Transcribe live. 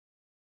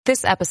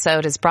This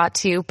episode is brought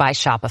to you by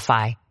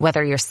Shopify.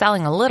 Whether you're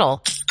selling a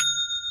little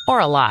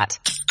or a lot,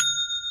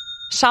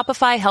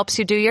 Shopify helps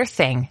you do your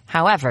thing,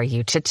 however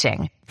you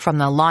cha-ching. From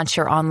the launch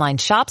your online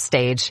shop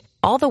stage,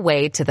 all the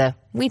way to the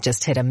we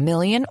just hit 1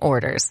 million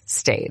orders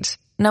stage.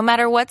 No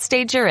matter what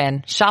stage you're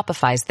in,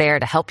 Shopify's there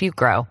to help you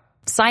grow.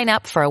 Sign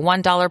up for a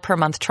 $1 per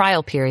month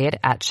trial period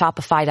at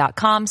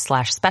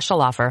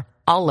shopify.com/special offer,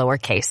 all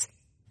lowercase.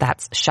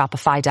 That's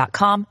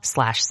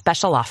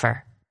shopify.com/special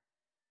offer.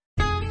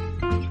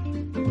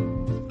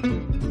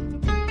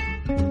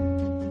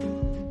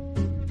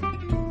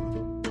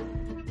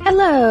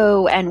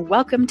 Hello, and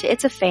welcome to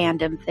It's a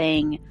Fandom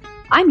Thing.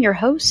 I'm your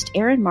host,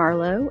 Erin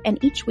Marlowe,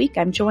 and each week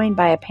I'm joined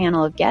by a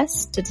panel of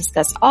guests to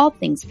discuss all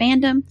things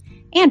fandom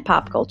and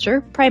pop culture,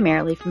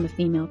 primarily from a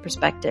female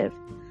perspective.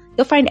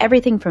 You'll find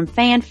everything from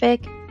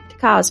fanfic, to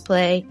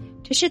cosplay,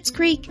 to Schitt's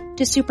Creek,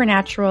 to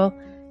Supernatural,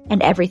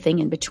 and everything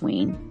in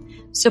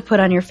between. So put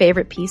on your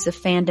favorite piece of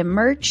fandom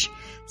merch,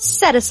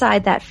 set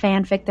aside that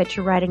fanfic that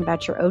you're writing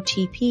about your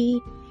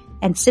OTP,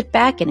 and sit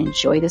back and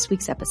enjoy this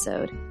week's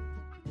episode.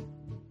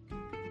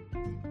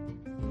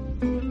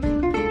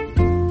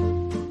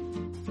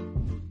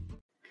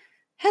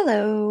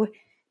 Hello.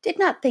 Did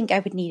not think I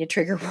would need a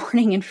trigger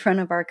warning in front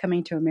of our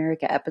Coming to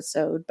America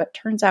episode, but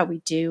turns out we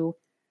do.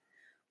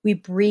 We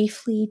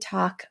briefly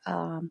talk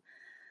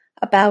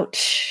about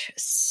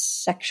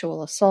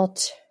sexual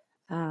assault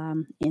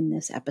in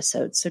this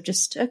episode. So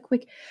just a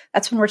quick,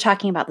 that's when we're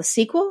talking about the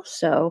sequel.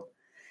 So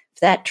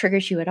if that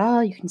triggers you at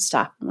all, you can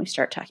stop when we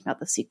start talking about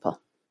the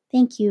sequel.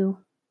 Thank you.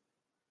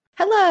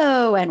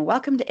 Hello, and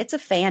welcome to It's a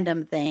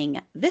Fandom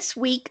Thing. This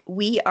week,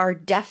 we are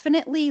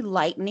definitely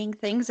lightening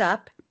things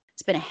up.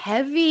 It's been a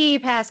heavy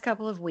past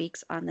couple of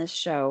weeks on this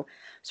show,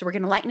 so we're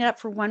going to lighten it up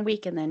for 1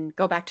 week and then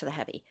go back to the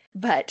heavy.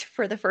 But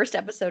for the first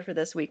episode for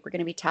this week, we're going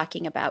to be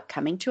talking about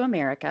Coming to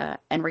America,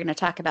 and we're going to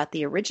talk about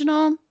the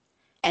original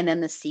and then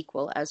the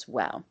sequel as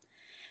well.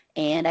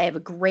 And I have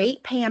a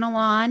great panel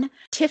on.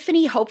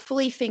 Tiffany,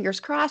 hopefully, fingers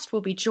crossed, will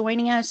be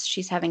joining us.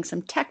 She's having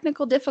some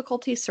technical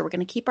difficulties, so we're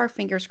going to keep our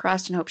fingers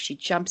crossed and hope she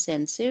jumps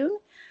in soon.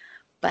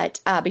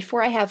 But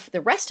before I have the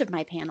rest of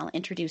my panel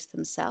introduce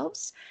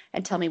themselves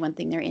and tell me one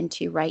thing they're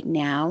into right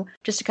now,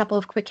 just a couple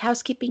of quick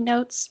housekeeping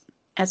notes.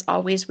 As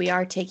always, we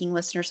are taking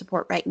listener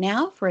support right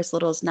now for as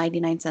little as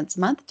 99 cents a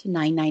month to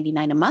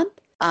 $9.99 a month.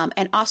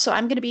 And also,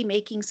 I'm going to be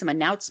making some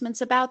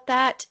announcements about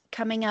that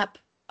coming up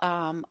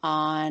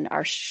on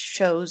our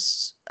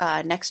shows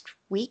next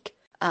week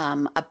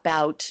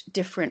about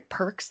different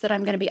perks that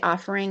I'm going to be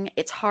offering.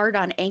 It's hard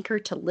on Anchor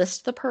to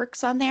list the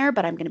perks on there,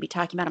 but I'm going to be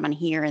talking about them on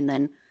here, and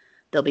then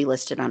they'll be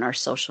listed on our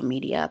social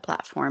media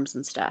platforms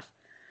and stuff.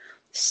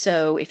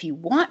 So if you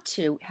want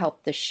to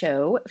help the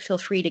show, feel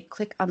free to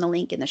click on the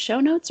link in the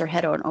show notes or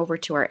head on over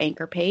to our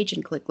Anchor page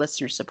and click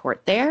listener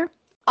support there.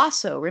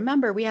 Also,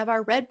 remember, we have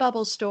our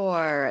Redbubble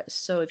store.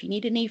 So if you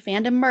need any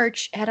fandom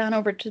merch, head on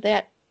over to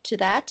that.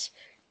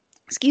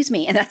 Excuse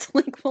me. And that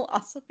link will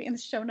also be in the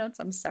show notes.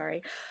 I'm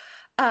sorry.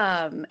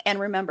 And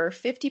remember,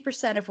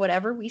 50% of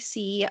whatever we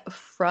see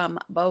from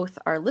both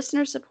our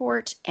listener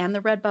support and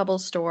the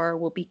Redbubble store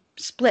will be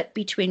split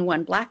between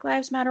one Black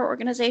Lives Matter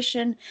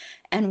organization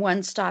and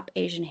one Stop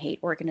Asian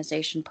Hate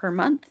organization per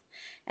month.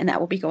 And that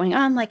will be going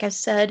on, like I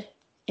said,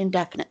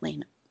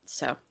 indefinitely.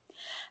 So,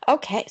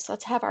 okay, so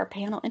let's have our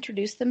panel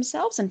introduce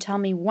themselves and tell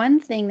me one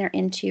thing they're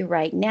into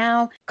right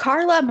now.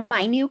 Carla,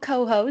 my new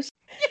co-host.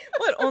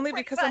 What, only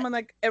because I'm on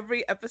like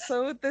every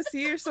episode this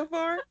year so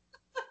far?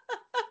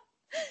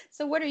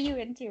 So what are you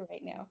into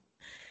right now?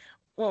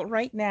 Well,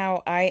 right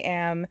now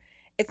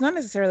it's not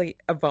necessarily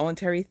a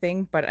voluntary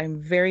thing, but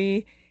I'm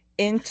very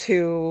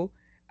into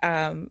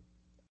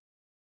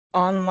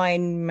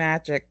online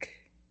magic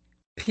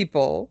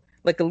people,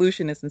 like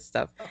illusionists and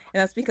stuff. And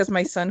that's because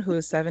my son, who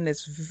is 7,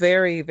 is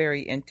very,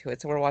 very into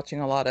it. So we're watching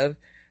a lot of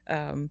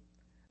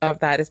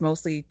that. It's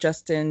mostly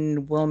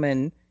Justin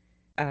Willman,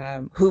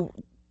 who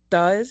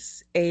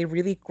does a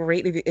really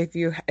great, if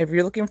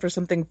you're looking for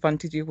something fun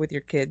to do with your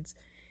kids,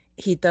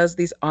 he does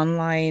these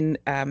online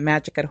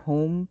magic at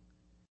home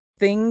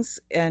things,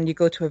 and you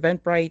go to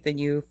Eventbrite and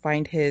you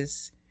find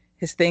his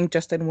thing,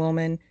 Justin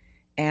Willman,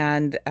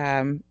 and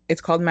it's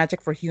called Magic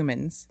for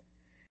Humans.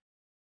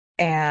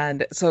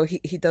 And so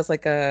he does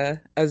like a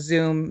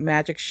Zoom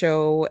magic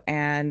show,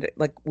 and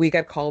like we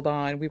got called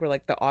on. We were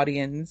like the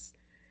audience.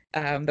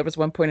 There was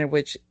one point at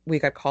which we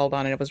got called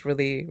on, and it was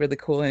really, really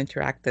cool and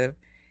interactive.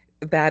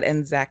 That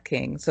and Zach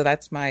King. So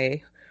that's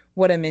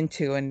what I'm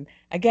into. And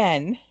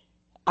again,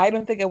 I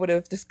don't think I would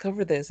have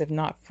discovered this if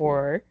not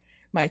for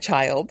my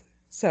child.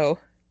 So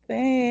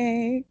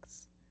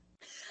thanks.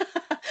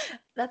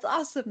 That's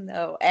awesome,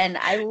 though. And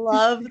I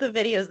love the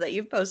videos that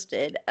you've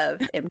posted of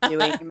him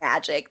doing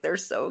magic. They're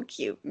so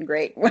cute and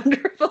great and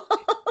wonderful.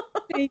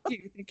 Thank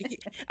you.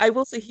 I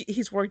will say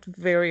he's worked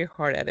very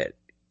hard at it.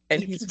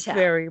 And he's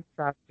very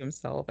proud of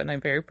himself. And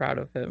I'm very proud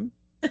of him.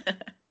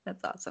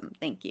 That's awesome.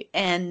 Thank you.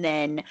 And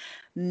then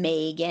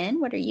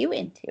Megan, what are you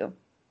into?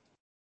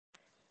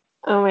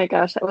 Oh my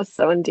gosh, that was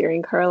so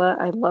endearing, Carla.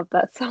 I love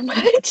that so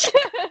much.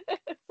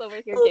 Over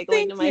here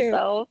giggling to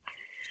myself.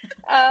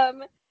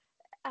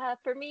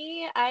 For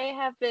me, I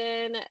have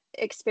been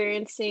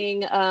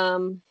experiencing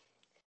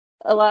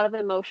a lot of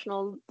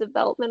emotional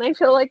development, I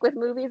feel like, with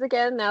movies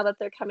again now that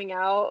they're coming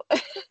out.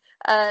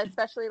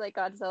 Especially like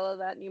Godzilla,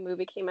 that new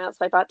movie came out,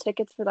 so I bought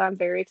tickets for that. I'm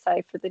very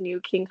excited for the new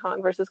King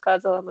Kong versus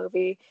Godzilla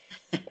movie.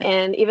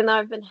 And even though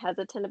I've been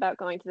hesitant about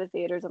going to the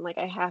theaters, I'm like,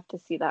 I have to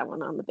see that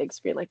one on the big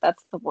screen. Like,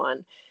 that's the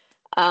one.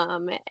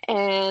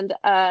 And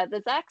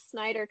the Zack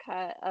Snyder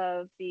cut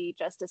of the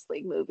Justice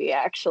League movie,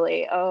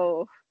 actually.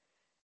 Oh,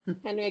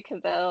 Henry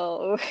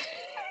Cavill.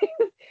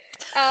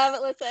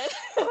 Listen.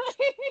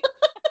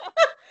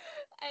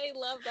 I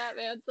love that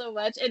man so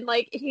much. And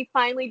like he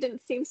finally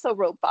didn't seem so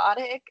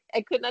robotic.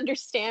 I couldn't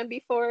understand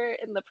before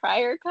in the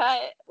prior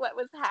cut what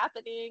was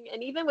happening.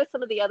 And even with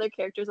some of the other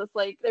characters, it's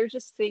like there's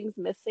just things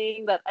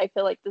missing that I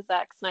feel like the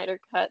Zack Snyder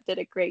cut did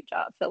a great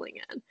job filling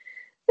in.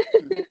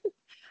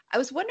 I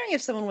was wondering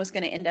if someone was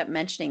going to end up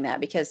mentioning that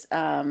because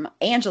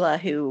Angela,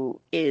 who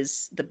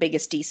is the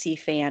biggest DC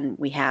fan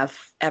we have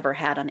ever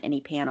had on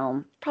any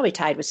panel, probably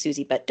tied with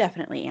Susie, but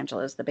definitely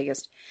Angela is the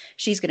biggest.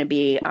 She's going to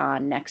be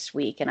on next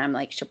week. And I'm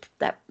like,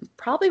 that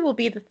probably will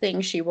be the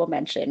thing she will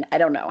mention. I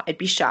don't know. I'd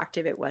be shocked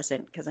if it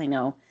wasn't because I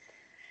know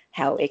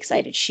how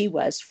excited she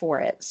was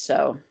for it.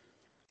 So.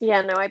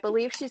 Yeah, no, I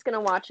believe she's going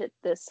to watch it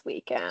this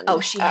weekend.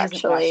 Oh, she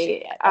hasn't watched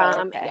it yet. Oh,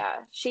 okay. Yeah,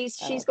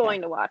 she's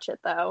going to watch it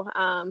though.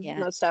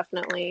 Most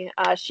definitely.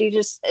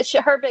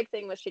 Her big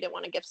thing was she didn't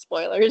want to give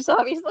spoilers,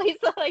 obviously.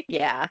 So like,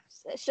 yeah,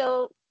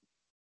 she'll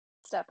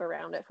step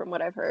around it from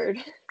what I've heard.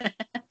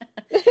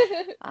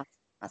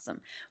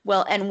 Awesome.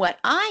 Well, and what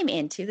I'm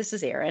into, this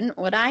is Erin.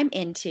 What I'm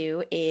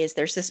into is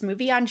there's this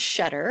movie on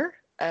Shudder,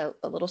 a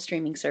little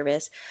streaming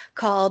service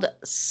called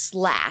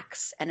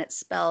Slacks, and it's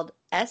spelled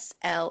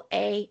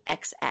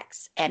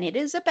Slaxx. And it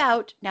is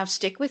about, now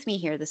stick with me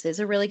here, this is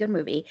a really good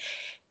movie.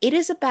 It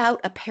is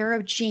about a pair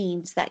of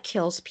jeans that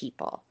kills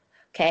people.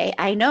 Okay,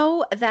 I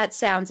know that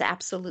sounds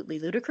absolutely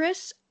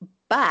ludicrous,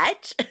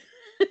 but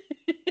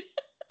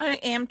I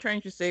am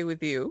trying to stay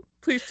with you.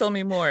 Please tell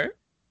me more.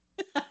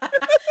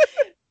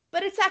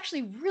 But it's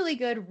actually really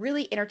good,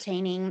 really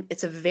entertaining.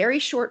 It's a very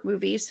short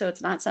movie, so it's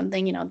not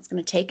something, that's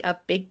going to take a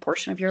big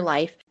portion of your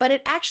life. But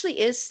it actually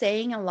is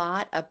saying a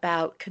lot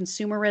about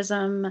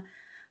consumerism,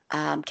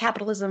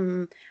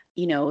 capitalism,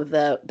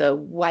 the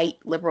white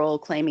liberal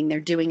claiming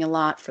they're doing a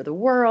lot for the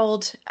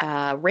world,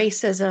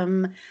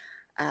 racism,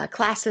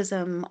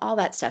 classism, all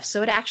that stuff.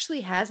 So it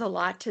actually has a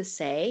lot to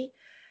say.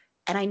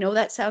 And I know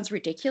that sounds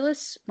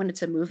ridiculous when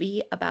it's a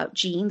movie about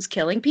jeans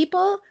killing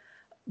people,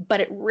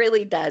 but it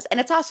really does. And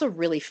it's also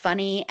really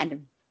funny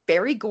and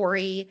very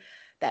gory,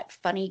 that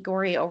funny,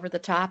 gory,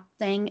 over-the-top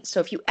thing. So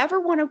if you ever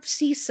want to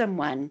see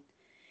someone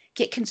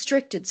get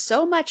constricted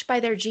so much by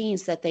their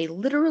jeans that they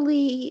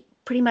literally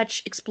pretty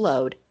much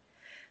explode,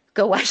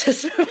 go watch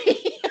this movie.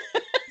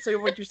 So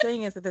what you're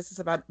saying is that this is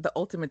about the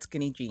ultimate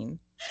skinny jean.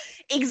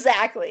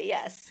 Exactly,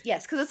 yes.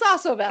 Yes, because it's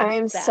also about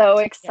I'm so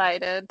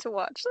excited to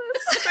watch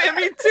this. I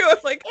mean, too. I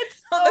was like,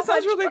 that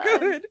sounds really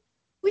good.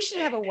 We should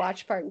have a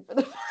watch party for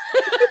the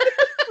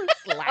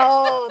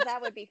Oh,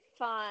 that would be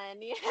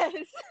fun.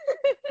 Yes.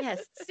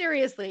 Yes,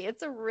 seriously.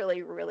 It's a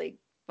really, really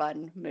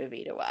fun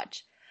movie to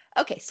watch.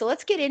 Okay, so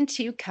let's get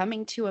into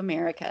Coming to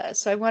America.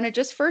 So I want to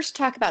just first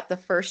talk about the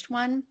first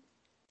one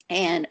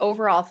and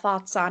overall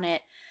thoughts on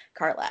it.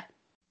 Carla.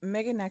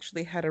 Megan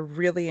actually had a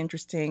really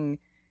interesting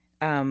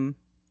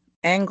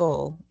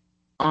angle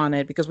on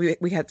it because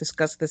we had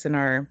discussed this in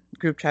our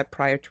group chat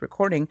prior to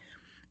recording.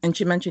 And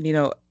she mentioned,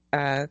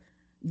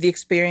 the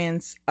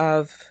experience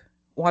of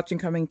watching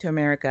Coming to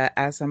America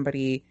as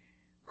somebody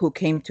who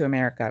came to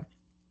America.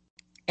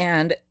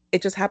 And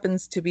it just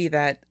happens to be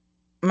that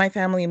my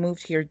family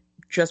moved here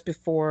just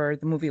before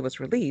the movie was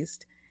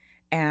released.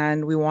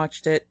 And we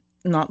watched it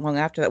not long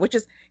after that, which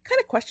is kind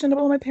of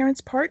questionable on my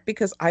parents' part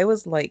because I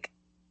was like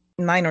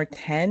 9 or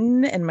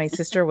 10 and my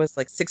sister was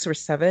like 6 or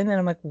 7. And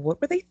I'm like,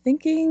 what were they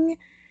thinking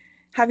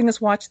having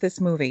us watch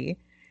this movie?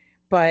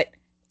 But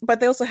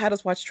they also had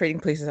us watch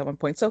Trading Places at one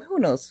point. So who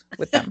knows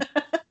with them?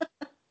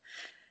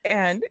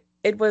 And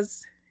it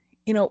was,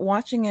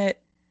 watching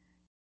it.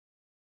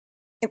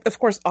 Of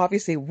course,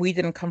 obviously, we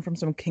didn't come from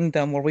some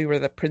kingdom where we were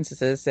the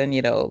princesses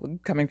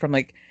and, coming from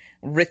like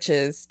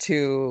riches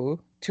to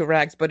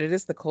rags. But it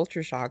is the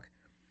culture shock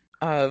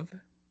of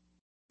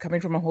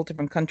coming from a whole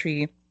different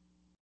country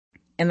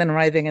and then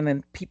arriving, and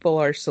then people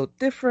are so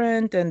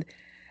different. And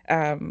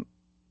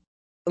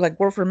like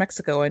we're from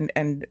Mexico,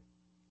 and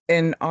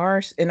in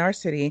our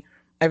city,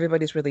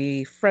 everybody's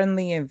really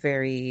friendly and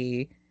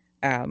very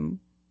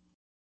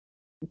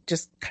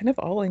just kind of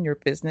all in your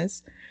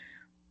business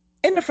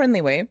in a friendly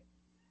way.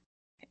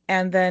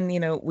 And then,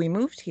 we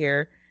moved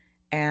here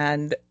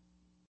and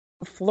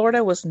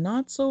Florida was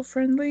not so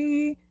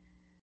friendly.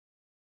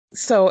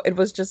 So it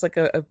was just like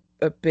a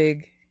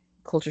big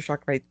culture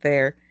shock right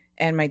there.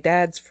 And my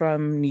dad's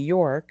from New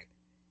York.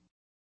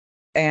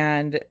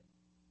 And,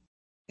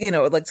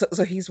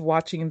 so he's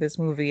watching this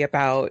movie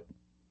about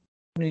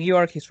New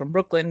York. He's from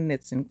Brooklyn.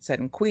 It's set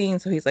in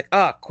Queens. So he's like,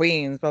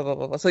 Queens, blah, blah,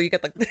 blah, blah. So you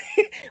get like,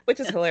 which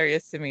is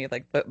hilarious to me,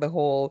 like the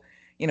whole,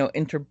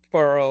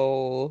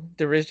 interborough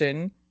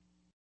derision.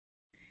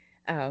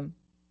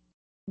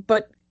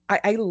 But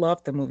I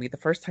loved the movie. The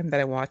first time that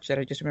I watched it,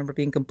 I just remember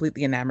being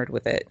completely enamored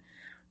with it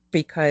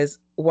because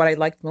what I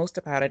liked most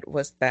about it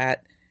was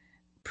that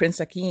Prince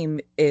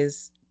Akeem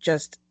is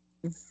just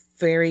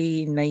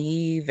very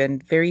naive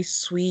and very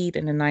sweet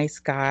and a nice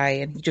guy,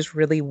 and he just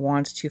really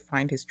wants to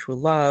find his true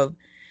love.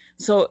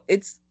 So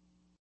it's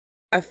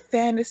a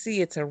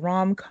fantasy, it's a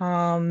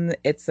rom-com,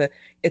 it's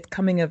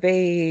coming of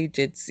age,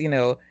 it's,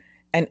 an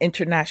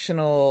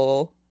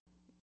international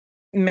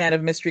man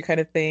of mystery kind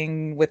of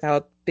thing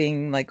without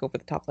being like over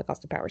the top like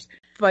Austin Powers.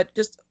 But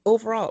just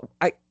overall,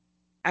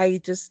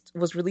 I just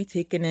was really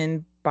taken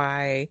in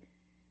by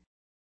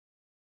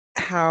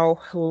how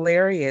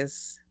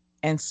hilarious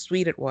and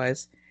sweet it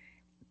was.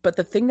 But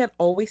the thing that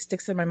always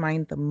sticks in my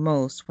mind the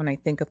most when I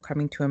think of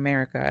Coming to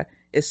America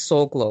is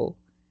Soul Glow.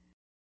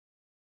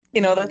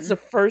 That's the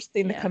first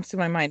thing that comes to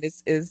my mind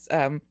is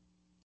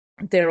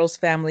Daryl's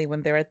family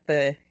when they're at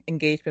the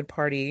engagement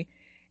party,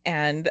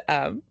 and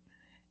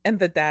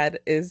the dad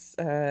is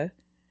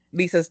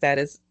Lisa's dad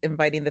is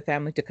inviting the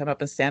family to come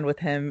up and stand with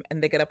him,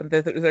 and they get up and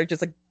they're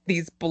just like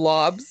these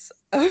blobs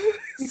of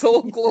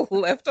Soul Glow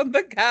left on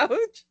the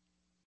couch,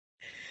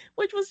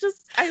 which was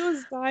just, I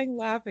was dying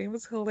laughing. It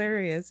was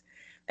hilarious.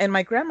 And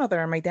my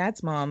grandmother, my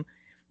dad's mom,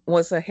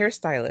 was a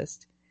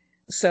hairstylist,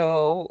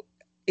 so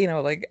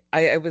like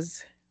I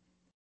was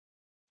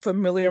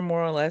familiar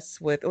more or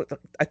less with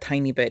a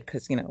tiny bit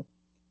because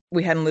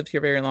we hadn't lived here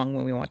very long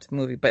when we watched the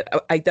movie,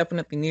 but I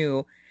definitely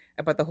knew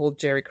about the whole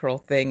Jerry curl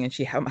thing, and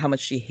how much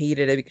she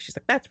hated it because she's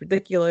like, that's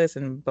ridiculous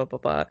and blah blah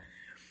blah,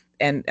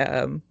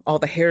 and all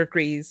the hair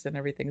grease and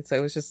everything. So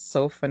it was just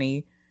so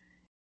funny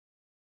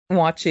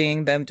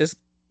watching them just,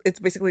 it's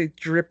basically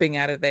dripping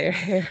out of their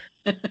hair.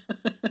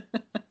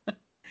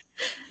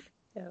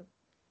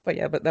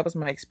 But that was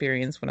my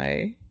experience when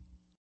I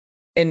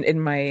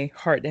in my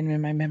heart and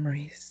in my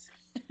memories.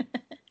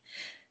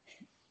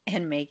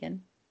 And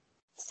Megan?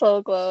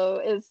 Soul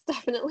Glow is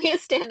definitely a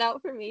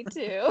standout for me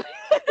too.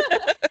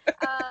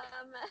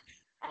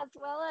 As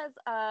well as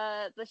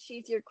the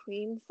She's Your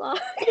Queen song.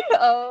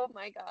 Oh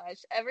my gosh.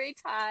 Every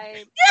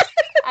time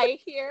I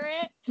hear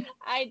it,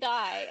 I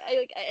die.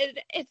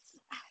 It's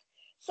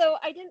so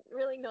I didn't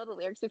really know the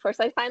lyrics before,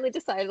 so I finally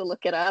decided to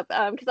look it up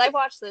because I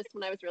watched this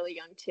when I was really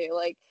young too,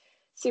 like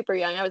super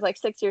young. I was like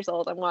 6 years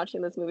old. I'm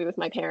watching this movie with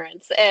my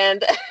parents,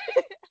 and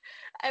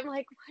I'm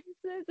like, what is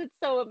this? It's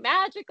so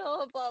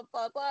magical, blah,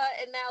 blah, blah.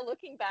 And now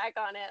looking back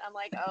on it, I'm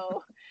like,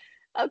 oh,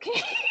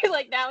 okay.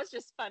 Like now it's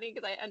just funny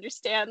because I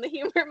understand the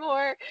humor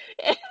more.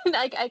 And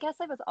I guess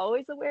I was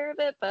always aware of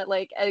it, but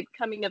like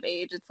coming of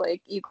age, it's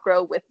like you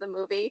grow with the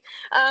movie.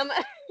 And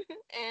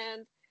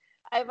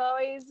I've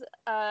always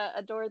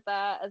adored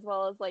that, as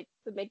well as like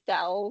the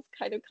McDowell's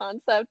kind of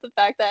concept. The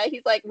fact that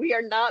he's like, we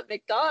are not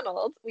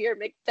McDonald's, we are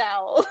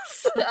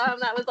McDowell's.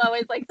 That was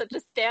always like such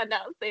a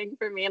standout thing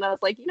for me. And I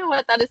was like, you know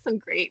what? That is some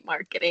great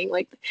marketing.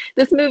 Like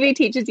this movie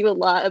teaches you a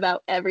lot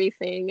about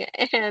everything.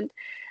 And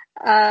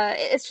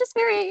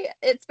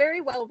it's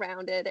very well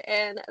rounded,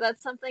 and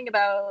that's something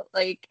about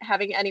like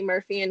having Eddie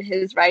Murphy and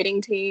his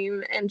writing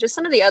team and just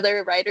some of the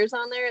other writers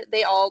on there.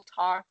 They all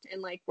talked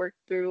and like worked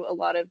through a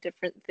lot of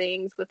different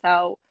things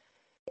without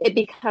it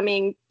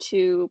becoming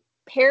too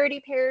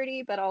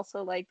parody, but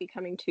also like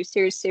becoming too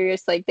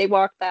serious. Like they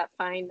walked that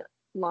fine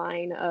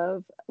line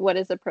of what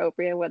is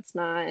appropriate, what's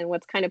not, and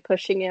what's kind of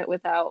pushing it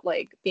without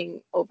like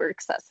being over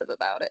excessive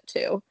about it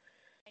too.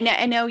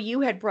 I know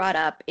you had brought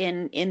up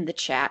in the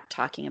chat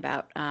talking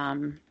about,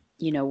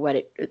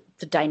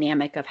 the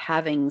dynamic of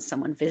having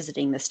someone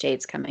visiting the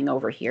States coming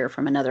over here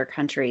from another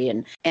country.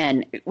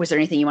 And was there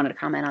anything you wanted to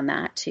comment on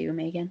that too,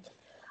 Megan?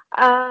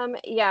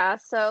 Yeah,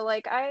 so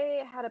like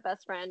I had a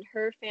best friend,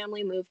 her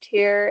family moved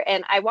here,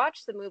 and I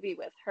watched the movie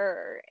with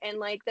her, and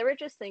like there were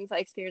just things I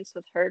experienced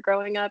with her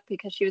growing up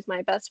because she was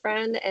my best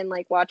friend, and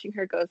like watching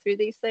her go through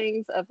these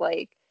things of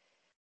like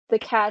the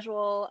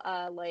casual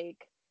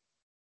like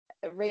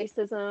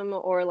racism,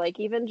 or like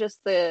even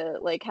just the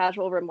like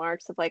casual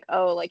remarks of like,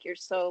 oh, like you're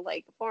so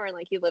like foreign,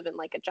 like you live in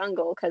like a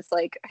jungle, because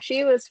like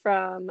she was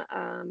from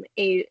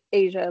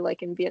Asia,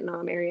 like in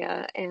Vietnam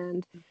area,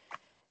 and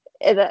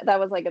that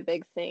was like a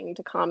big thing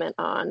to comment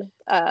on.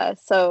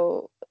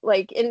 So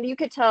like, and you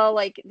could tell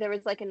like there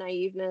was like a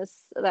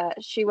naiveness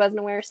that she wasn't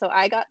aware, so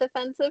I got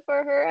defensive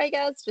for her, I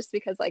guess, just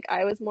because like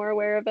I was more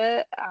aware of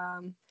it.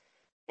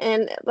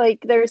 And like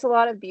there's a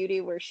lot of beauty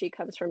where she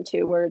comes from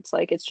too, where it's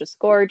like it's just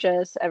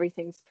gorgeous,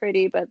 everything's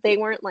pretty, but they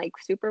weren't like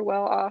super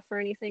well off or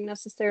anything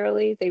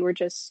necessarily. They were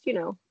just,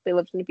 they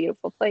lived in a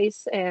beautiful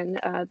place,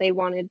 and they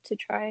wanted to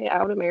try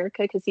out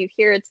America because you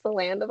hear it's the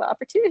land of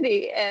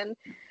opportunity. And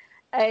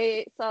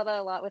I saw that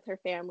a lot with her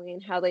family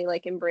and how they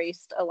like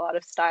embraced a lot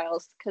of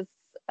styles, because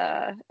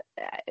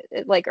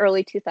like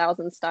early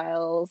 2000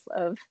 styles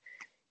of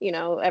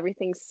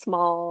everything's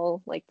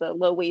small, like the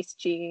low waist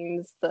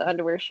jeans, the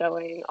underwear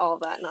showing, all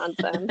that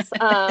nonsense. They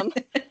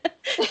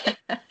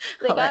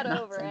got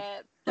over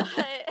it, but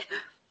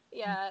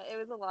Yeah, it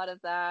was a lot of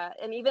that.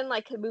 And even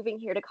like moving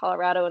here to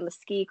Colorado and the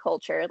ski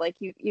culture, like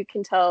you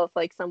can tell if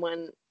like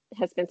someone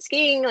has been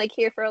skiing like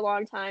here for a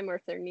long time or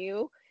if they're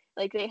new.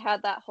 Like they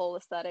had that whole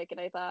aesthetic, and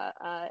I thought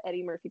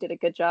Eddie Murphy did a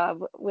good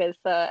job with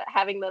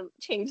having them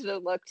change the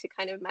look to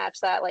kind of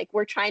match that. Like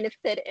we're trying to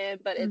fit in,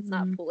 but it's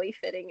not fully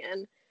fitting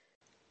in.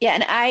 Yeah,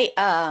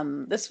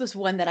 and this was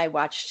one that I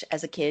watched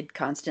as a kid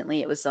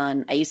constantly. It was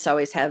on, I used to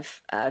always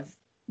have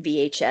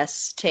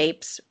VHS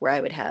tapes where I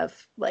would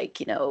have like,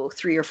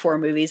 3 or 4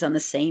 movies on the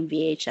same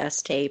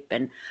VHS tape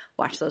and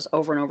watch those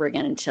over and over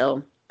again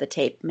until the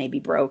tape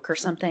maybe broke or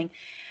something.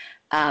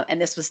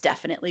 And this was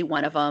definitely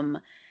one of them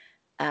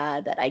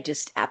that I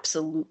just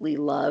absolutely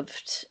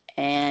loved.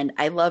 And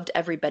I loved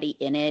everybody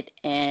in it.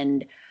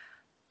 And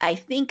I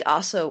think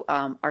also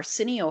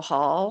Arsenio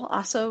Hall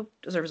also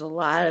deserves a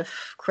lot of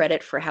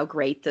credit for how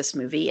great this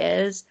movie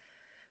is,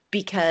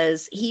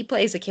 because he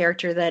plays a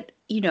character that,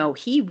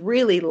 he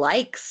really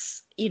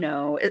likes,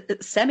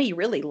 Semi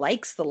really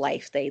likes the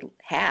life they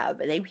have.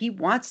 He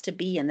wants to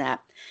be in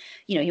that,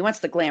 he wants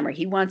the glamour.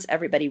 He wants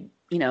everybody,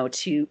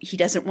 he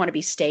doesn't want to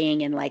be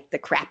staying in like the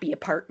crappy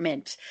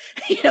apartment,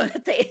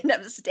 that they end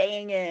up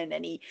staying in.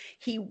 And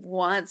he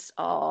wants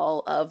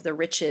all of the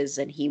riches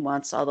and he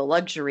wants all the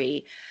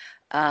luxury.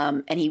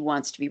 And he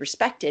wants to be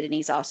respected. And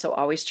he's also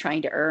always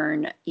trying to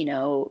earn,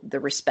 the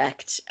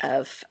respect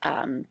of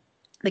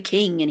the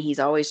king. And he's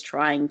always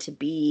trying to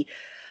be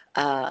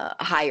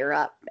higher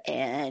up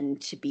and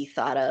to be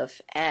thought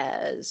of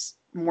as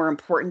more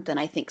important than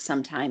I think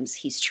sometimes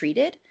he's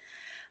treated.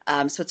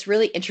 So it's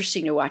really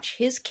interesting to watch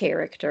his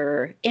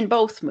character in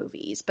both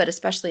movies, but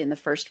especially in the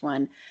first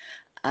one,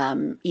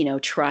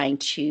 trying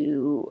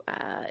to,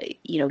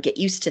 get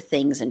used to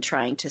things and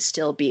trying to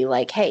still be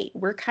like, hey,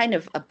 we're kind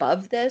of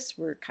above this.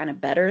 We're kind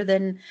of better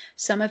than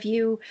some of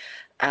you.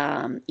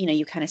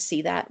 You kind of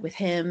see that with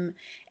him.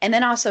 And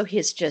then also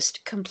his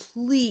just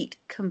complete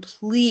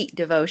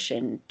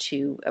devotion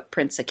to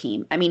Prince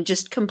Akeem. I mean,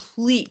 just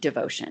complete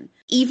devotion.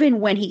 Even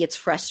when he gets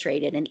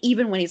frustrated and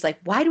even when he's like,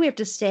 why do we have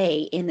to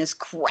stay in this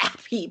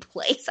crappy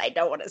place? I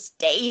don't want to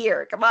stay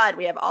here. Come on.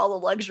 We have all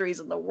the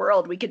luxuries in the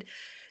world. We could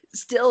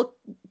still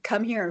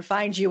come here and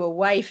find you a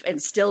wife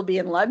and still be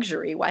in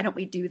luxury. Why don't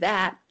we do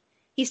that?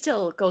 He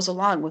still goes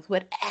along with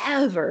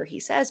whatever he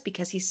says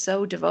because he's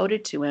so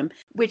devoted to him,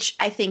 which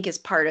I think is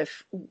part of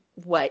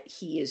what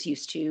he is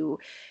used to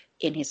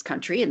in his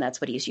country. And that's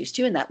what he's used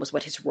to. And that was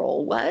what his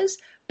role was.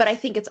 But I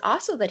think it's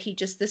also that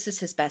this is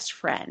his best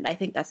friend. I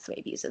think that's the way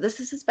he views it. This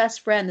is his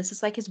best friend. This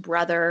is like his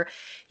brother.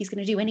 He's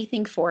going to do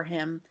anything for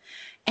him.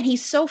 And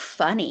he's so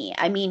funny.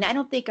 I mean, I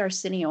don't think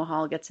Arsenio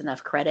Hall gets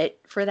enough credit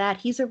for that.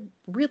 He's a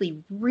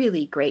really,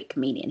 really great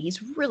comedian.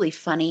 He's really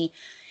funny.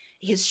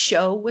 His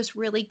show was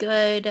really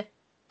good.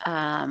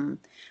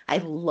 I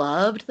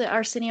loved the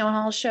Arsenio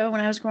Hall show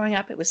when I was growing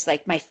up. It was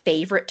like my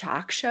favorite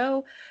talk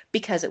show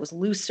because it was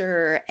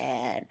looser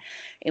and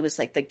it was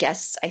like the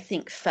guests, I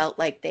think, felt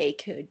like they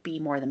could be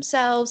more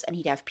themselves, and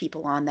he'd have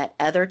people on that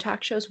other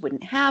talk shows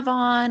wouldn't have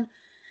on.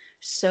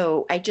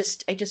 So I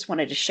just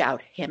wanted to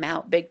shout him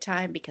out big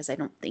time because I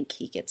don't think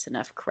he gets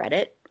enough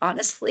credit,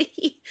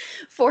 honestly,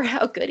 for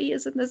how good he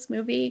is in this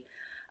movie.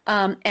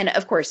 And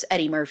of course,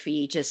 Eddie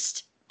Murphy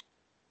because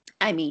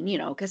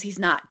he's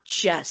not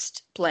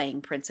just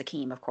playing Prince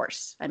Akeem, of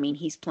course. I mean,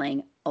 he's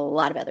playing a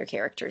lot of other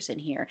characters in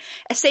here.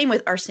 Same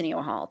with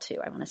Arsenio Hall, too.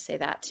 I want to say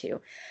that, too.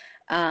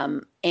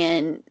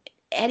 And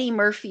Eddie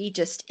Murphy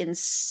just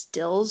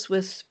instills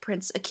with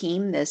Prince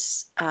Akeem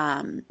this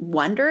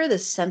wonder,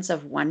 this sense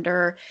of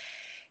wonder,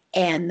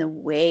 and the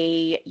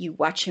way you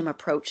watch him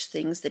approach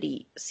things that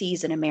he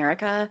sees in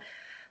America,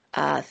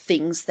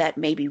 things that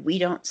maybe we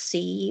don't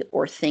see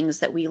or things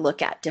that we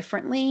look at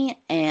differently.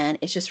 And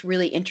it's just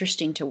really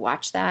interesting to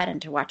watch that and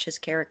to watch his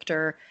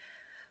character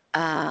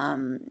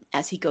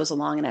as he goes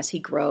along and as he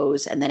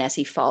grows and then as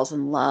he falls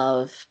in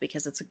love,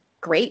 because it's a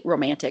great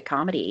romantic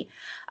comedy.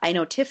 I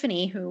know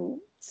Tiffany,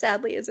 who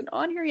sadly isn't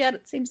on here yet.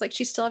 It seems like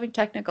she's still having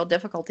technical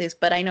difficulties,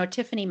 but I know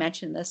Tiffany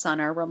mentioned this on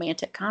our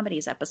romantic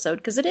comedies episode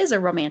because it is a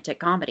romantic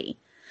comedy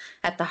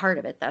at the heart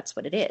of it. That's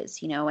what it is,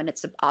 and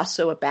it's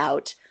also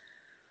about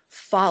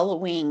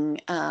following,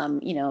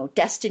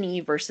 destiny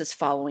versus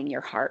following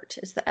your heart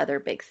is the other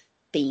big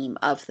theme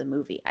of the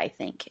movie, I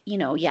think.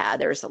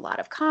 There's a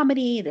lot of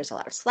comedy, there's a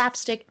lot of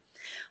slapstick,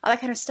 all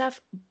that kind of stuff,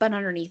 but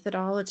underneath it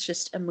all, it's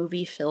just a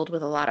movie filled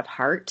with a lot of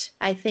heart,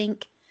 I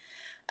think.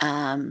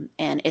 And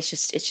it's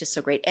just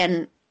so great.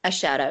 And a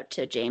shout out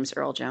to James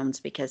Earl Jones,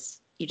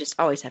 because you just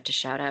always have to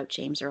shout out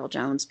James Earl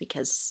Jones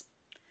because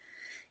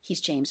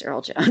he's James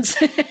Earl Jones.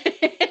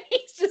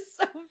 He's just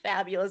so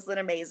fabulous and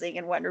amazing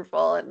and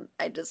wonderful. And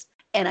I just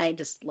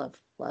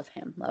love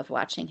him, love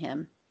watching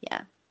him.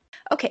 Yeah.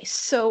 Okay.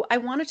 So I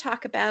want to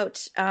talk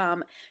about,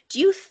 do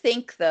you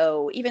think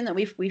though, even though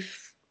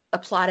we've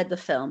applauded the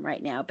film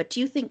right now, but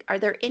do you think, are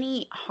there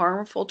any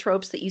harmful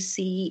tropes that you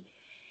see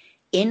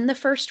in the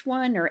first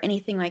one or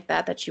anything like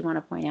that you want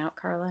to point out,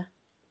 Carla?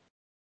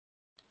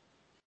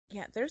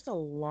 Yeah, there's a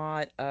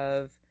lot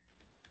of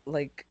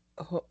like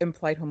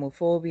implied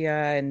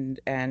homophobia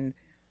and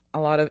a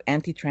lot of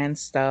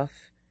anti-trans stuff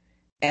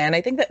And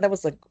I think that that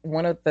was like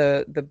one of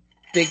the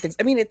big things.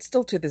 I mean, it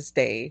still to this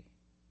day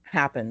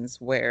happens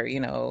where,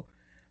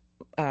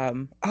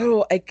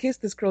 oh, I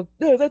kissed this girl.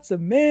 No, that's a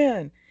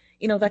man.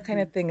 That kind Mm-hmm.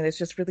 of thing. And it's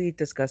just really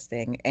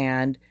disgusting.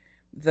 And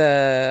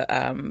the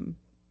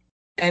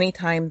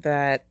anytime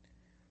that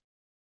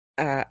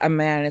a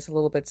man is a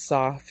little bit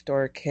soft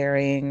or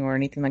caring or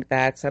anything like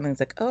that, something's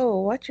like, oh,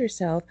 watch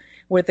yourself,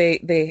 where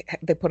they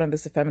put on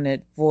this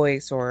effeminate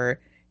voice or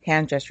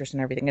hand gestures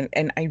and everything.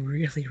 And I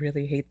really,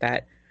 really hate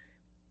that.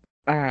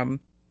 Um,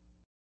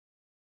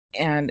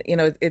 and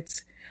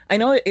I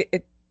know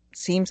it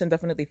seems and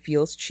definitely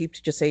feels cheap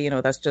to just say,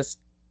 that's just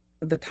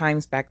the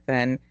times back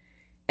then,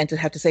 and to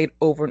have to say it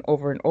over and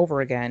over and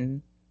over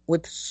again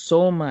with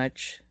so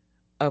much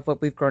of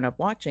what we've grown up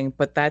watching.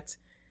 But that's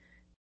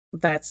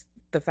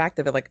the fact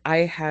of it. Like, I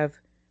have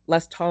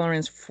less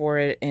tolerance for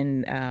it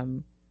in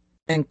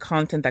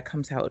content that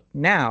comes out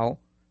now,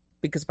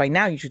 because by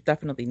now you should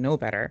definitely know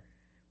better.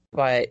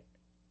 But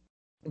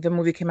the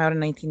movie came out in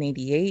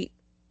 1988,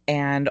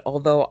 and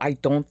although I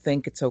don't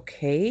think it's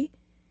okay,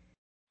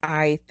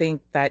 I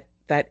think that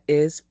that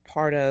is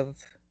part of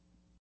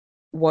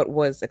what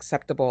was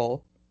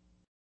acceptable,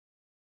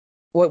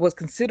 what was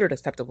considered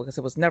acceptable, because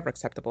it was never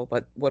acceptable,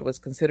 but what was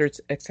considered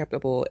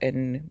acceptable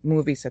in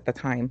movies at the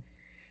time.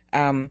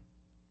 Um,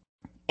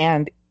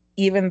 and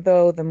even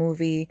though the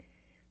movie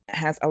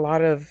has a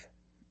lot of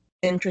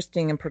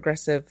interesting and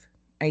progressive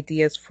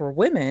ideas for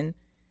women,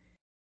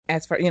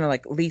 as far,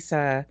 like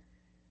Lisa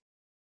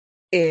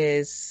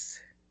is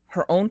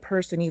her own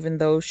person, even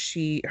though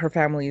her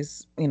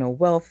family's,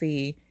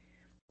 wealthy,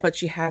 but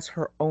she has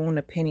her own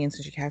opinions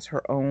and she has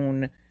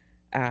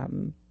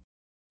um,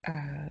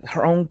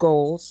 her own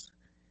goals,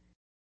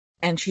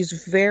 and she's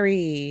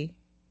very,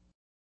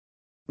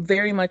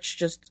 very much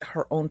just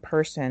her own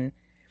person.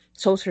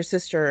 So's her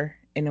sister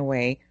in a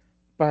way,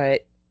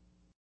 but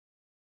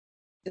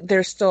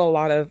there's still a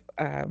lot of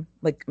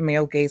like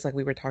male gaze, like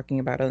we were talking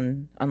about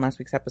on last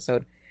week's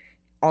episode.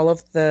 All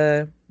of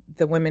the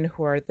women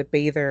who are the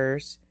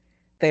bathers,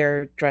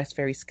 they're dressed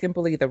very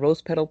skimpily. The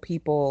rose petal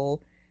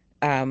people,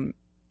 um,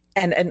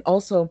 and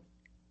also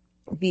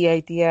the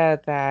idea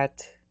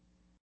that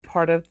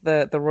part of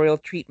the royal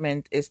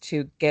treatment is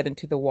to get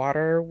into the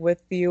water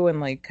with you and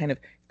like kind of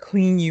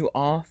clean you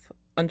off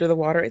under the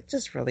water. It's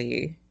just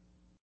really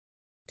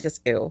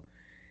just ill.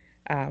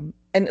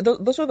 And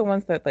those are the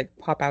ones that like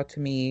pop out to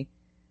me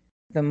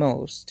the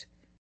most.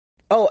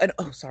 Oh, and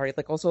oh, sorry,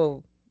 like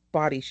also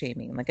body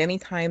shaming. Like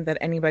anytime that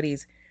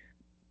anybody's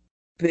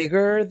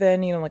bigger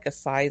than, like a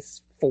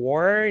size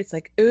 4, it's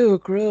like, ew,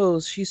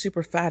 gross, she's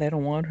super fat, I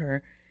don't want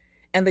her.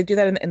 And they do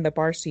that in the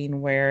bar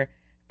scene where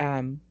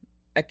um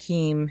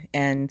Akeem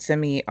and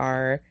Simi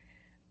are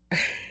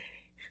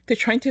they're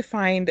trying to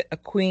find a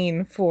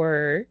queen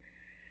for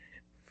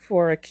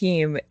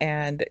Akeem,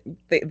 and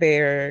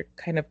they're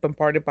kind of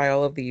bombarded by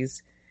all of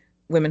these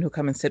women who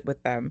come and sit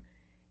with them.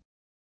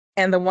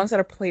 And the ones that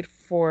are played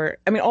for,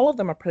 I mean, all of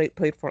them are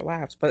played for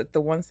laughs, but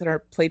the ones that are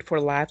played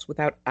for laughs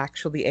without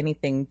actually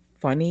anything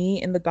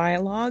funny in the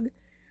dialogue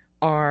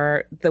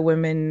are the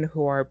women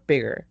who are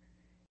bigger.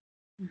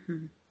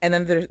 Mm-hmm. And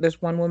then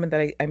there's one woman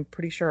that I'm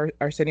pretty sure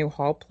Arsenio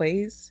Hall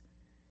plays,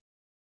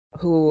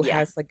 who Yeah.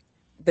 has like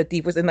the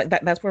deepest, and like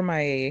that's where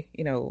my,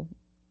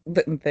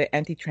 the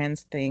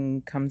anti-trans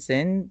thing comes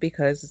in,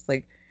 because it's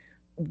like,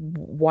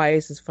 why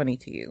is this funny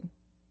to you?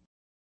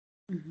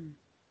 Mm-hmm.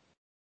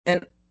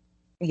 And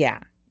yeah,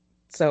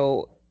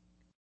 so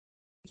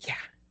yeah.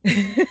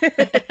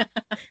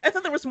 I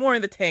thought there was more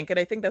in the tank, and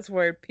I think that's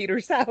where it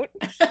peters out.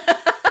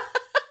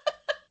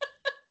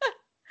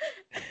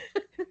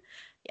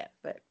 Yeah,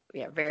 but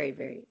yeah, very,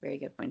 very, very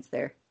good points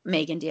there.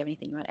 Megan, do you have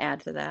anything you want to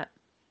add to that?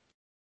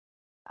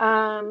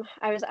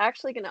 I was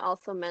actually going to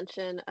also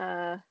mention,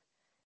 God,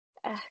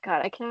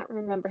 I can't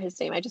remember his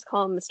name. I just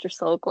call him Mr.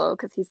 Soul Glow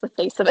because he's the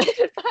face of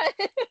it.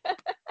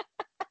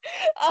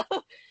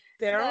 Um,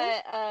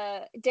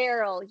 Daryl?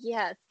 Daryl,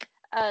 yes.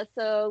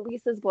 So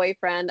Lisa's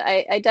boyfriend,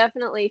 I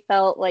definitely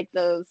felt like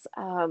those.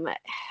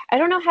 I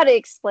don't know how to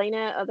explain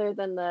it other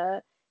than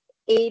the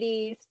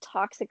 80s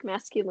toxic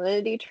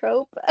masculinity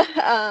trope.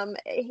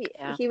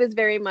 Yeah. He was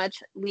very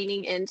much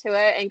leaning into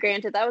it, and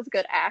granted, that was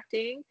good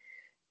acting,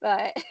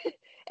 but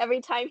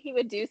every time he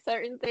would do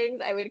certain things,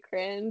 I would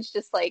cringe,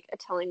 just like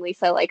telling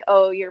Lisa, like,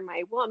 "Oh, you're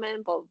my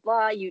woman," blah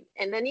blah blah.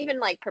 And then even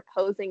like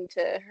proposing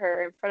to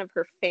her in front of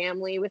her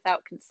family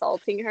without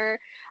consulting her.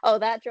 Oh,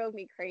 that drove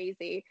me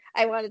crazy.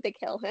 I wanted to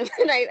kill him,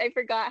 and I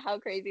forgot how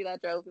crazy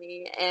that drove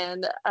me.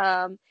 And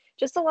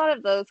just a lot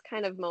of those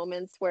kind of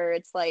moments where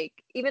it's like,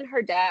 even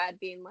her dad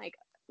being like,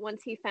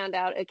 once he found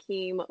out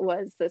Akeem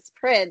was this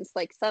prince,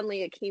 like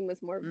suddenly Akeem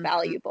was more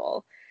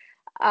valuable,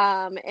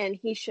 and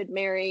he should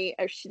marry,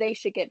 or they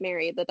should get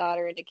married, the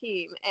daughter and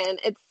Akeem. And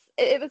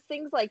it was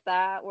things like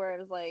that where it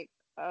was like,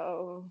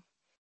 oh,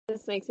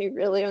 this makes me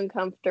really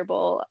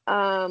uncomfortable.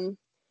 But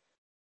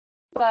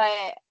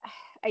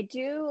I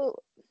do,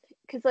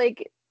 because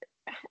like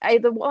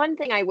the one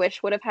thing I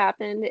wish would have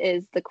happened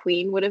is the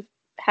queen would have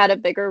had a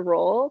bigger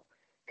role,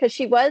 because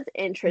she was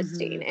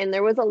interesting, Mm-hmm. and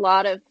there was a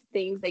lot of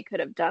things they could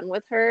have done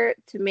with her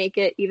to make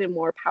it even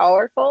more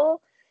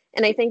powerful.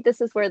 And I think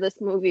this is where this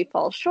movie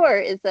falls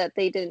short, is that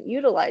they didn't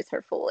utilize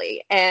her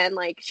fully. And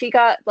like she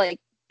got like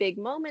big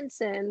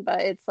moments in, but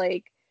it's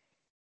like,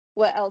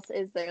 what else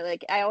is there?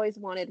 Like I always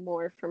wanted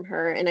more from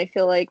her, and I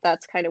feel like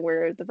that's kind of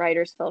where the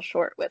writers fell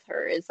short with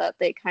her, is that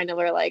they kind of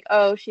are like,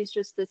 oh, she's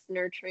just this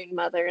nurturing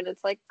mother, and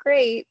it's like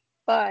great,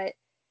 but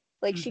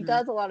like she Mm-hmm.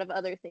 does a lot of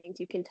other things.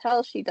 You can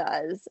tell she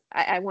does.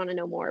 I want to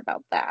know more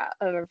about that.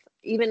 Or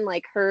even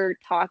like her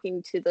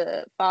talking to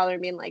the father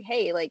and being like,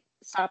 hey, like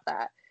stop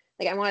that.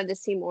 Like I wanted to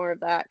see more of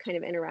that kind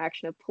of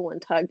interaction of pull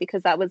and tug,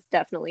 because that was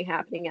definitely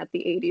happening at the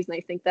 80s, and I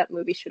think that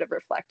movie should have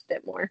reflected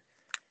it more.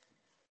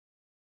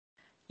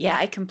 Yeah,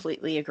 I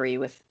completely agree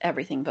with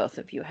everything both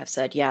of you have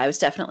said. Yeah, I was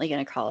definitely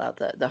going to call out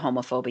the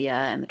homophobia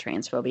and the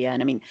transphobia.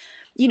 And I mean,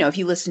 if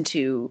you listen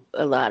to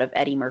a lot of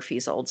Eddie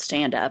Murphy's old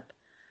stand-up,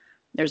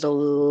 there's a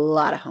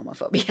lot of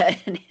homophobia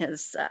in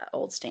his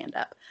old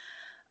stand-up.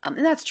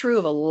 And that's true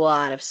of a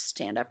lot of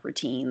stand-up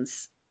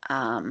routines,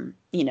 even,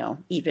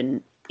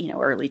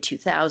 early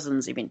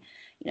 2000s, even,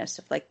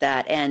 stuff like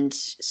that. And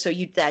so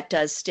that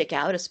does stick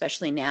out,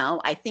 especially now.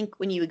 I think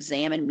when you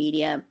examine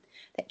media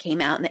that came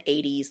out in the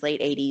 80s,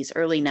 late 80s,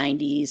 early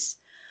 90s,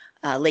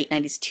 late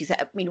 90s,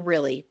 2000, I mean,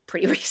 really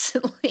pretty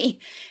recently,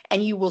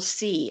 and you will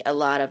see a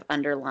lot of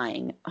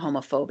underlying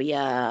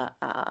homophobia,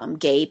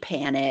 gay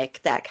panic,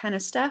 that kind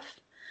of stuff.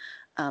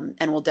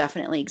 And we'll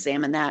definitely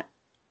examine that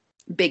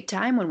big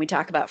time when we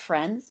talk about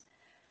Friends,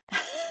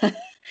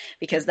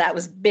 because that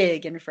was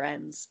big in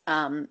Friends.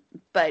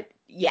 But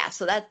yeah,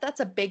 so that's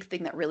a big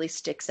thing that really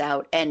sticks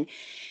out. And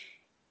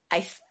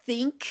I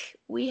think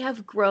we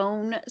have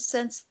grown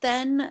since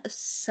then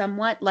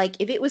somewhat. Like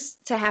if it was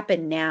to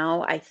happen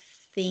now, I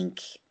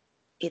think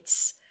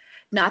it's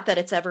not that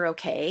it's ever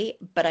okay,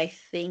 but I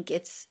think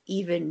it's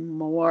even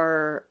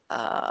more,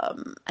 I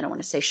don't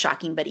want to say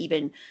shocking, but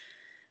even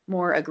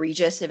more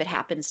egregious if it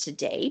happens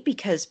today,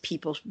 because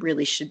people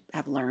really should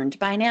have learned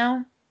by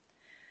now.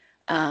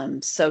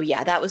 So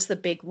yeah, that was the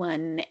big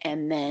one.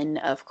 And then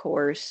of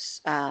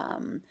course,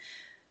 the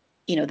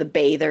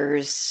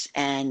bathers,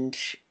 and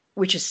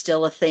which is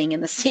still a thing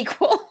in the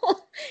sequel.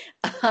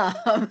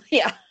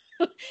 Yeah.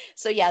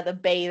 So yeah, the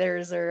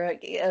bathers are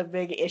a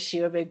big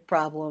issue, a big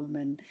problem,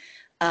 and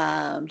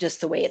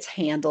just the way it's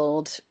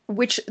handled,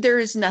 which there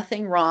is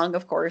nothing wrong,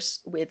 of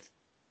course, with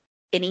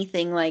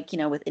anything like,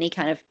 with any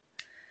kind of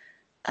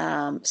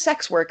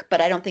sex work, but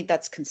I don't think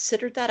that's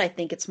considered that. I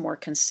think it's more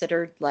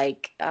considered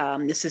like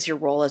this is your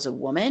role as a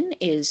woman,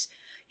 is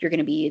you're going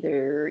to be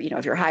either,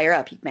 if you're higher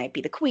up, you might be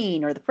the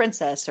queen or the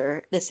princess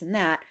or this and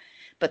that,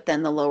 but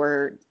then the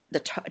lower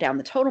down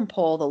the totem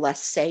pole, the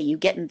less say you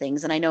get in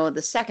things. And I know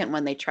the second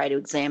one, they try to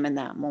examine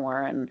that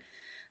more and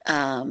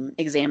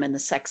examine the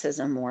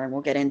sexism more, and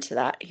we'll get into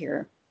that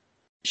here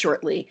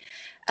shortly.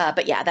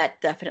 But yeah,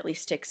 that definitely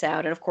sticks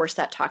out. And of course,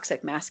 that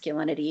toxic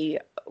masculinity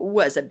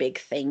was a big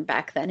thing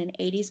back then in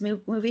 80s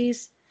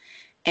movies.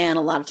 And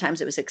a lot of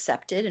times it was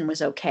accepted and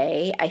was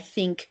okay. I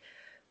think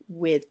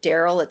with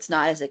Daryl, it's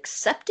not as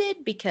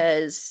accepted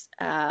because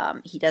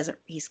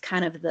he's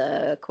kind of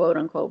the quote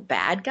unquote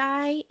bad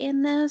guy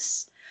in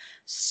this.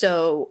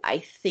 So I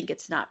think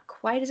it's not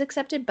quite as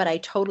accepted, but I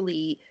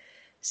totally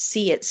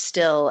see it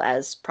still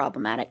as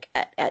problematic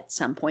at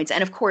some points.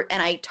 And of course,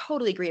 and I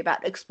totally agree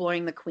about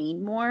exploring the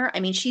queen more. I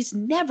mean, she's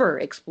never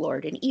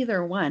explored in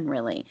either one,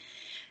 really.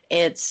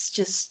 It's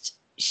just,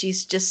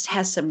 she's just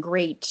has some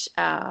great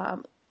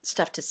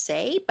stuff to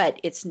say, but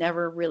it's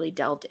never really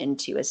delved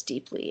into as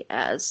deeply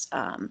as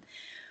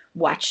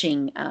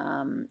watching,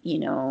 Akeem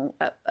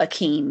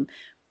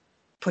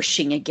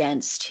pushing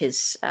against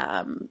his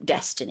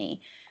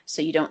destiny.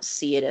 So you don't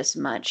see it as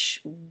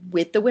much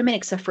with the women,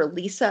 except for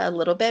Lisa a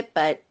little bit,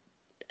 but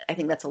I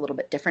think that's a little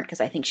bit different because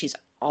I think she's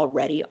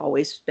already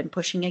always been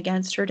pushing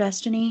against her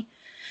destiny.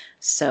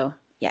 So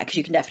yeah, because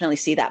you can definitely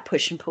see that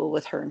push and pull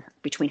with her,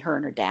 between her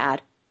and her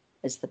dad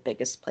is the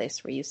biggest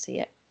place where you see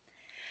it.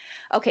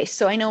 Okay,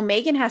 so I know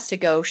Megan has to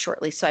go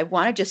shortly, so I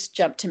want to just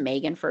jump to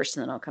Megan first,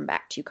 and then I'll come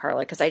back to you,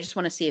 Carla, because I just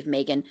want to see if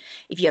Megan,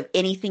 if you have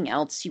anything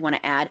else you want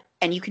to add,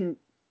 and you can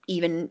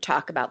even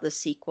talk about the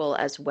sequel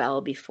as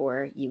well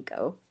before you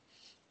go.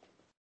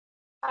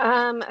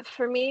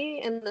 For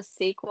me in the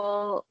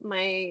sequel,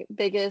 my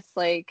biggest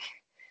like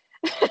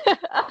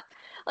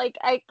like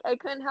I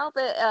couldn't help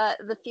it,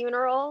 the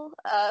funeral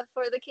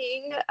for the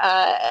king.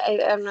 I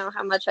don't know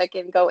how much I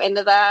can go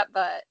into that,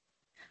 but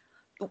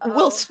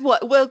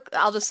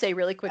I'll just say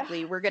really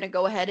quickly, we're going to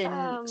go ahead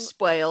and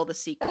spoil the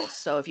sequel.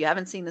 So if you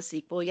haven't seen the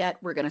sequel yet,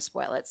 we're going to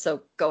spoil it.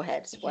 So go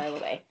ahead, spoil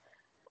away.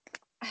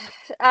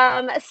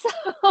 So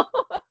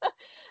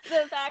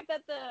the fact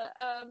that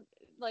the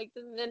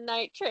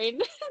midnight train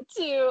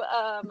to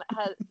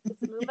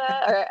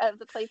Hazumba, or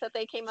the place that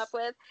they came up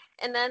with,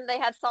 and then they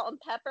had salt and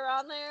pepper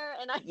on there,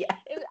 and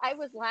I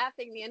was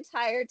laughing the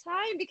entire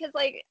time because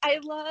like I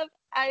love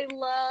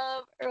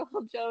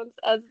Earl Jones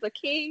as the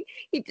king.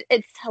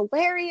 It's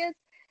hilarious.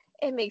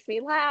 It makes me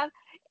laugh.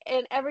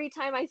 and every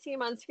time I see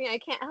him on screen, I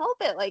can't help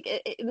it. Like,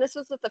 and this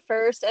was with the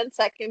first and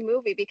second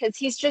movie, because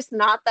he's just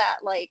not that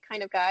like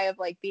kind of guy of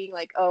like being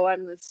like, oh,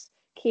 I'm this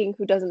king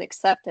who doesn't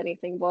accept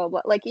anything, blah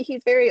blah. Like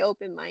he's very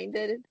open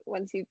minded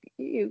once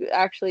you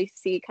actually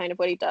see kind of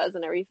what he does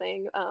and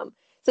everything.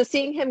 So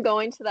seeing him go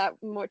into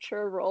that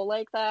mature role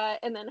like that,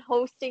 and then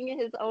hosting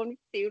his own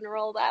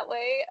funeral that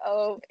way,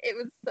 oh, it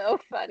was so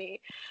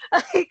funny.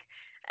 Like.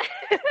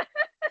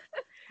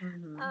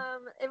 Mm-hmm.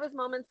 It was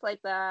moments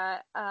like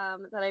that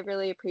that I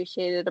really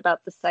appreciated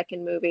about the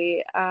second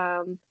movie.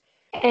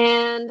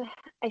 And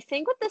I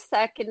think with the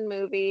second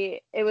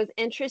movie, it was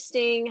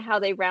interesting how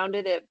they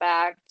rounded it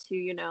back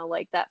to,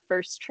 like that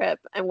first trip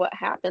and what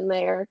happened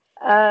there.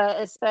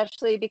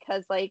 Especially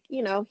because, like,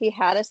 he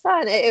had a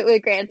son.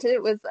 Granted,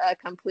 it was a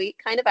complete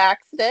kind of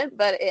accident,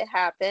 but it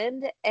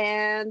happened.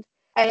 And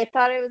I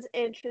thought it was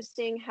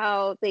interesting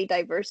how they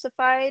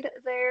diversified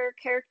their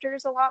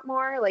characters a lot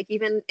more, like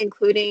even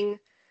including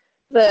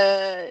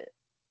the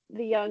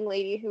young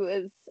lady who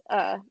was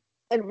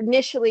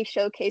initially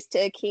showcased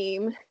to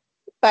Akeem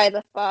by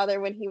the father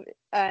when he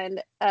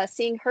and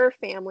seeing her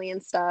family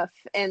and stuff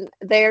and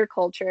their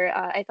culture.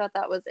 I thought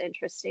that was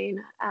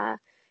interesting.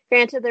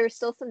 Granted, there were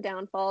still some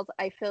downfalls.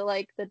 I feel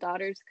like the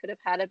daughters could have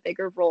had a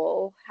bigger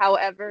role.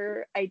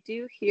 However, I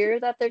do hear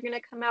that they're going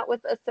to come out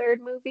with a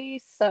third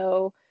movie,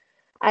 so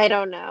I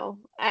don't know.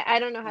 I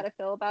don't know how to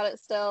feel about it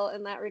still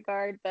in that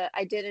regard, but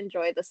I did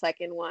enjoy the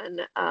second one.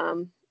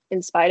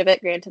 In spite of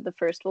it, granted, the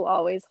first will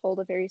always hold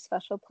a very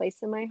special place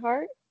in my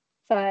heart.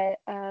 But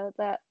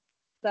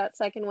that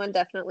second one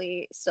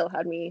definitely still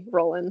had me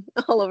rolling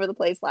all over the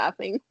place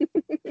laughing.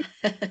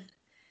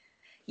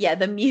 Yeah,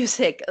 the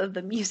music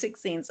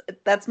scenes,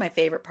 that's my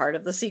favorite part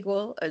of the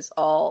sequel, is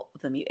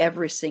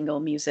every single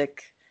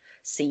music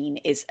scene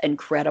is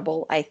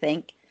incredible, I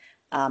think.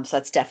 So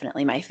that's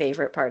definitely my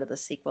favorite part of the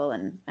sequel,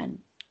 and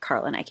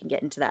Carla and I can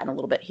get into that in a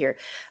little bit here.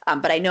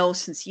 But I know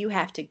since you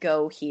have to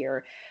go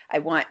here, I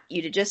want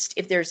you to just,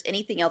 if there's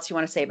anything else you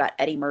want to say about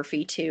Eddie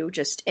Murphy too,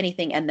 just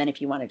anything. And then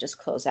if you want to just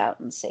close out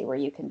and say where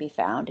you can be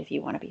found, if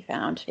you want to be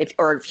found,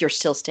 or if you're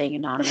still staying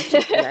anonymous,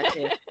 you can do that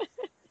too.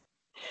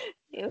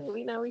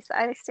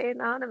 I stay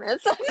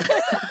anonymous.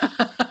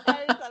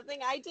 That is something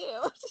I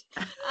do.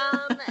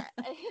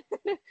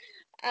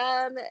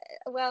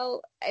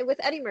 Well, with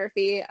Eddie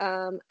Murphy,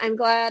 I'm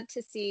glad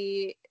to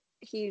see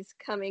he's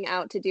coming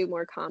out to do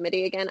more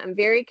comedy again. I'm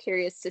very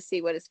curious to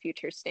see what his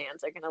future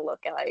stands are going to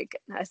look like,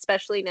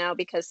 especially now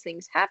because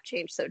things have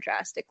changed so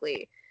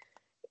drastically.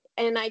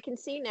 And I can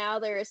see now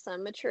there is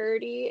some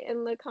maturity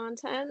in the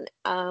content.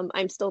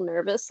 I'm still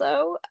nervous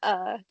though,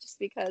 just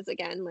because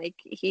again, like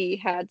he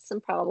had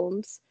some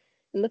problems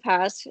in the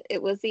past.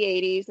 It was the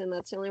 80s, and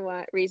that's the only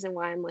reason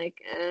why I'm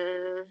like,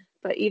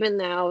 But even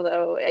now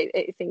though,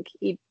 I think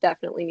he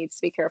definitely needs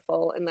to be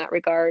careful in that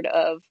regard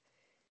of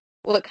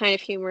what kind of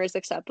humor is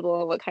acceptable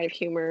and what kind of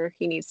humor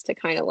he needs to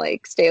kind of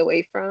like stay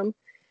away from.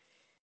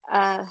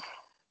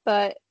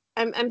 But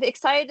I'm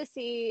excited to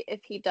see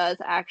if he does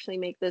actually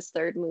make this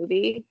third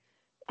movie,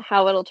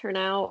 how it'll turn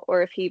out,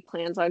 or if he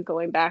plans on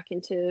going back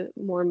into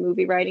more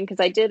movie writing,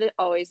 because I did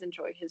always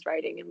enjoy his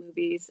writing in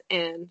movies.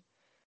 And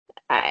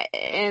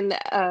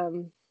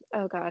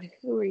oh God,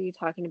 who were you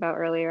talking about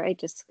earlier?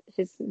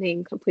 His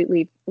name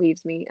completely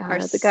leaves me.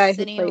 The guy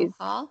who plays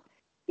Hall?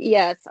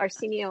 Yes,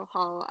 Arsenio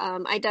Hall.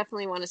 I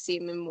definitely want to see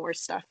him in more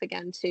stuff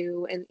again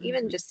too, and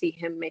even just see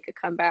him make a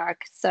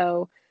comeback.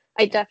 So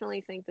I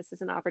definitely think this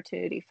is an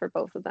opportunity for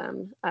both of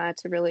them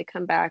to really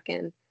come back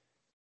and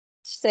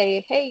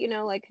say, hey,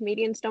 like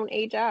comedians don't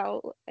age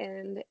out,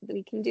 and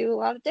we can do a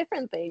lot of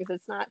different things.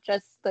 It's not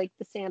just like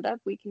the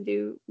stand-up. We can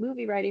do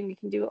movie writing. We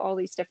can do all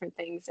these different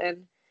things.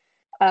 And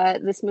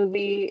this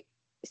movie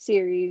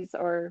series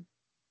or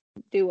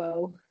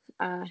duo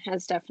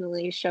has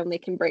definitely shown they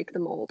can break the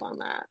mold on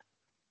that.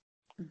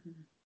 Mm-hmm.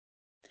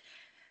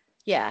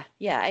 Yeah.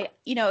 It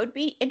would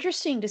be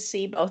interesting to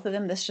see both of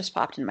them. This just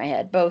popped in my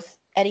head. Both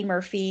Eddie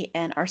Murphy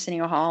and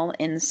Arsenio Hall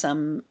in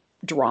some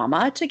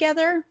drama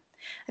together.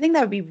 I think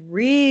that would be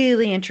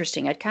really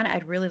interesting.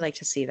 I'd really like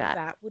to see that.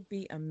 That would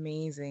be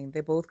amazing.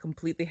 They both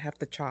completely have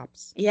the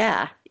chops.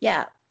 Yeah.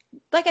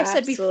 Like I've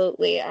said before.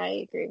 Absolutely, I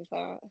agree with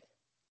that.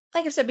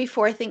 Like I said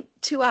before, I think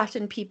too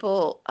often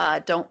people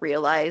don't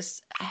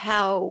realize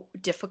how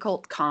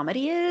difficult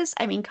comedy is.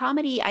 I mean,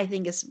 comedy, I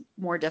think, is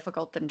more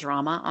difficult than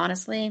drama,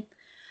 honestly,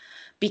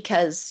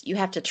 because you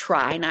have to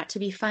try not to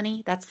be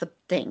funny. That's the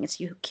thing.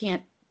 You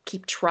can't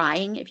keep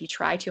trying. If you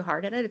try too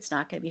hard at it, it's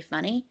not going to be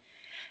funny.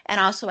 And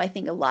also, I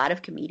think a lot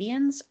of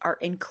comedians are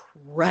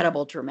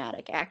incredible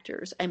dramatic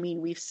actors. I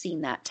mean, we've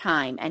seen that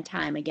time and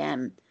time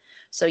again.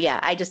 So yeah,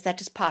 that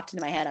just popped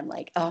into my head. I'm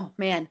like, oh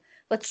man,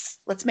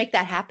 let's make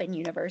that happen,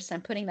 universe.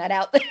 I'm putting that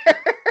out there.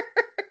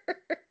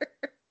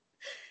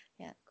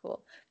 Yeah,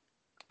 cool.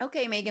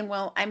 Okay, Megan.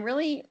 Well, I'm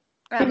really,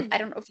 I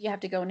don't know if you have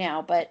to go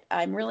now, but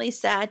I'm really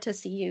sad to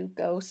see you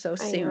go so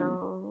soon. I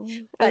know.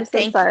 But I'm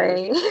so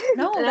sorry.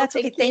 No, that's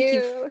okay. Thank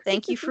you.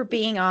 Thank you for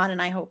being on, and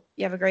I hope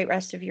you have a great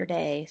rest of your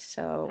day.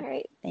 So, all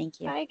right. thank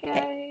you. Bye, guys.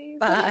 Okay.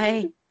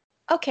 Bye.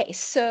 Okay,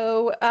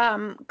 so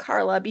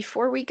Carla,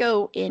 before we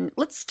go in,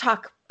 let's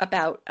talk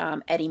about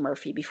Eddie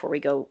Murphy before we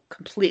go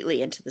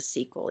completely into the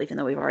sequel, even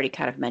though we've already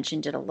kind of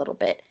mentioned it a little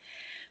bit.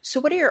 So,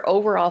 what are your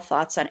overall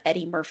thoughts on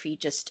Eddie Murphy,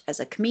 just as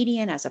a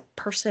comedian, as a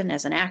person,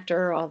 as an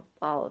actor, all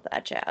of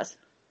that jazz?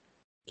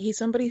 He's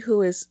somebody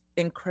who is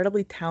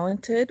incredibly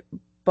talented,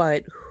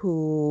 but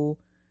who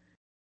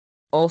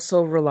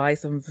also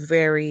relies on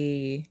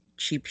very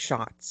cheap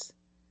shots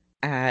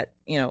at,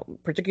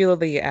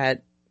 particularly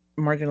at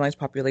marginalized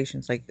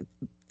populations, like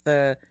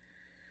the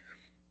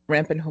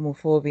rampant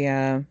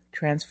homophobia,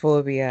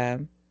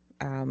 transphobia,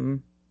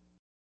 um,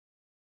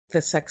 the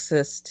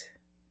sexist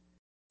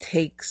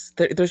takes.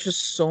 There's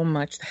just so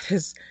much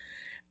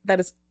that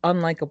is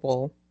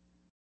unlikable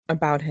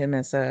about him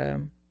as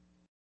a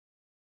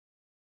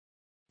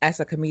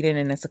comedian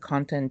and as a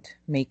content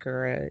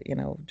maker.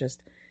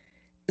 Just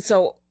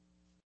so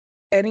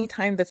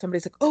anytime that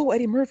somebody's like, "Oh,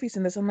 Eddie Murphy's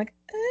in this," I'm like,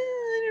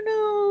 I don't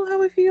know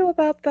how I feel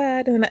about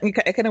that, and I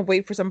kind of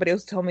wait for somebody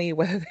else to tell me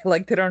whether they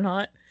liked it or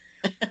not,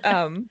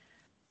 um,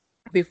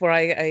 before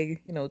I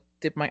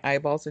dip my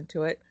eyeballs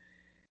into it.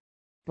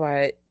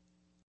 But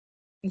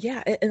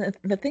yeah, and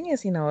the thing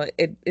is,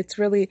 it's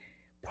really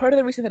part of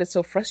the reason that it's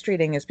so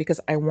frustrating is because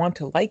I want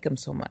to like him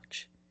so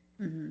much.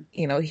 Hmm.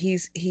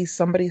 He's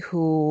somebody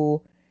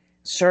who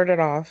started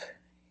off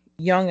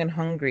young and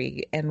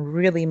hungry and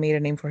really made a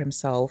name for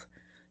himself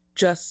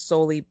just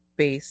solely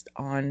based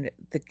on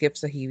the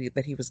gifts that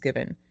he was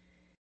given.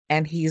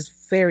 And he's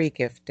very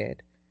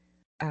gifted.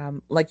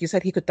 Like you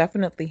said, he could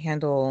definitely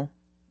handle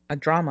a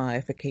drama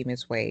if it came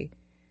his way.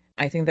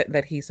 I think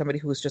that he's somebody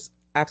who is just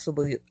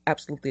absolutely,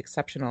 absolutely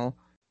exceptional.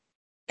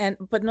 And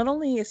but not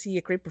only is he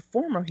a great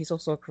performer, he's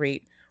also a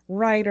great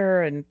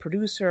writer and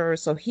producer.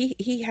 So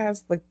he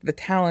has like the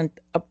talent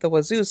up the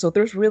wazoo. So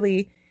there's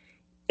really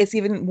it's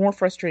even more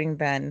frustrating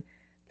than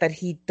that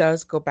he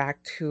does go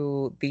back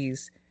to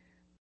these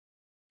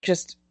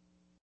just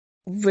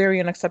very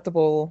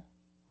unacceptable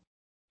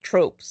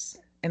tropes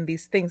and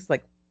these things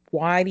like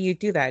why do you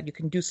do that? You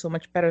can do so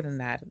much better than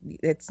that.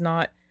 It's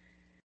not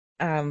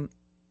um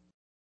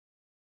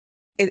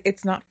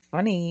it's not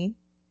funny.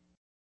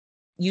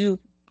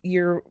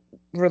 You're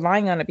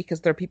relying on it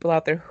because there are people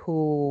out there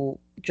who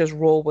just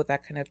roll with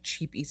that kind of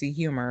cheap easy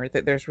humor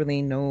that there's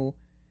really no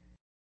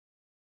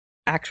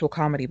actual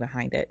comedy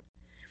behind it.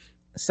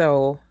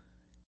 So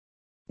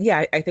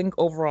yeah, I think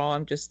overall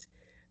I'm just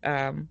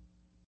um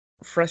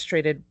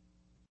frustrated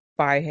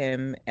by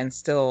him and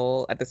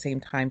still at the same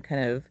time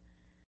kind of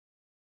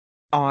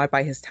awed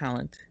by his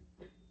talent.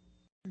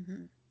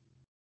 Hmm.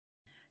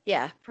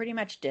 Yeah, pretty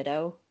much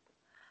ditto.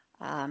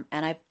 And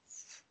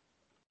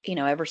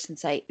ever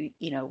since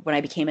when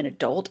I became an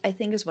adult, I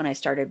think is when I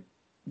started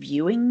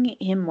viewing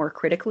him more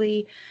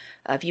critically,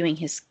 viewing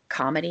his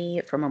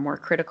comedy from a more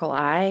critical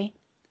eye.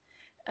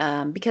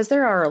 Because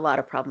there are a lot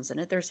of problems in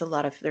it. There's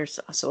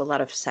also a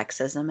lot of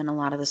sexism in a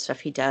lot of the stuff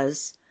he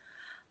does.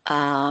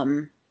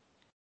 Um,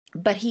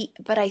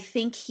 but I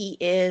think he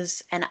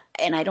is, and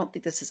I don't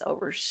think this is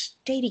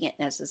overstating it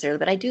necessarily,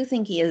 but I do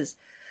think he is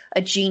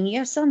a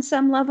genius on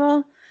some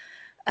level.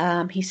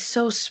 He's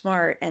so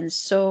smart and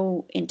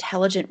so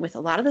intelligent with a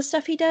lot of the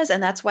stuff he does,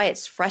 and that's why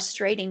it's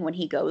frustrating when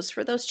he goes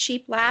for those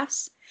cheap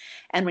laughs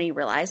and when he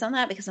relies on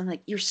that because I'm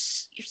like, you're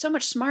so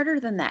much smarter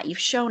than that. You've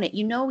shown it.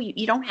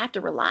 You don't have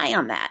to rely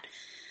on that.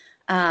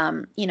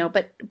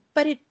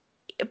 But it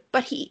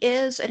but he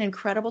is an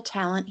incredible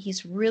talent.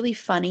 He's really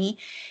funny.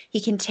 He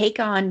can take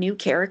on new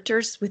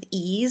characters with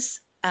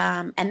ease.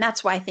 And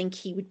that's why I think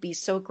he would be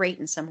so great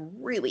in some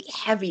really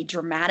heavy,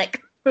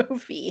 dramatic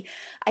movie.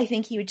 I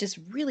think he would just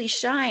really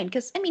shine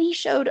because I mean he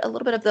showed a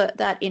little bit of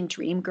that in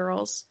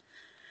Dreamgirls.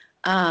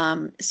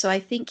 So I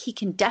think he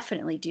can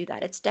definitely do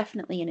that. It's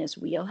definitely in his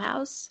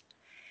wheelhouse.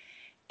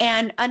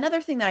 And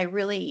another thing that I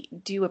really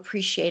do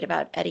appreciate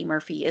about Eddie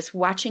Murphy is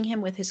watching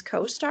him with his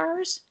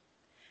co-stars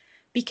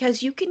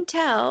because you can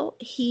tell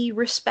he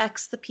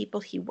respects the people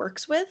he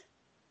works with.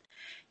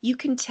 You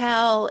can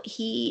tell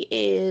he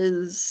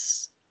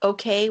is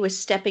okay with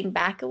stepping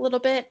back a little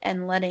bit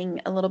and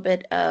letting a little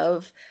bit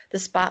of the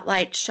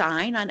spotlight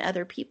shine on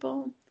other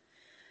people.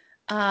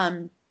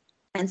 Um,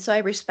 and so I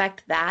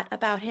respect that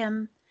about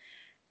him.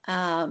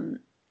 Um,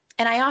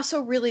 and I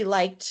also really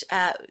liked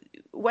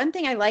one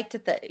thing I liked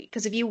at the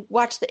because if you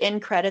watch the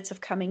end credits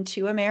of Coming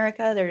to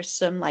America, there's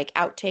some like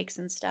outtakes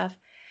and stuff.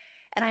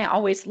 And I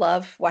always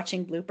love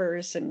watching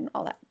bloopers and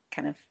all that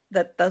kind of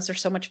that those are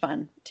so much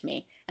fun to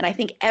me. And I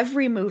think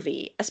every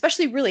movie,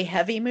 especially really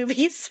heavy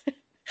movies,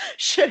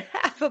 should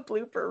have a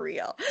blooper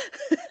reel.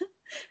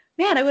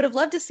 Man, I would have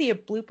loved to see a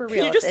blooper Can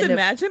reel you at the just end of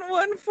imagine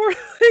one for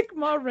like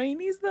Ma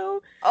Rainey's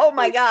though? Oh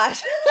my Like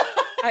gosh.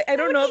 I That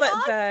don't would know be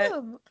that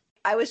awesome.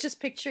 I was just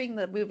picturing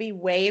the movie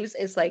Waves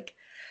is like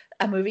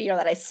a movie,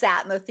 that I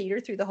sat in the theater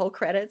through the whole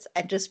credits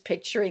and just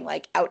picturing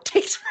like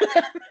outtakes for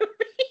that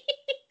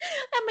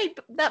movie.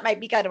 That might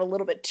be kind of a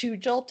little bit too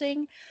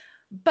jolting,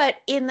 but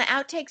in the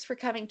outtakes for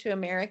Coming to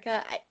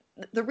America,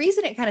 the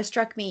reason it kind of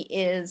struck me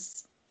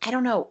is I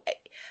don't know.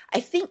 I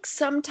think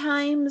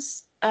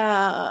sometimes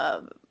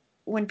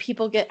when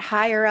people get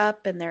higher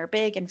up and they're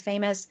big and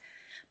famous,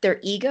 their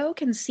ego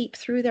can seep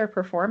through their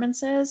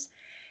performances.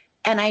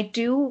 And I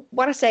do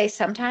want to say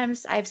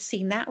sometimes I've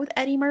seen that with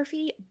Eddie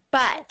Murphy,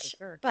 but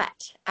sure.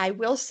 but I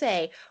will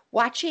say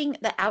watching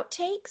the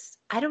outtakes,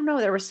 I don't know,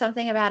 there was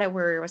something about it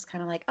where it was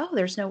kind of like, oh,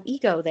 there's no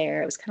ego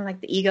there. It was kind of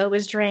like the ego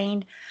was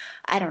drained.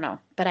 I don't know,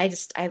 but I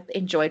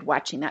enjoyed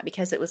watching that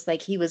because it was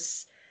like he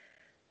was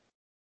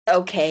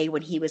okay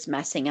when he was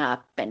messing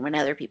up and when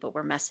other people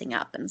were messing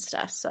up and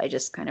stuff. So I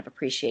just kind of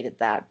appreciated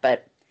that.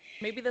 But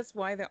Maybe that's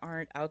why there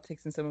aren't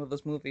outtakes in some of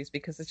those movies,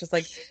 because it's just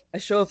like a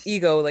show of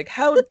ego. Like,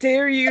 how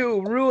dare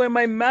you ruin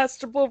my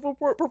masterful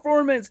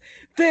performance?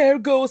 There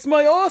goes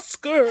my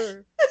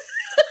Oscar.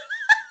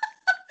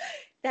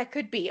 that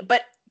could be.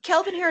 But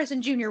Kelvin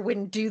Harrison Jr.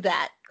 wouldn't do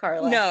that,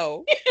 Carla.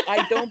 No,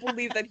 I don't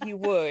believe that he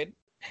would.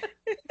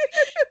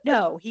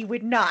 No, he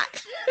would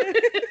not.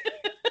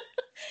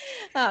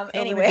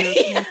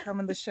 Anyway, come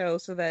on the show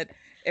so that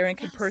Erin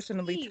can Yes,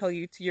 personally please. tell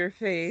you to your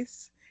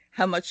face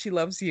how much she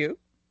loves you.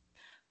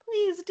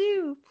 Please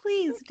do.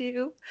 Please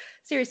do.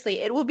 Seriously,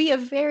 it will be a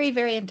very,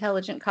 very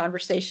intelligent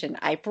conversation,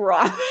 I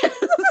promise.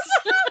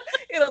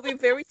 It'll be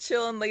very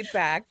chill and laid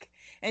back,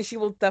 and she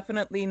will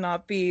definitely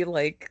not be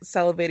like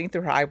salivating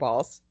through her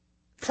eyeballs.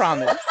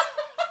 Promise.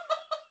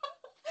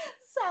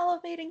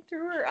 Salivating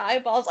through her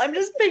eyeballs. I'm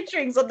just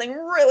picturing something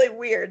really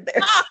weird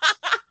there.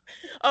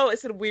 Oh,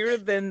 is it weirder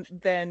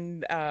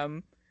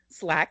than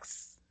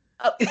Slacks?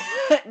 Oh,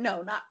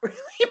 no, not really.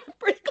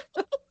 Pretty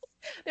close.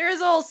 There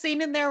is a whole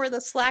scene in there where the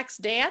Slacks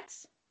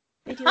dance.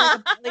 They do like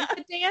a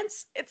Bollywood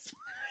dance. It's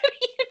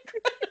pretty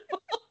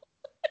incredible.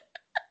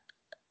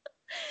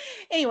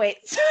 Anyway,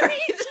 sorry,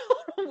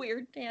 total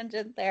weird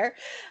tangent there.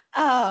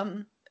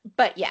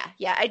 But yeah,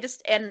 I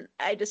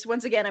just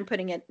once again I'm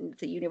putting it into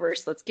the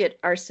universe. Let's get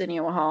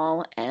Arsenio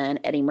Hall and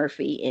Eddie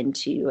Murphy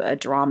into a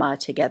drama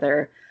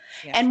together,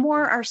 Yes. and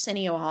more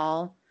Arsenio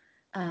Hall.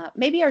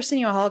 Maybe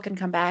Arsenio Hall can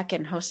come back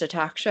and host a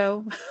talk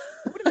show.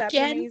 Wouldn't that be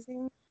again.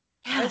 amazing?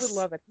 Yes. I would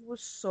love it. He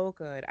was so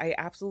good. I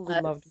absolutely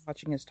Yes. loved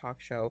watching his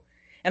talk show.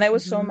 And I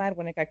was so Mhm. mad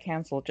when it got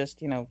canceled,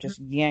 just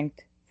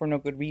yanked for no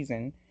good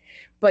reason.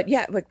 But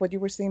yeah, like what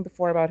you were saying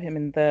before about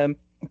him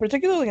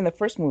particularly in the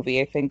first movie,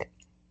 I think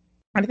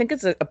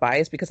it's a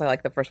bias because I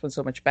like the first one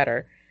so much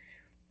better.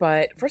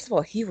 But first of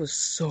all, he was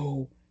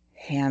so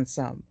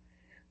handsome.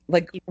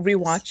 Like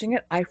rewatching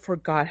it, I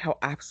forgot how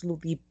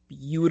absolutely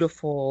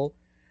beautiful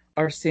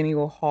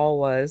Arsenio Hall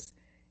was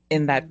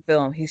in that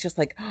film. He's just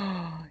like,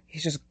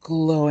 he's just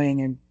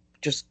glowing and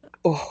just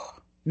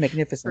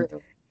magnificent.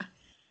 True.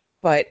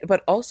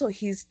 But also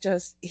he's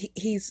just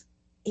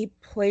he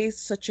plays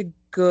such a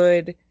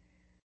good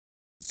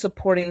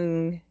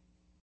supporting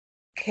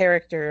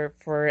character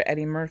for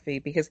Eddie Murphy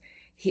because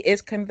he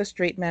is kind of the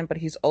straight man, but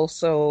he's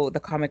also the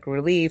comic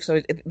relief.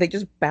 So they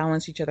just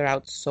balance each other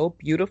out so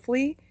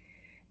beautifully.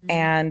 Mhm.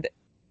 And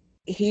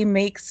he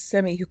makes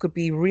Semi, who could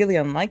be really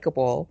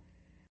unlikable,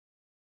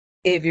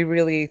 if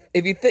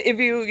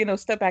you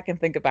step back and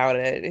think about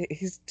it,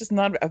 he's just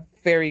not a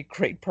very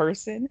great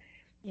person.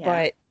 Yeah.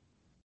 But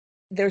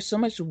there's so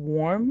much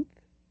warmth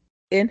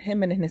in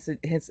him and in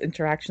his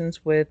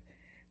interactions with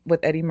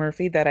Eddie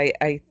Murphy that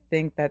I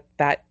think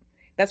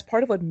that's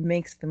part of what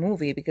makes the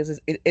movie, because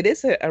it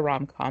is a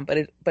rom-com, but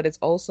it's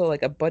also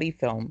like a buddy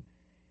film.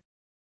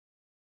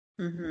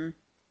 Mm-hmm.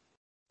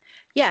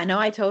 Yeah, no,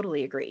 I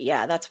totally agree.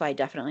 Yeah, that's why I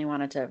definitely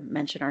wanted to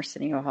mention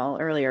Arsenio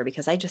Hall earlier,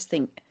 because I just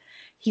think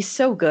he's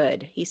so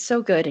good. He's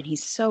so good and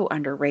he's so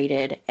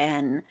underrated.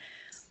 And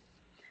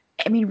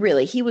I mean,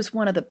 really, he was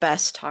one of the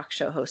best talk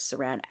show hosts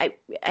around.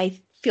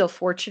 I feel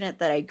fortunate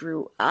that I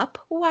grew up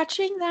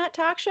watching that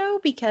talk show,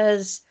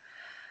 because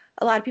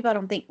a lot of people I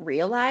don't think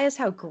realize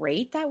how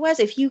great that was.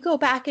 If you go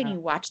back and you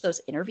watch those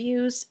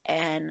interviews,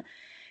 and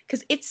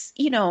because it's,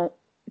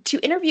 to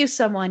interview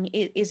someone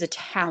is a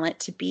talent,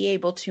 to be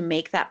able to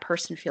make that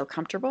person feel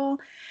comfortable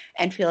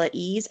and feel at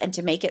ease, and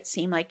to make it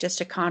seem like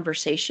just a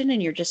conversation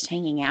and you're just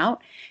hanging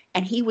out.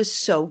 And he was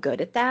so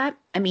good at that.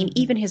 I mean,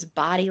 even his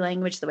body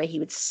language, the way he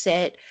would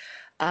sit,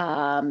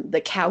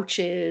 the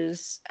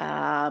couches,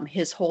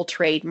 his whole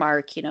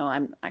trademark,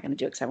 I'm not going to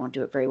do it because I won't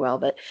do it very well,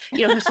 but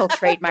his whole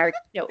trademark,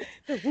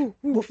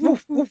 woof,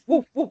 woof, woof,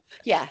 woof, woof.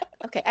 Yeah.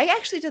 Okay. I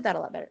actually did that a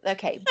lot better.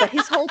 Okay. But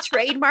his whole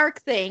trademark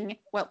thing,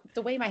 well,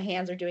 the way my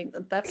hands are doing,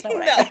 that's not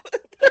what I meant.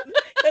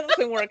 That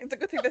doesn't work. It's a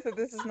good thing that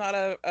this is not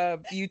a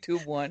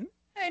YouTube one.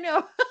 I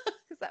know,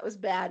 because that was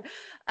bad.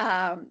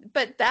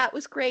 But that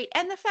was great.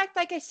 And the fact,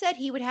 like I said,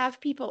 he would have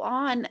people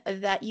on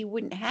that you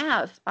wouldn't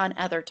have on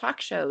other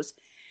talk shows.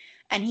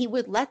 And he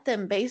would let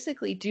them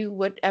basically do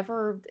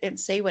whatever and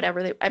say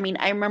whatever I mean,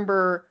 I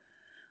remember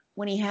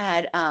when he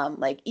had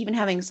even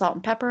having Salt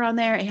and Pepper on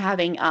there,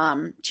 having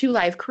 2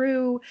 Live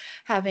Crew,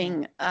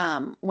 having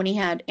when he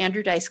had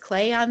Andrew Dice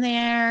Clay on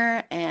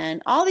there,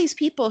 and all these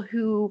people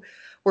who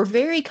were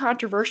very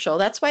controversial.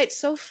 That's why it's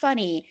so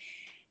funny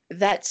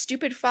that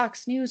stupid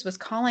Fox News was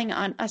calling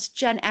on us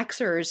Gen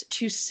Xers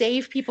to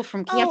save people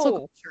from cancel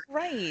culture.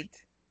 Right.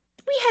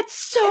 We had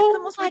It's the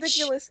most much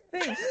ridiculous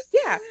thing.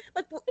 Yeah,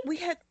 like we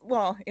had.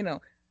 Well,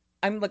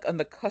 I'm like on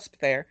the cusp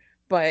there,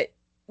 but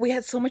we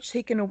had so much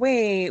taken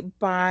away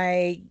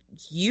by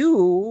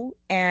you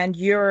and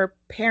your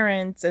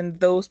parents and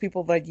those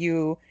people that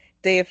you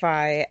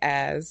deify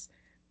as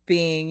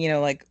being,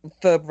 like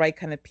the right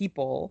kind of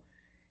people.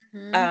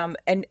 Mhm.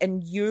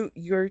 And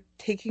you're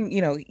taking,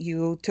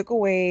 you took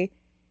away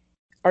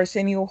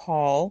Arsenio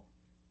Hall,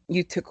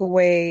 you took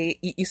away,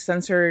 you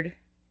censored,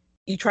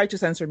 you tried to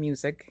censor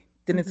music,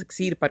 didn't Mhm.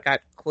 succeed, but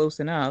got close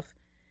enough.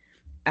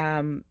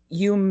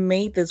 You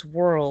made this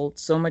world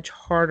so much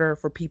harder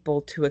for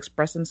people to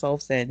express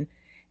themselves in.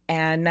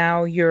 And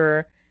now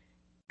you're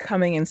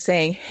coming and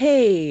saying,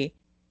 hey,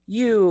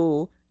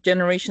 you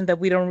generation that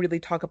we don't really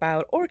talk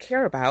about or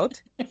care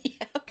about,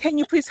 Yeah. can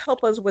you please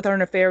help us with our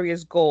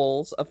nefarious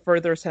goals of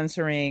further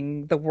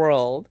censoring the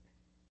world?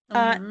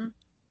 Uh, Mhm.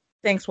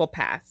 thanks, we'll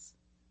pass.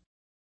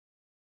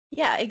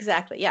 Yeah,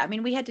 exactly. Yeah, I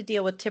mean, we had to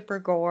deal with Tipper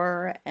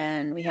Gore,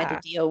 and we had to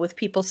Yeah. deal with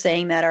people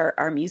saying that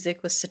our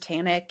music was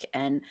satanic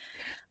and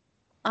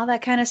all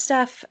that kind of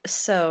stuff.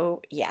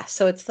 So, yeah,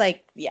 so it's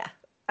like, yeah,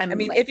 I I'm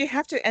mean, like, if you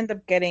have to end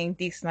up getting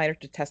Dee Snider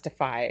to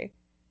testify,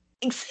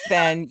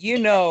 then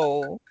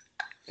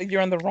that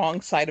you're on the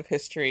wrong side of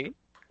history.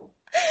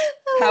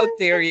 How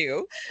dare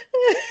you?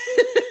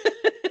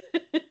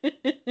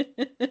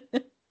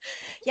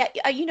 Yeah,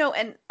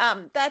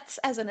 and that's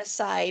as an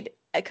aside,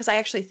 because I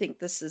actually think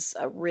this is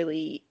a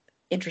really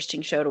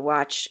interesting show to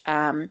watch.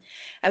 I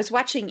was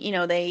watching,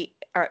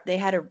 they've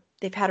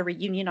had a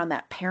reunion on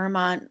that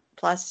Paramount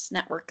Plus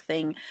network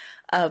thing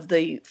of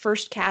the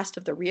first cast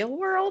of The Real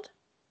World.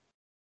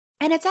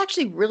 And it's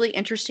actually really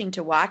interesting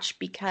to watch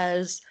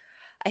because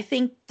I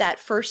think that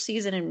first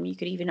season, and you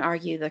could even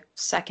argue the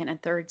second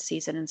and third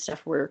season and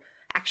stuff, were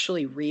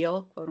actually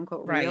real, quote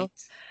unquote real. Right.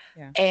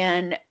 Yeah.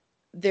 And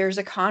there's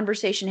a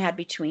conversation had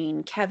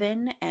between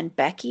Kevin and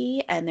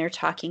Becky, and they're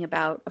talking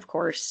about, of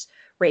course,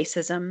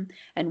 racism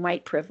and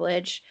white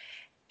privilege.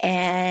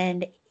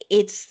 And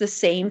it's the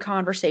same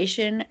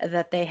conversation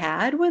that they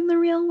had when The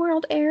Real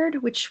World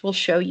aired, which will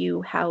show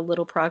you how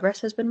little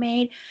progress has been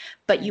made.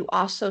 But you Right.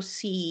 also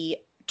see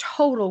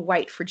total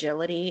white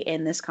fragility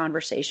in this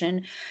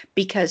conversation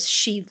because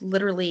she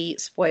literally,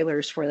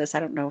 spoilers for this, I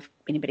don't know if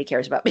anybody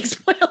cares about being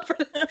spoiled for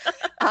this.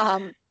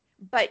 Um,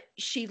 but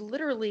she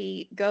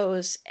literally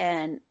goes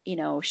and,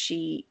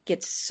 she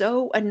gets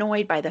so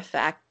annoyed by the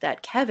fact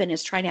that Kevin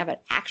is trying to have an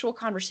actual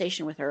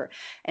conversation with her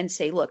and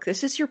say, look,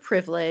 this is your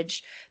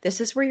privilege. This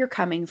is where you're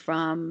coming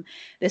from.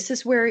 This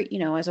is where,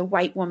 as a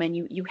white woman,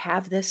 you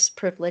have this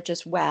privilege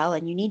as well,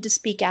 and you need to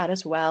speak out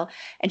as well.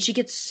 And she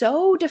gets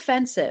so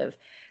defensive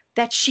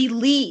that she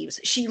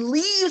leaves. She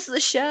leaves the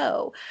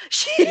show.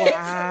 Yeah,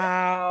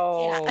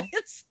 Wow.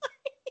 it's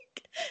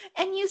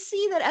and you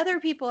see that other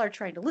people are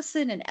trying to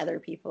listen and other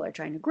people are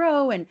trying to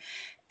grow, and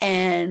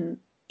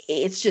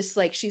it's just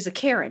like she's a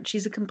Karen.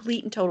 She's a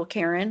complete and total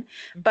Karen.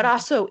 But Mhm.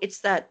 also it's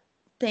that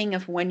thing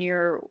of when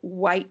your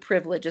white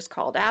privilege is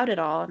called out at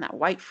all and that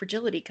white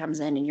fragility comes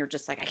in and you're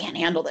just like, I can't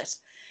handle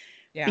this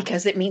Yeah.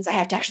 because it means I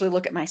have to actually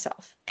look at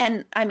myself.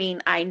 And I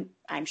mean, I'm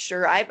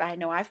sure I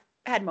know I've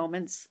had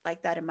moments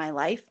like that in my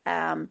life.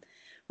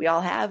 We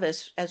all have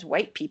as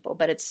white people,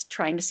 but it's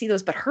trying to see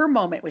those. But her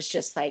moment was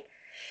just like,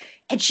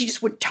 and she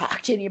just wouldn't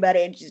talk to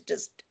anybody, and she's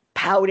just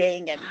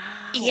pouting. And Wow.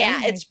 Oh yeah,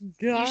 my it's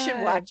you should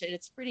God. watch it.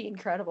 It's pretty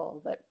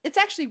incredible, but it's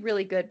actually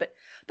really good. But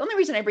the only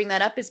reason I bring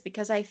that up is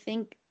because I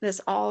think this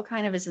all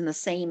kind of is in the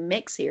same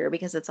mix here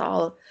because it's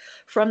all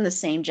from the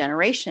same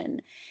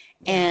generation.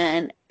 Yeah.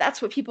 And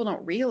that's what people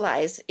don't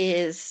realize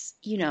is,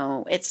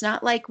 it's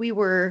not like we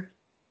were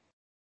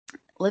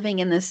living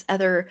in this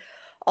other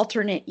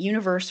alternate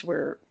universe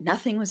where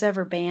nothing was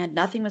ever banned,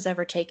 nothing was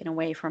ever taken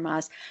away from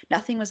us,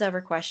 nothing was ever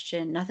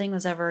questioned, nothing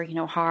was ever,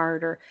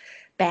 hard or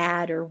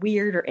bad or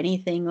weird or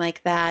anything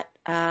like that.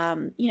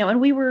 And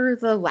we were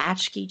the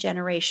latchkey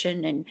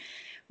generation and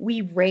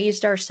we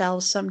raised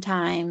ourselves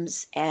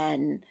sometimes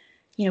and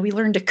we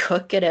learned to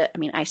cook I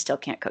mean, I still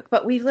can't cook,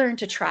 but we learned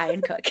to try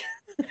and cook.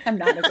 I'm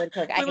not a good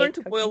cook. I We learned hate to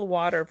cooking. boil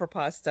water for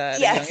pasta at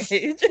a young Yes.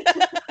 age.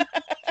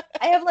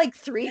 I have like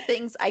three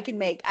things I can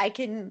make.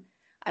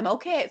 I'm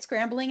okay at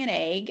scrambling an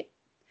egg.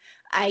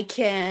 I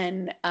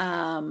can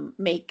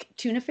make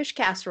tuna fish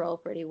casserole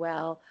pretty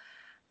well.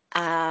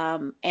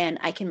 And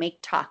I can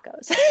make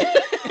tacos.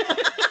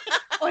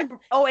 And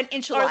Are they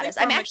enchiladas.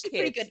 I'm from a actually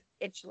pretty kit? good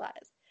at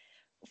enchiladas.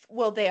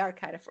 Well, they are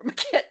kind of from a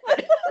kit,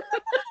 but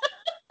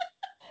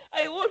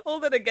I won't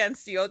hold it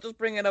against you. I'll just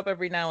bring it up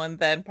every now and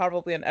then,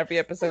 probably in every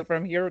episode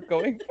from here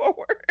going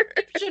forward.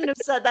 I shouldn't have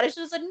said that. I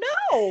should have said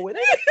no.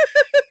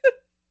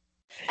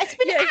 I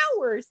spent Yes,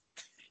 hours.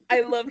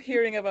 I love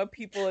hearing about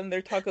people and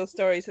their taco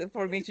stories, and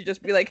for me to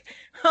just be like,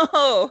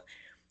 oh,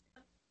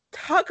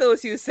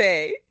 tacos, you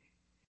say?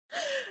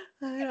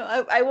 I don't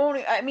know. I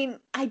won't. I mean,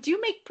 I do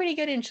make pretty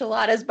good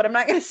enchiladas, but I'm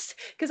not gonna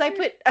because I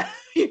put.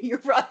 You're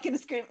probably gonna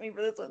scream at me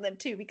for this one then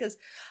too, because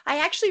I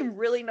actually am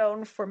really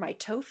known for my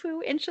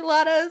tofu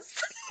enchiladas.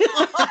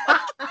 I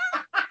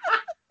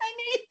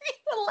need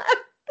to laugh at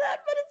that,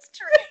 but it's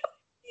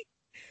true.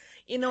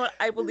 You know what?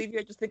 I believe you.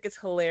 I just think it's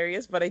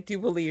hilarious, but I do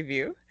believe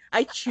you.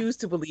 I choose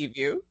to believe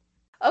you.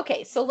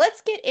 Okay, so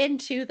let's get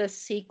into the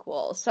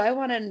sequel. So I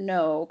want to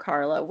know,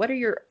 Carla, what are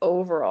your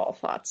overall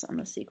thoughts on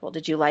the sequel?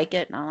 Did you like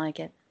it? Not like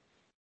it?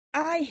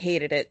 I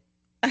hated it.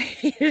 I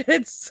hated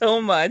it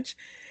so much.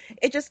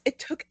 It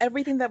took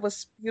everything that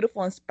was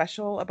beautiful and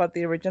special about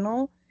the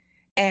original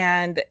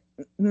and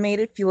made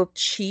it feel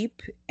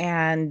cheap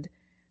and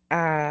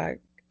uh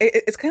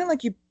it's kind of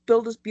like you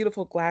build this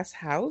beautiful glass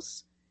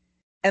house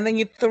and then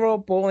you throw a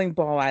bowling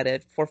ball at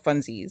it for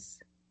funsies.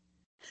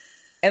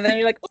 And then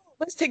you're like, "Oh,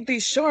 let's take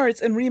these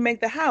shards and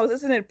remake the house.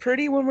 Isn't it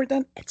pretty when we're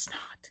done?" It's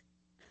not.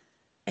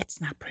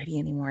 It's not pretty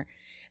anymore.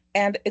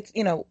 And it's,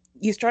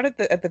 you start at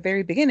the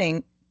very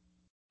beginning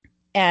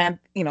and,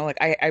 like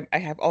I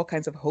have all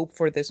kinds of hope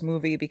for this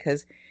movie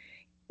because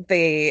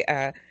they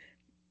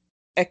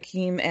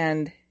Akeem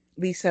and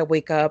Lisa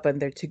wake up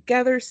and they're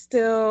together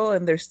still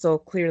and they're still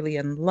clearly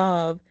in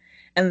love.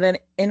 And then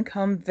in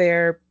come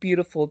their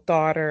beautiful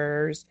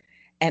daughters,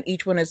 and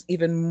each one is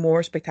even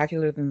more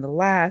spectacular than the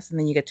last. And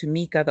then you get to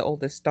Mika, the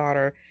oldest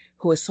daughter,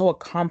 who is so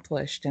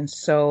accomplished and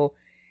so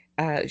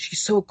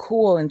she's so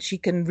cool and she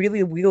can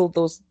really wield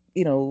those,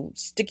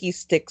 sticky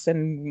sticks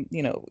and,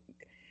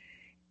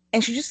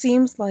 and she just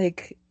seems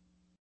like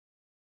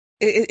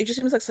it just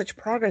seems like such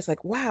progress.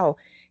 Like, wow,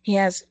 he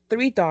has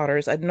three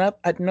daughters. At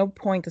no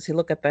point does he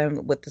look at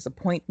them with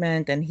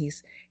disappointment, and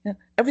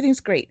everything's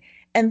great.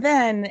 And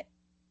then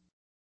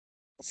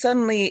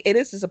suddenly it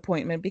is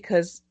disappointment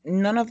because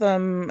none of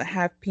them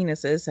have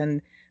penises,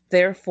 and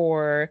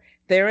therefore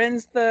there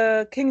ends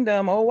the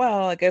kingdom. Oh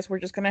well, I guess we're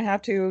just gonna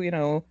have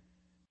to,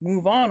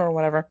 move on or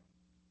whatever.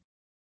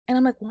 And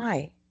I'm like,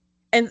 why?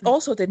 And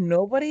also, did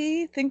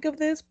nobody think of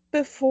this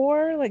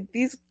before? Like,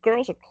 these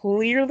girls are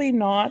clearly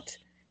not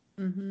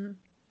Mm-hmm.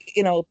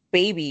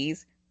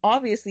 babies.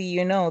 Obviously,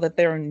 you know that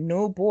there are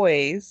no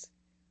boys.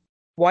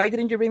 Why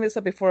didn't you bring this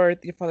up before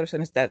your father's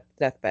on his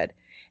deathbed?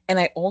 And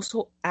I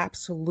also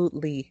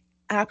absolutely,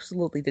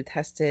 absolutely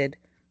detested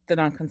the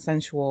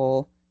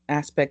non-consensual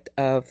aspect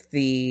of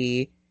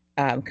the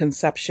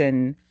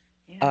conception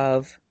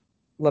of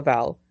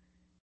Lavelle.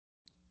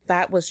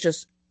 That was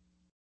just,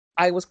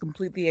 I was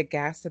completely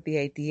aghast at the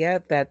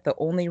idea that the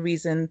only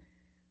reason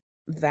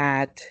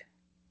that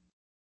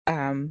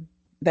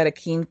that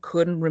Akeem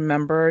couldn't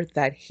remember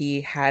that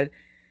he had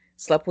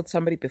slept with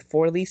somebody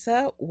before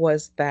Lisa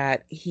was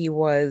that he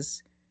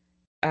was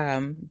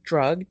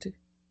drugged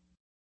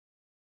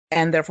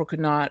and therefore could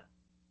not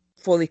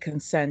fully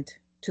consent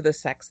to the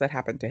sex that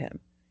happened to him.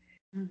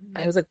 Mm-hmm.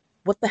 I was like,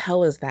 what the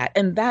hell is that?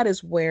 And that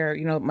is where,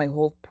 my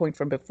whole point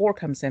from before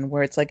comes in,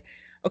 where it's like,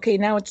 okay,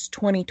 now it's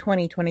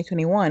 2020,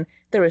 2021.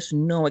 There is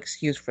no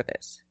excuse for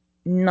this.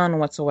 None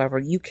whatsoever.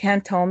 You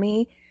can't tell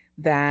me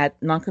that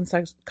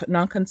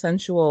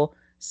non-consensual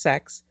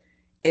sex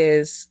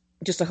is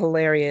just a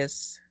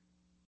hilarious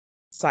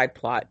side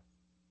plot.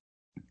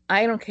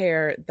 I don't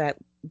care that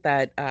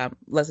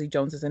Leslie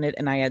Jones is in it,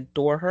 and I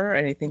adore her,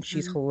 and I think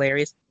she's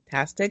hilarious,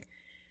 fantastic.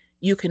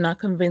 You cannot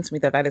convince me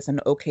that that is an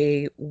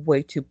okay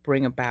way to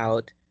bring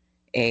about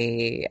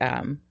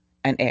an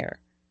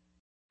heir.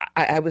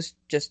 I was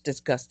just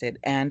disgusted,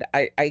 and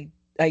I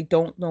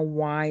don't know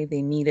why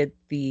they needed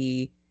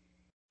the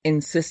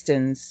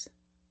insistence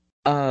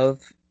of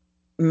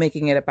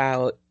making it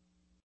about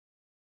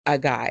a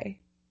guy.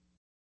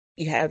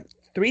 You have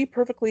three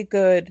perfectly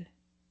good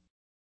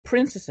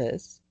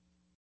princesses,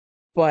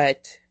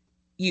 but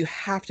you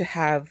have to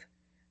have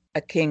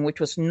a king, which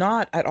was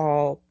not at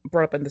all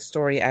brought up in the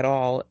story at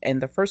all in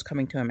the first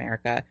coming to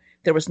America.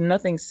 There was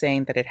nothing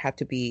saying that it had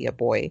to be a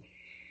boy.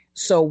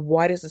 So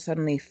why does it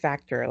suddenly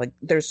factor? Like,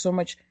 there's so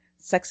much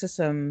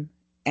sexism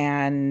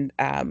and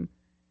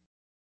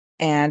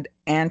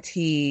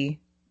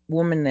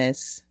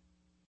anti-womanness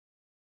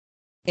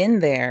in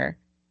there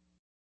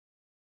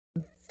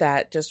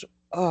that just,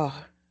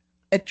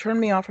 it turned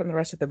me off from the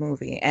rest of the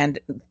movie. And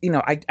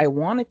I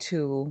wanted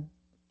to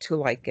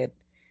like it,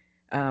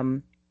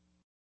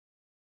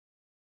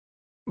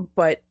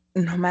 but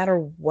no matter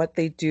what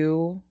they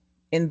do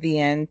in the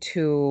end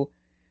to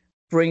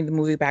bring the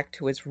movie back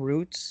to its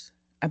roots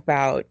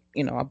about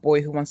a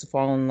boy who wants to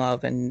fall in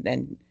love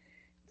and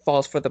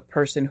falls for the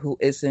person who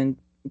isn't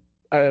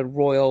a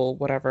royal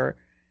whatever,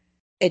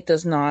 it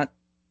does not.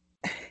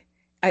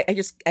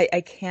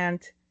 I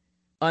can't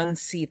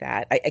unsee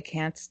that. I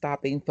can't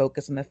stop being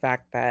focused on the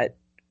fact that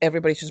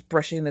everybody's just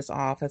brushing this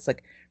off. It's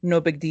like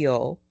no big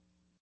deal.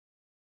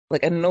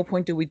 Like, at no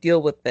point do we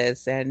deal with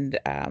this, and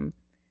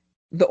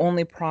the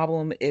only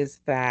problem is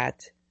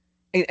that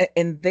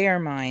in their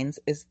minds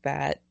is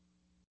that,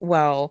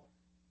 well,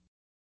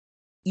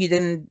 you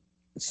didn't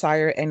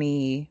sire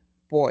any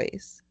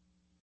boys.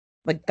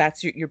 Like,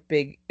 that's your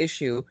big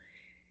issue.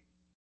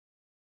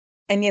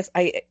 And yes,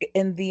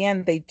 in the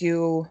end they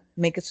do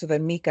make it so that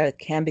Mika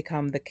can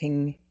become the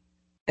king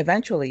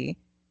eventually.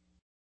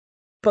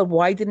 But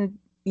why didn't,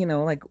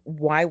 like,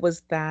 why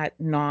was that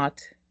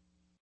not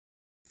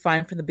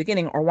fine from the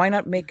beginning? Or why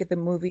not make it the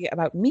movie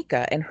about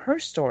Mika and her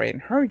story and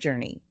her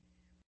journey?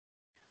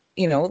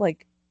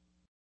 Like,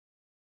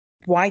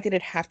 why did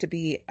it have to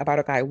be about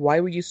a guy? Why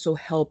were you so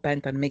hell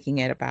bent on making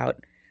it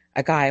about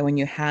a guy when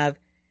you have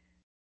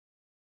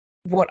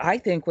what I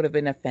think would have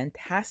been a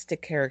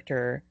fantastic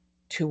character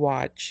to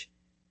watch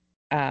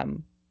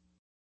um,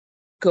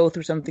 go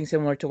through something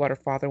similar to what her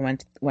father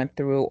went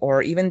through,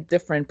 or even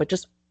different, but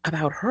just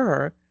about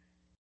her.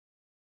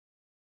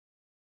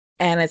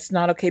 And it's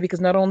not okay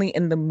because not only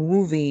in the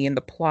movie, in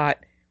the plot,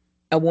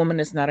 a woman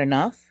is not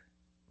enough,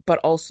 but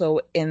also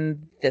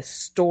in the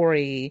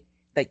story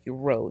that you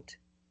wrote,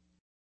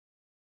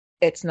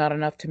 it's not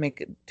enough to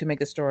make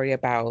a story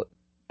about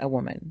a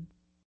woman.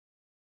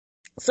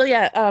 So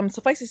yeah,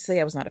 suffice it to say,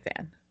 I was not a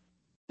fan.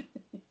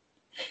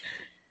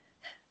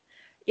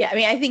 Yeah, I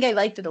mean, I think I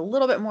liked it a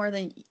little bit more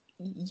than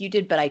you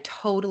did, but I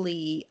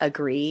totally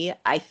agree.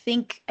 I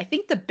think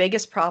the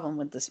biggest problem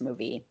with this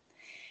movie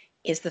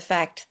is the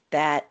fact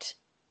that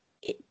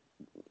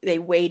they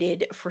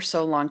waited for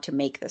so long to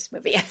make this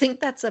movie. I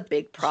think that's a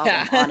big problem,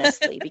 Yeah.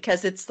 honestly,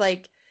 because it's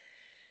like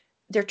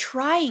they're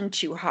trying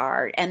too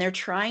hard and they're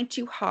trying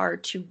too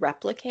hard to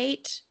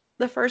replicate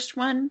the first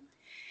one,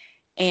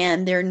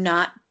 and they're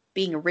not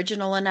being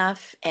original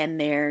enough,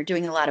 and they're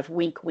doing a lot of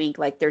wink wink.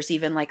 Like there's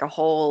even like a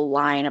whole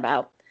line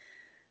about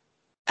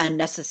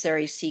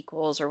unnecessary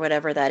sequels or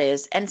whatever that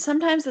is. And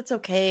sometimes it's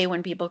okay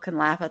when people can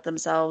laugh at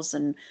themselves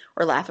and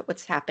or laugh at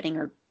what's happening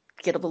or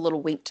give a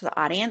little wink to the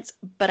audience.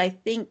 But I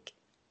think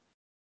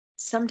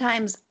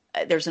sometimes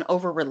there's an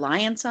over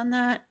reliance on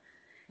that.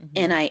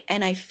 Mm-hmm.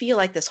 And I feel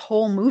like this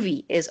whole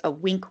movie is a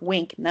wink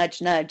wink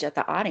nudge nudge at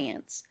the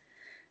audience.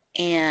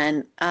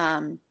 And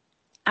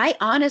I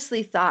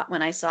honestly thought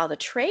when I saw the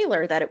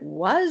trailer that it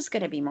was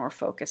going to be more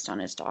focused on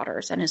his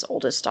daughters and his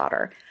oldest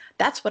daughter.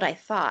 That's what I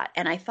thought.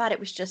 And I thought it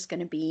was just going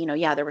to be,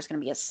 yeah, there was going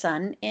to be a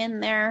son in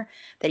there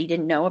that he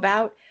didn't know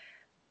about,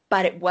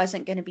 but it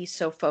wasn't going to be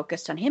so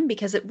focused on him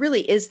because it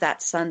really is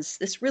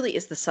this really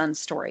is the son's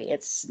story.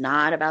 It's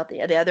not about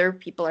the other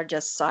people are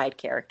just side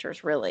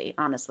characters, really,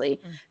 honestly.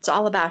 Mm. It's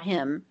all about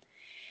him.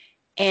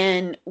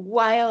 And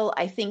while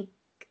I think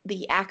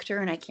the actor,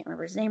 and I can't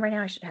remember his name right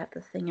now, I should have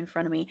the thing in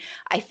front of me.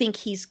 I think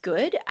he's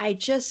good. I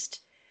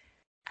just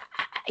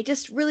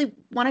really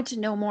wanted to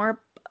know more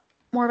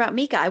about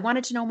Mika. I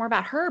wanted to know more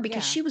about her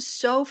because Yeah. she was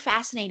so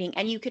fascinating,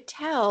 and you could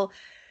tell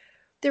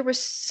there was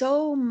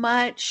so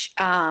much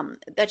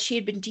that she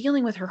had been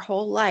dealing with her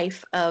whole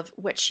life. Of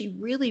what she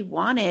really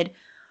wanted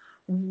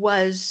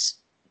was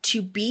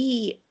to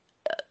be,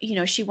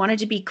 she wanted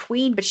to be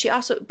queen, but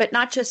but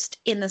not just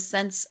in the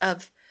sense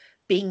of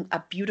being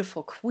a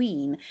beautiful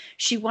queen.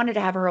 She wanted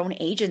to have her own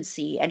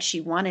agency and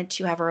she wanted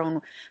to have her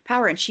own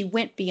power. And she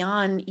went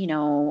beyond,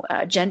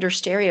 gender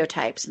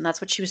stereotypes. And that's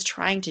what she was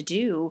trying to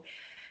do.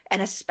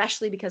 And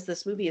especially because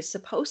this movie is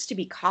supposed to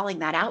be calling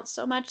that out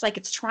so much, like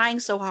it's trying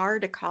so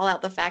hard to call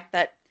out the fact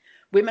that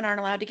women aren't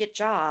allowed to get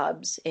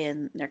jobs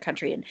in their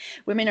country and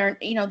women aren't,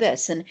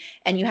 this.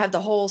 And you have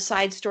the whole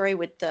side story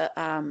with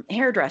the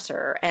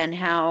hairdresser and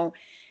how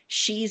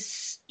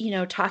she's,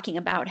 talking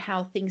about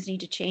how things need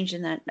to change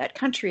in that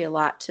country a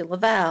lot to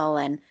Lavelle,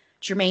 and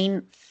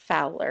Jermaine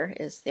Fowler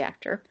is the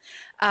actor.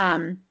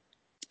 And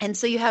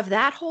so you have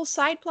that whole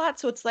side plot.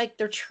 So it's like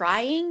they're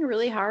trying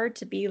really hard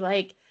to be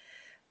like,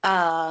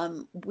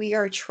 we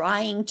are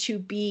trying to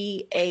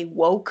be a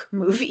woke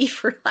movie,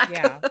 for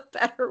lack of a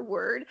better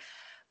word,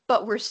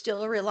 but we're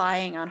still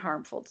relying on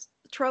harmful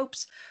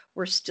tropes.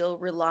 We're still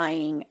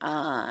relying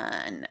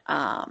on,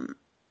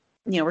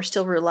 we're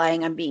still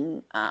relying on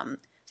being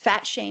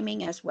fat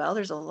shaming as well.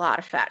 There's a lot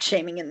of fat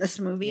shaming in this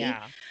movie.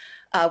 Yeah.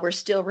 We're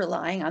still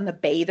relying on the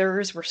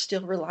bathers. We're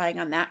still relying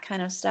on that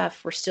kind of stuff.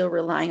 We're still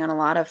relying on a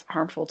lot of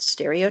harmful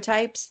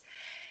stereotypes.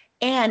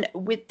 And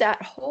with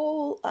that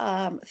whole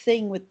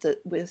thing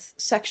with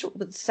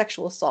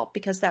sexual assault,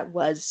 because that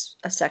was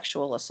a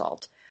sexual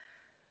assault,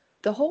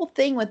 the whole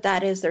thing with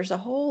that is there's a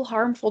whole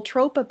harmful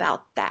trope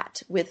about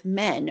that with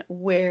men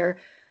where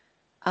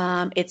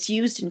it's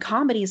used in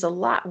comedies a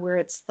lot, where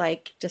it's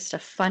like just a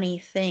funny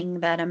thing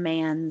that a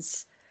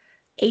man's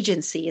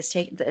agency is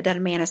taken, that a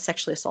man is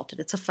sexually assaulted.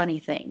 It's a funny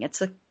thing.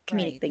 It's a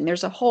comedic thing.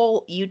 There's a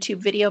whole YouTube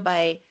video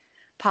by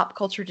Pop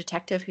Culture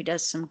Detective who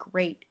does some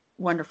great,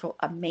 wonderful,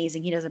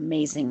 amazing. He does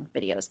amazing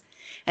videos.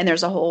 And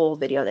there's a whole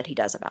video that he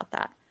does about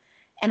that.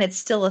 And it's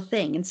still a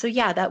thing. And so,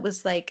 yeah, that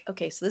was like,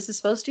 okay, so this is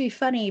supposed to be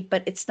funny,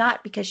 but it's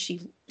not because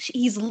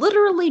he's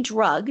literally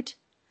drugged.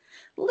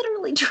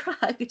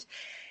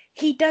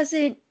 He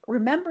doesn't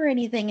remember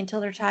anything until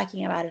they're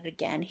talking about it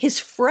again. His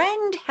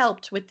friend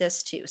helped with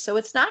this too. So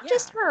it's not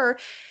just her,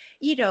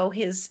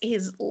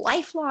 his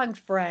lifelong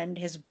friend,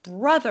 his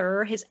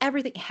brother, his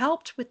everything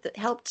helped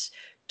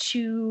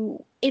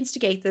to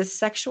instigate this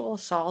sexual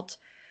assault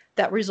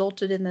that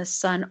resulted in this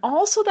son.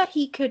 Also that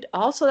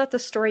the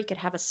story could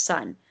have a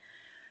son.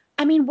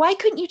 I mean, why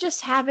couldn't you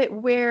just have it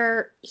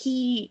where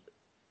he,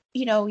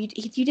 you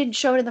didn't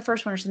show it in the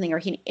first one or something,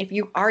 or if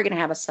you are going to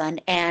have a son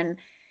and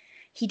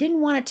he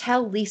didn't want to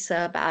tell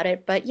Lisa about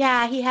it, but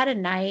yeah, he had a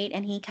night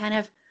and he kind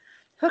of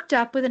hooked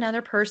up with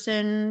another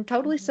person,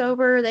 totally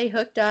sober. They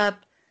hooked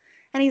up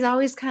and he's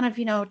always kind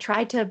of,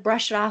 tried to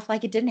brush it off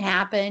like it didn't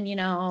happen,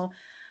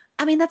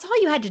 I mean, that's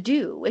all you had to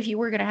do if you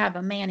were going to have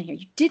a man in here.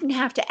 You didn't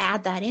have to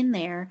add that in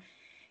there.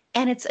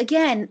 And it's,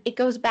 again, it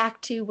goes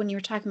back to when you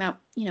were talking about,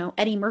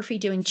 Eddie Murphy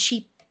doing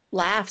cheap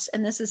laughs.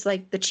 And this is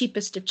like the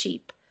cheapest of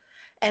cheap.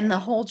 And the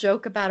whole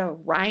joke about a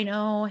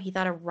rhino, he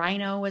thought a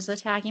rhino was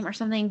attacking him or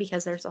something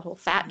because there's a whole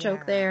fat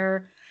joke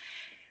there.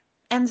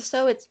 And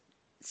so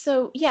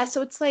so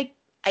it's like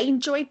I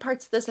enjoyed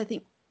parts of this, I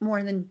think,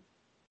 more than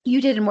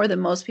you did and more than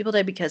most people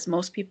did, because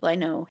most people I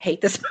know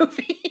hate this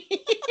movie.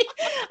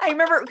 I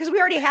remember because we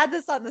already had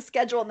this on the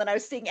schedule, and then I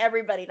was seeing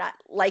everybody not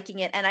liking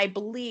it. And I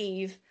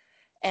believe,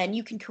 and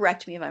you can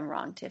correct me if I'm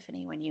wrong,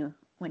 Tiffany, when you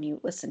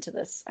listen to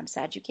this. I'm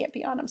sad you can't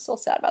be on. I'm still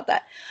sad about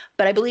that.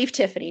 But I believe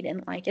Tiffany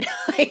didn't like it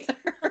either.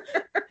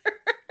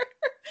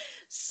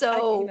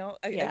 So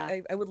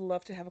I would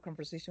love to have a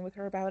conversation with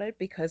her about it,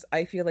 because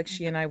I feel like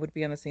she and I would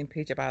be on the same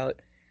page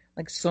about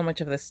like so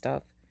much of this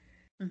stuff.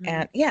 Mm-hmm.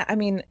 And yeah, I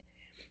mean,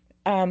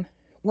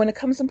 when it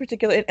comes in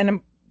particular, and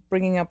I'm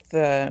bringing up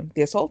the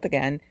assault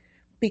again,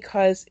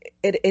 because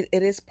it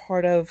is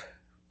part of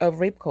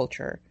rape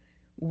culture,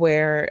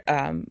 where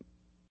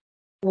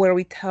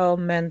we tell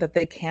men that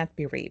they can't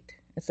be raped.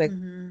 It's like,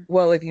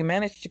 well, if you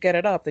managed to get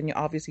it up, then you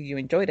obviously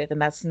enjoyed it,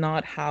 and that's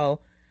not how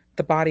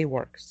the body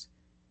works.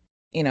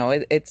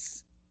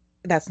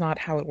 That's not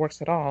how it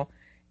works at all.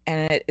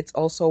 And it's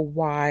also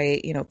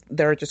why,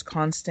 there are just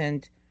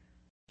constant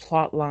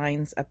plot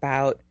lines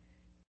about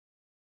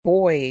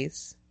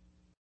boys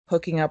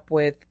hooking up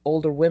with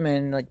older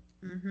women, like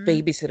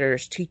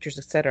babysitters, teachers,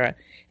 etc.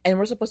 And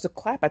we're supposed to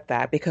clap at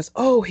that because,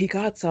 oh, he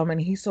got some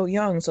and he's so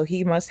young, so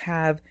he must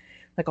have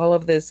like all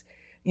of this,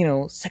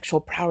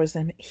 sexual prowess.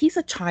 And he's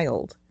a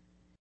child,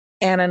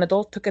 and an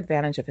adult took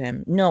advantage of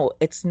him. No,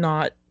 it's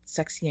not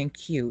sexy and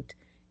cute.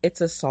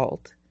 It's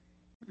assault.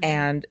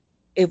 And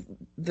if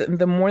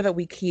the more that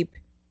we keep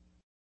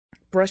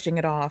brushing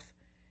it off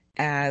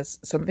as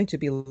something to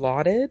be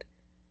lauded,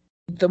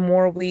 the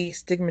more we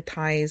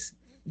stigmatize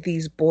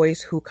these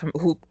boys who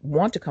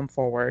want to come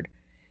forward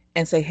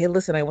and say, hey,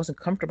 listen, I wasn't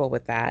comfortable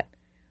with that.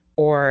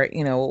 Or,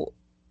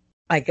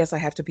 I guess I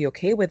have to be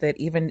okay with it,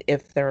 even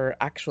if they're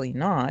actually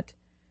not,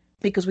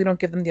 because we don't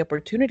give them the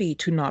opportunity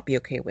to not be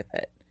okay with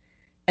it.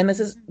 And this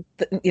is,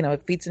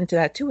 it feeds into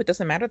that too. It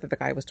doesn't matter that the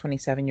guy was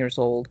 27 years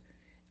old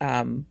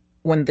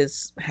when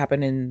this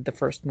happened in the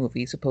first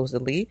movie,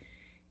 supposedly.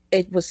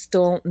 It was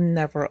still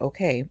never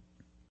okay.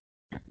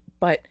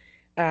 But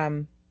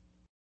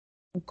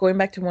going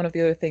back to one of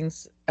the other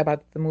things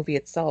about the movie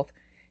itself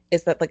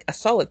is that like a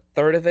solid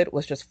third of it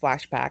was just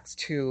flashbacks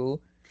to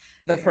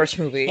the first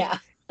movie. Yeah.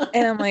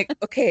 And I'm like,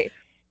 okay,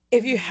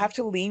 if you have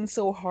to lean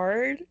so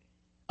hard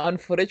on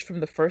footage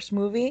from the first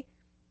movie,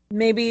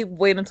 maybe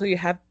wait until you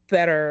have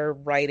better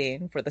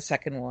writing for the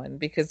second one,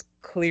 because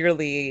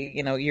clearly,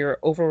 you're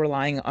over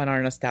relying on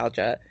our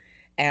nostalgia.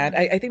 And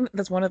I think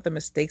that's one of the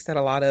mistakes that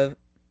a lot of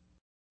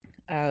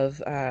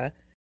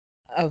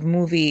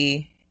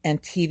movie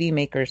and TV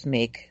makers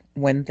make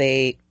when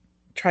they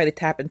try to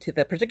tap into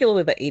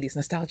particularly the 80s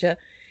nostalgia,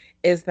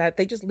 is that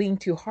they just lean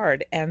too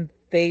hard and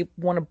they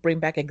want to bring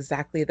back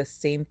exactly the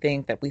same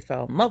thing that we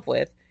fell in love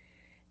with.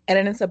 And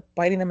it ends up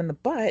biting them in the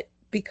butt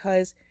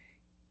because,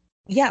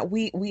 yeah,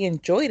 we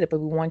enjoyed it, but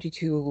we want you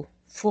to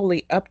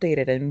fully update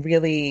it and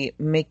really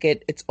make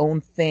it its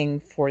own thing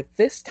for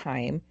this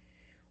time.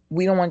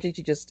 We don't want you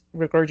to just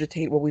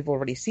regurgitate what we've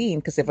already seen,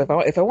 because if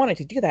I wanted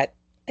to do that,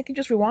 I can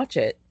just rewatch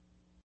it.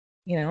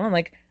 I'm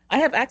like, I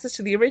have access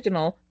to the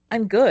original.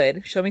 I'm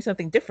good. Show me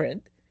something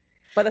different.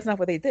 But that's not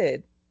what they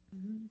did.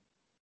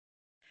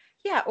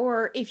 Yeah,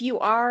 or if you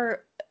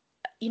are,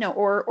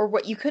 or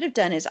what you could have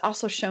done is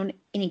also shown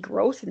any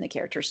growth in the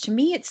characters. To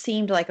me, it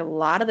seemed like a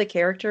lot of the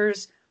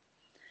characters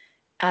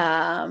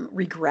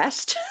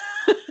regressed.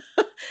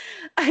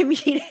 I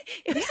mean,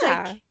 it was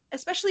like,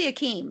 especially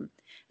Akeem.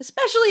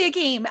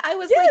 I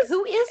was like,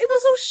 who is this? It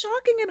was so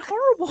shocking and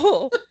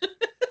horrible.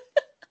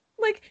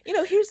 Like,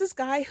 here's this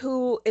guy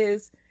who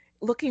is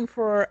looking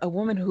for a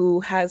woman who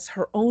has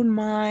her own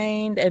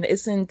mind and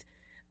isn't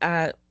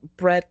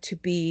bred to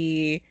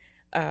be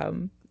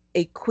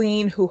a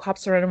queen who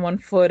hops around on one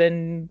foot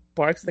and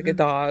barks like a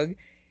dog.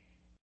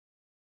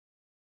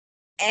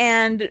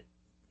 And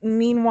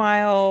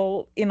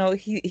meanwhile,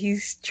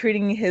 he's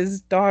treating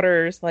his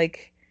daughters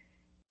like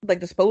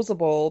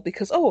disposable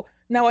because, oh,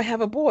 now I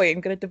have a boy. I'm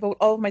going to devote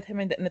all of my time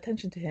and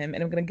attention to him,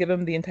 and I'm going to give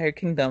him the entire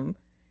kingdom,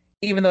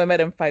 even though I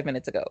met him 5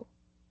 minutes ago.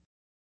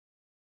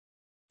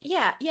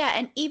 Yeah,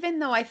 and even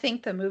though I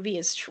think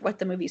what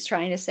the movie's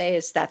trying to say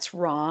is that's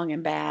wrong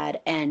and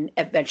bad, and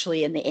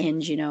eventually in the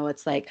end,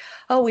 it's like,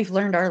 oh, we've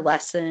learned our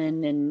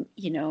lesson, and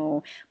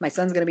my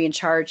son's going to be in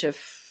charge of,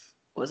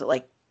 was it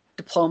like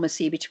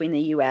diplomacy between the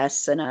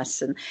U.S. and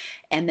us,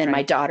 and then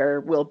my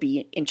daughter will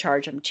be in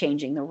charge of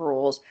changing the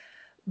rules.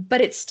 But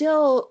it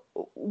still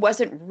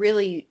wasn't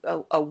really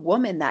a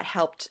woman that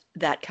helped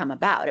that come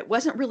about. It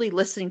wasn't really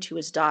listening to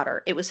his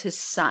daughter. It was his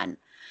son.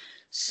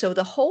 So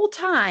the whole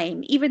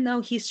time, even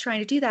though he's trying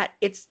to do that,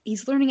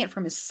 he's learning it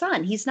from his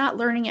son. He's not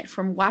learning it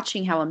from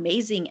watching how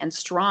amazing and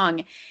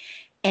strong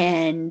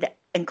and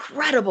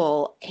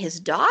incredible his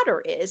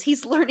daughter is.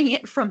 He's learning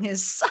it from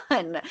his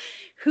son,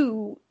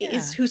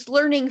 who's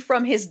learning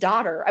from his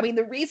daughter. I mean,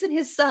 the reason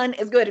his son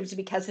is good is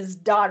because his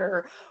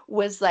daughter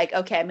was like,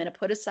 okay, I'm going to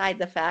put aside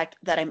the fact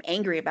that I'm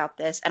angry about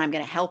this and I'm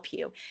going to help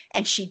you.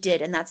 And she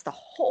did. And that's the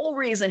whole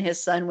reason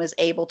his son was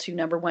able to,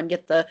 number one,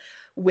 get the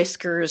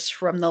whiskers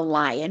from the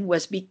lion,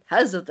 was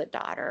because of the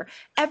daughter.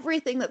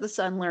 Everything that the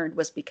son learned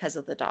was because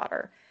of the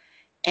daughter.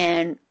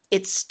 And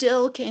it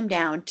still came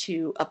down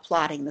to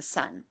applauding the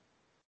son,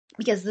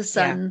 because the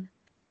son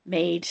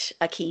made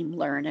Akeem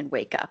learn and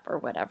wake up or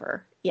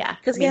whatever. Yeah.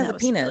 Because he has a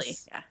penis. Really,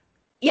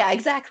 yeah,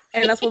 exactly.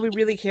 And that's what we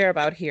really care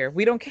about here.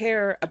 We don't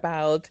care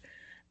about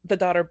the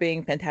daughter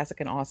being fantastic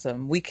and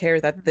awesome. We care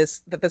that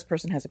this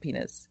person has a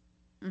penis.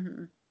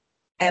 Mm-hmm.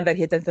 And that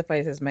he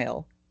identifies as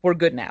male. We're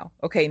good now.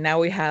 Okay, now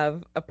we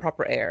have a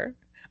proper heir.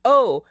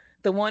 Oh,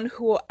 the one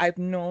who I've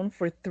known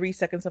for 3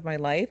 seconds of my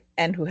life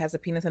and who has a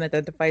penis and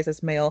identifies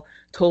as male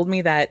told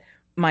me that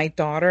my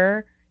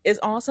daughter is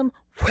awesome.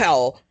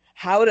 Well,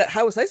 how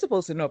was I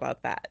supposed to know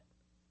about that?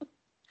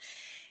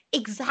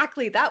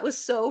 Exactly. That was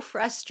so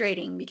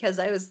frustrating, because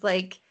I was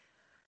like,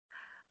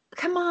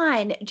 come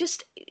on,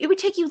 it would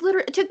take you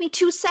it took me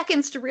 2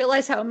 seconds to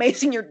realize how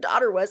amazing your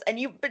daughter was, and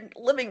you've been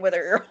living with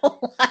her your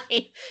whole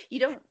life. You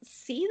don't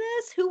see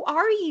this? Who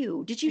are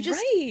you? Did you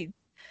just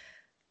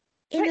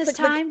in this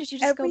time? Did you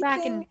just go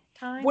back in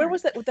time? Where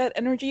was that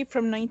energy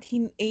from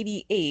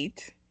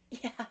 1988?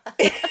 Yeah.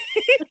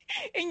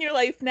 In your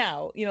life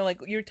now?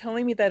 Like, you're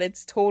telling me that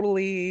it's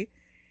totally,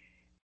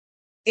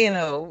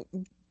 did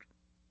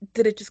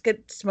it just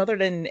get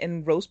smothered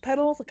in rose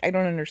petals? Like, I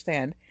don't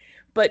understand.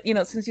 But,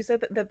 since you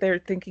said that they're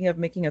thinking of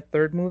making a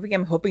third movie,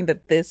 I'm hoping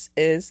that this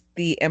is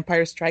the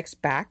Empire Strikes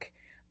Back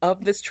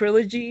of this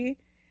trilogy,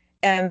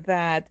 and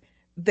that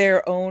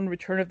their own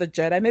Return of the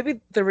Jedi,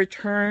 maybe the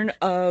return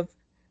of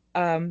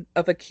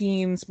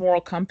Akeem's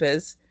moral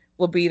compass,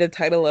 will be the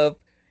title of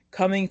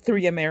Coming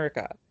Through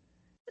America.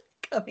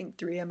 Coming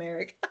Through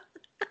America.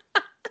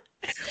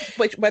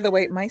 Which, by the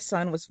way, my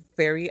son was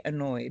very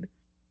annoyed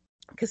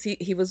because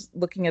he was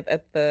looking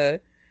at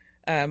the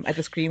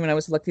screen when I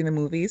was selecting the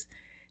movies,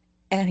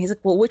 and he's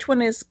like, "Well, which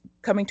one is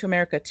Coming to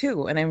America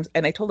 2?" And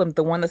I told him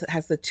the one that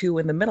has the 2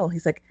 in the middle.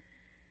 He's like,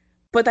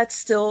 "But that's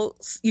still,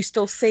 you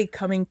still say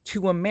Coming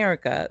to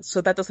America,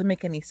 so that doesn't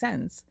make any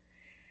sense."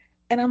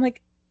 And I'm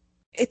like,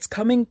 "It's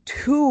coming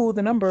to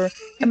the number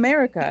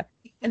America,"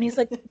 and he's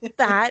like,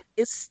 "That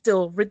is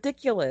still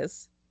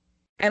ridiculous."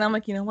 And I'm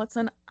like, "You know what,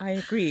 son? I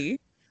agree."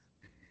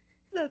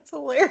 That's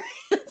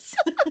hilarious.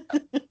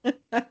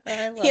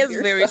 He has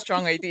very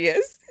strong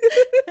ideas.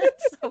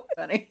 That's so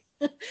funny.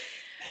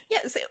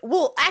 Yes.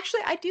 Well,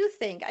 actually, I do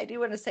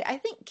want to say, I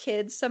think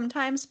kids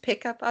sometimes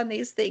pick up on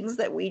these things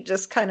that we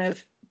just kind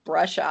of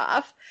brush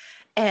off.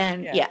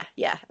 And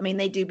yeah. I mean,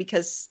 they do,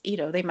 because,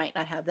 they might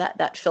not have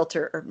that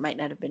filter, or might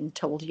not have been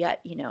told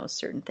yet,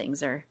 certain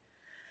things are,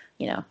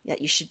 that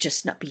you should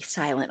just not be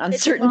silent on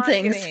certain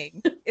things.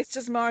 It's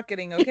just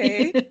marketing,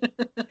 okay?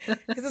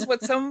 This is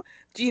what some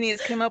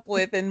genius came up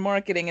with in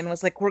marketing and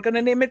was like, we're going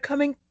to name it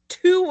Coming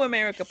to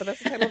America, but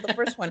that's the title of the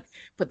first one.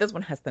 But this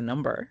one has the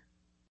number.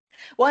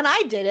 Well, and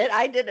I did it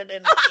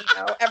in,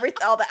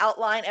 all the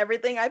outline,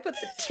 everything. I put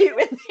the 2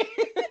 in there.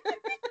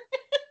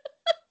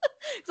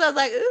 So I was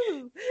like,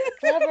 ooh,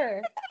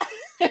 clever.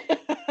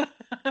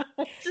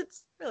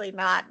 It's really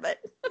not, but...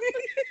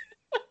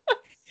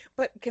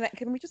 But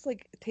can we just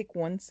take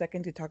 1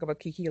 second to talk about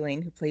Kiki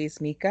Lane, who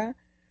plays Mika,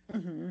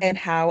 mm-hmm. and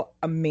how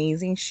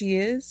amazing she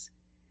is?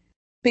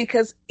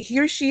 Because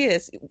here she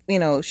is,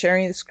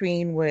 sharing the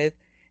screen with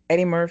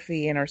Eddie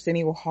Murphy and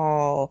Arsenio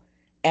Hall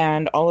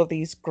and all of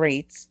these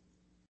greats.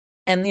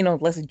 And,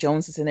 Leslie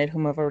Jones is in it,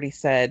 whom I've already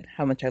said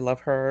how much I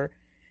love her,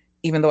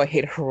 even though I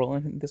hate her role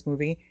in this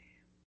movie.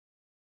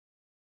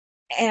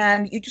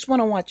 And you just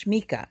want to watch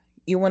Mika.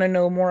 You want to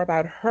know more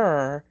about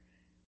her,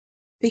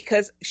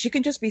 because she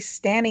can just be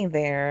standing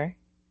there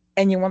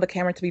and you want the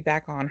camera to be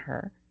back on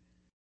her.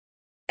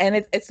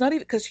 And it's not even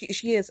because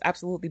she is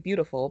absolutely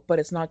beautiful, but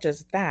it's not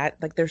just that.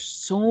 Like,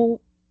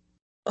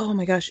 oh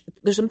my gosh,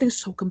 there's something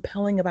so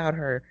compelling about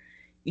her.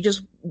 You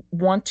just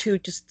want to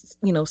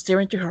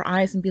stare into her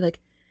eyes and be like,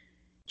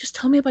 just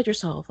tell me about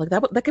yourself. Like,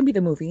 that can be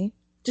the movie.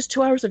 Just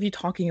 2 hours of you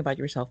talking about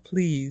yourself,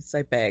 please,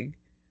 I beg.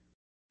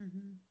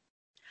 Mm-hmm.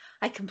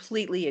 I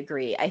completely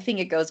agree. I think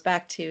it goes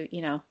back to,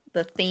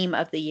 the theme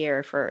of the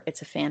year for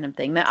It's a Fandom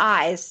Thing, the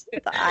eye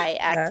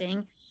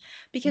acting,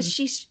 because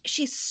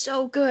she's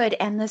so good.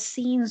 And the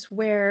scenes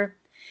where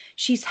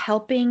she's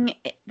helping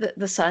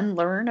the son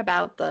learn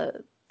about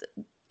the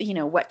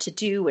what to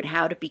do and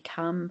how to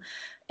become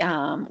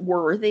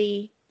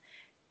worthy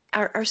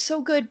are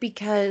so good,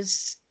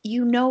 because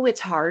it's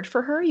hard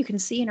for her. You can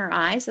see in her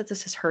eyes that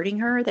this is hurting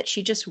her, that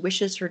she just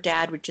wishes her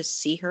dad would just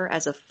see her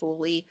as a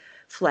fully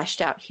fleshed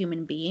out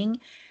human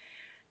being.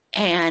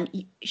 And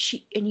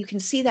you can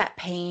see that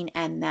pain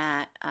and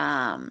that,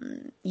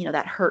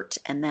 that hurt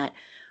and that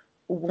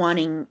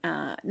wanting,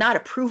 not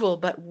approval,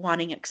 but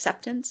wanting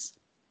acceptance.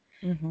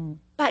 Mm-hmm.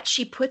 But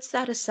she puts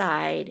that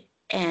aside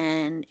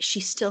and she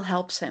still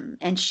helps him,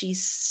 and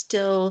she's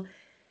still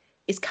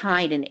is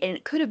kind, and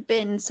it could have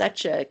been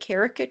such a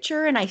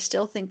caricature, and I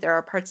still think there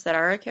are parts that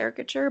are a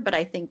caricature, but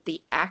I think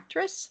the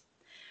actress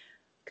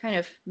kind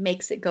of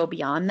makes it go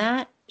beyond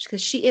that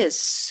because she is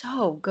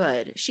so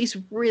good. She's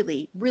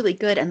really, really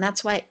good, and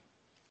that's why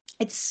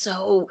it's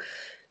so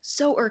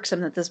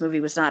irksome that this movie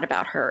was not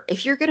about her.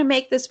 If you're going to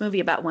make this movie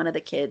about one of the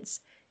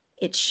kids,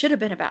 it should have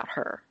been about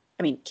her.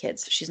 I mean,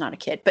 kids, she's not a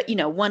kid, but the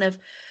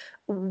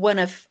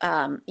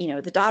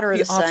daughter or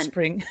the son.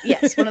 Offspring.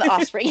 Yes, one of the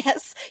offspring.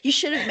 Yes, you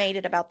should have made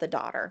it about the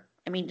daughter.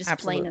 I mean, just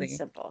Absolutely. plain and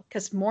simple,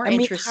 because more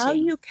interesting. How do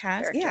you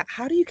cast? Yeah,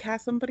 how do you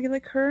cast somebody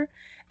like her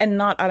and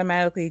not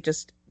automatically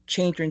just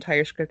change your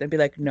entire script and be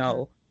like,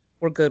 no,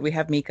 we're good. We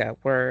have Mika.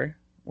 We're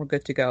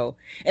good to go.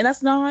 And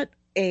that's not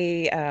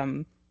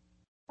a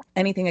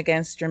anything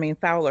against Jermaine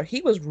Fowler.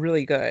 He was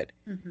really good.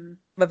 Mm-hmm.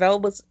 Lavelle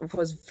was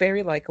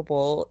very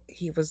likable.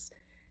 He was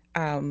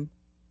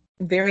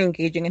very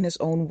engaging in his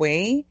own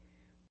way.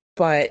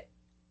 But,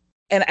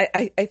 and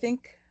I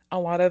think a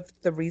lot of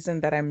the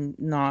reason that I'm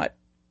not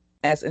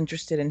as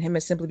interested in him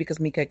is simply because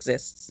Mika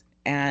exists.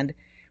 And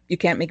you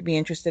can't make me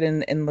interested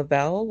in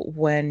Lavelle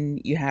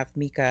when you have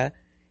Mika,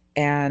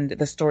 and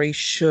the story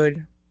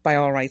should, by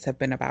all rights, have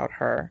been about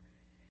her.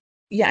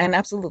 Yeah, and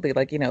absolutely,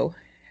 like,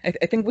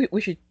 I think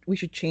we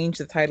should change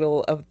the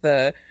title of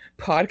the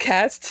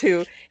podcast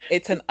to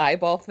 "It's an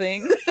Eyeball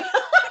Thing."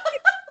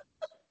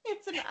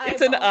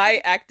 It's an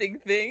eye acting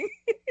thing.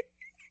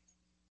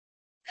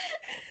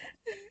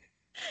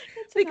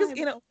 Because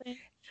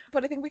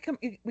but I think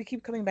we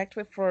keep coming back to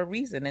it for a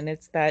reason, and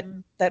it's that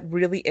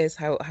really is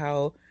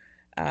how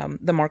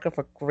the mark of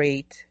a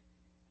great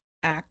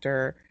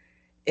actor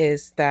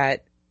is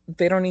that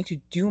they don't need to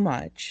do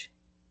much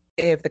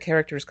if the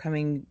character is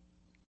coming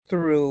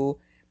through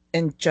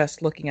and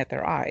just looking at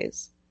their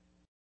eyes.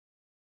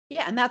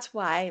 Yeah, and that's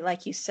why,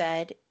 like you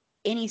said,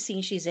 any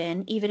scene she's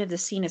in, even if the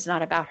scene is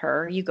not about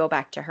her, you go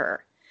back to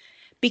her.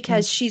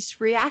 Because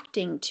she's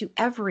reacting to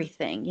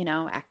everything,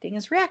 acting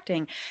is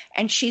reacting.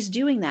 And she's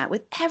doing that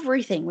with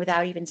everything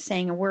without even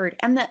saying a word.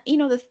 And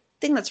the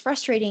thing that's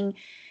frustrating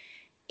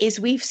is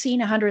we've seen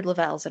 100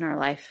 Lavelles in our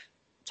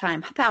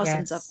lifetime,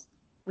 thousands of them.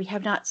 We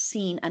have not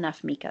seen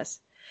enough Mikas.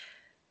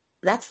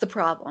 That's the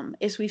problem,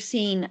 is we've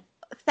seen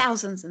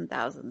thousands and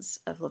thousands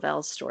of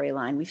Lavelle's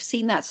storyline. We've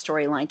seen that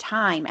storyline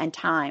time and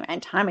time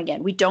and time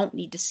again. We don't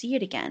need to see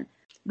it again.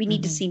 We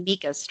need to see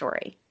Mika's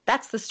story.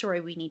 That's the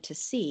story we need to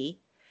see.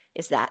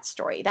 Is that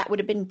story. That would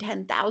have been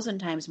 10,000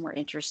 times more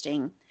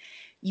interesting.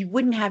 You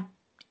wouldn't have,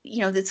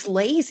 it's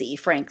lazy,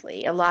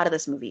 frankly. A lot of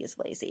this movie is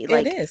lazy.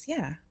 It is,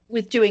 yeah.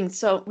 With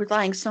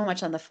relying so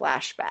much on the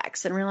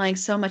flashbacks and relying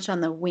so much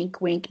on the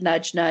wink, wink,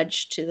 nudge,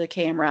 nudge to the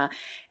camera.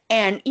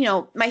 And,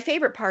 my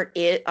favorite part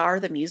are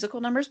the musical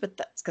numbers, but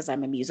that's because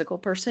I'm a musical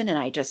person and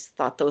I just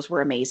thought those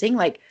were amazing.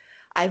 Like,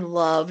 I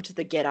loved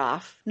the Get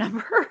Off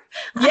number.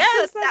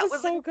 Yes, that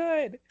was so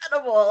good.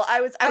 Incredible.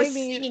 I was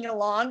singing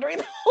along during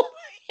the whole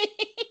thing.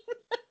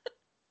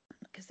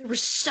 Because there were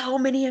so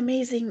many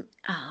amazing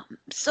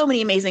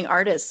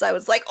artists. I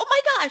was like, oh my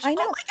gosh, I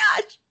know. oh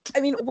my gosh. I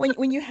mean,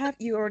 when you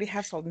already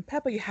have Salt and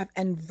Pepper, you have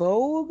En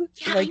Vogue,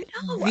 yeah,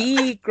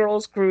 the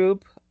girls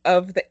group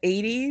of the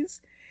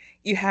 80s.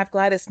 You have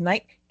Gladys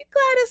Knight.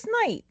 Gladys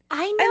Knight.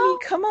 I know. I mean,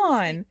 come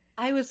on.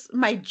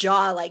 My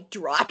jaw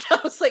dropped. I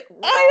was like, wow.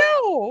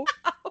 I know.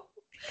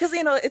 Because,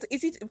 it's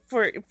easy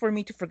for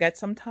me to forget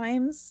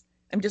sometimes.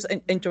 I'm just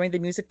enjoying the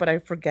music, but I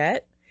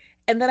forget.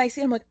 And then I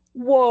see, I'm like,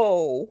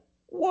 whoa.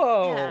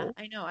 Yeah,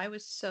 I know. I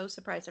was so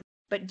surprised.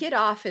 But Get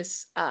Off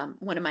is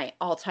one of my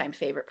all-time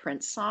favorite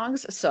Prince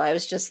songs. So I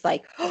was just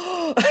like,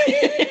 oh.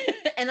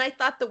 And I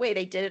thought the way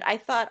they did it, I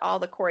thought all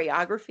the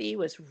choreography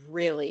was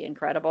really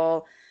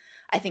incredible.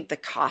 I think the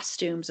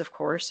costumes, of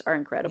course, are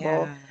incredible.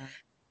 Yeah.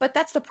 But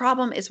that's the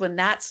problem, is when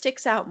that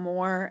sticks out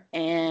more,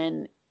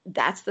 and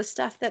that's the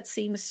stuff that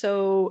seems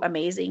so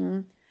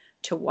amazing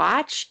to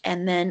watch.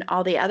 And then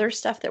all the other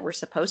stuff that we're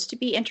supposed to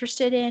be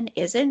interested in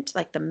isn't,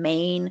 like the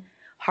main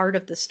heart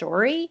of the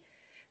story.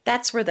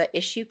 That's where the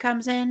issue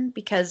comes in,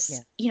 because,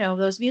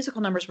 those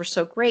musical numbers were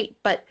so great,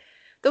 but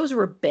those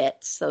were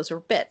bits. Those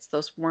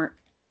weren't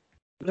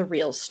the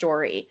real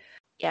story.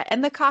 Yeah.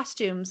 And the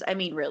costumes, I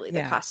mean, really,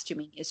 the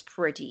costuming is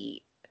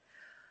pretty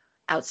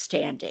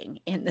outstanding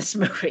in this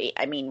movie.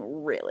 I mean,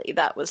 really,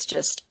 that was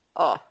just,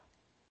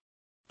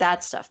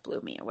 that stuff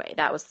blew me away.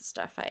 That was the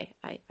stuff I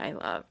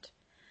loved.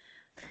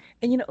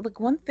 And,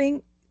 one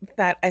thing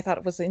that I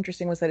thought was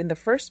interesting was that in the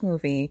first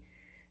movie,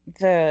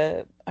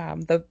 the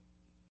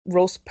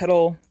rose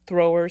petal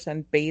throwers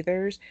and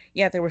bathers,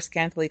 they were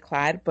scantily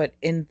clad, but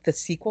in the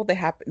sequel they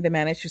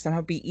managed to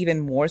somehow be even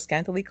more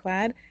scantily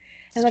clad.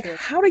 And It's true.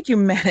 How did you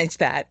manage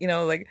that?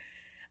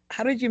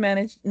 How did you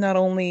manage not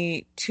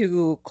only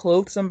to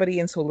clothe somebody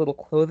in so little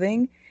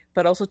clothing,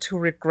 but also to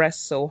regress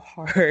so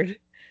hard?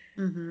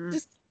 Mm-hmm.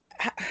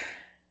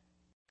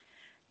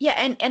 Yeah,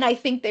 and I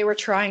think they were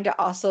trying to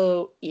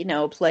also,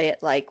 play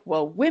it like,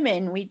 well,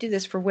 women, we do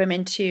this for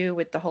women too,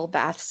 with the whole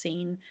bath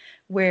scene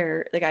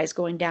where the guy's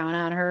going down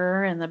on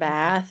her in the Mhm.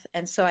 bath.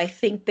 And so I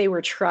think they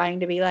were trying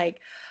to be like,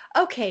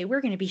 okay,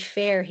 we're going to be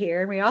fair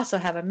here. And we also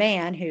have a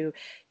man who,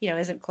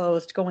 isn't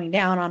clothed going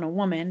down on a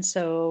woman.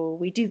 So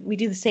we do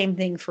the same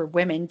thing for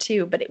women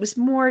too. But it was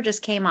more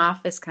just came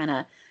off as kind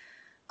of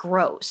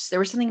gross. There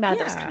was something about it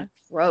that was kind Yeah.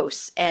 of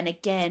gross. And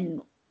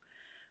again,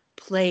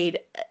 played,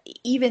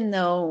 even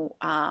though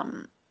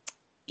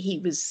he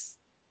was,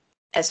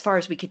 as far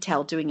as we could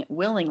tell, doing it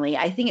willingly,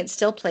 I think it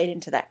still played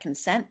into that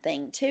consent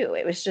thing too.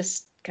 It was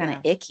just kind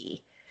of Yeah.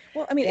 icky.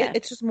 Well, I mean, Yeah.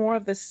 it's just more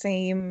of the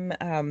same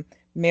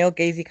male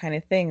gazy kind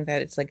of thing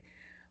that it's like,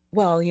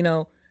 well,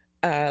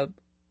 uh,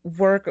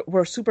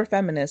 we're super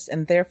feminist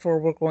and therefore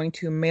we're going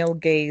to male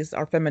gaze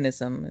our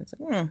feminism. It's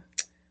like,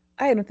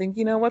 I don't think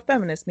you know what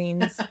feminist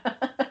means.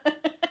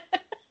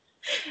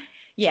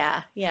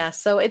 Yeah, yeah.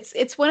 So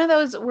it's one of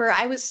those where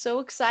I was so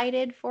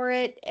excited for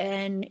it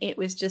and it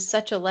was just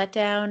such a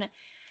letdown.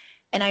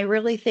 And I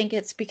really think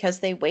it's because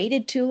they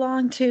waited too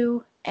long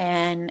too.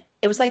 And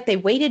it was like they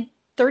waited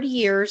 30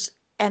 years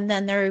and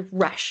then they're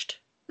rushed.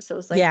 So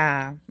it's like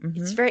Yeah.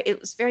 it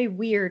was very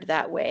weird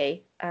that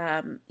way.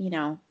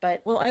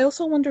 But Well, I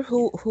also wonder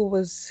who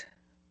was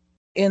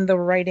in the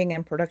writing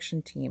and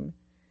production team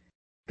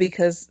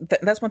because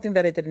that's one thing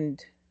that I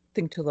didn't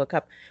think to look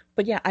up.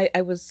 But yeah,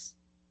 I was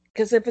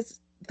because if it's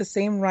the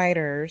same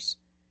writers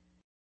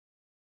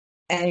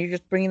and you're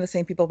just bringing the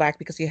same people back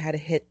because you had a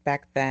hit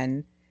back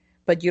then,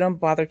 but you don't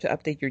bother to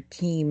update your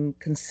team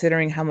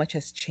considering how much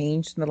has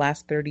changed in the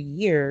last 30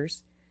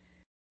 years,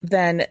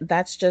 then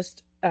that's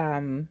just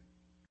then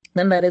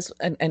that is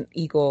an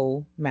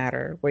ego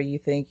matter where you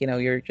think,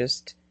 you're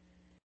just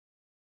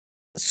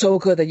so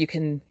good that you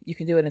can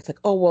do it. And it's like,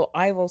 oh well,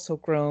 I've also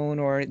grown,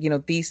 or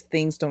these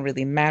things don't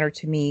really matter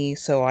to me,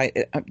 so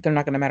they're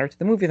not going to matter to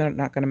the movie, they're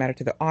not going to matter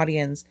to the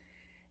audience,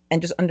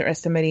 and just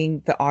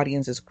underestimating the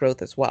audience's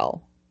growth as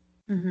well.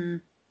 hmm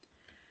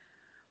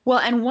well,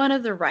 and one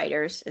of the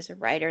writers is a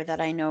writer that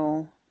I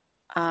know,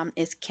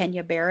 is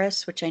Kenya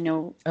Barris, which I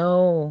know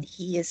Oh,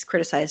 he is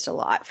criticized a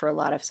lot for a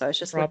lot of. So I was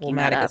just looking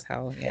that problematic as up.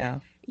 hell. Yeah.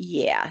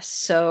 Yeah.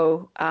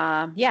 So,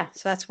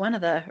 so that's one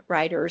of the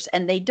writers,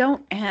 and they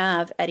don't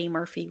have Eddie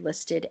Murphy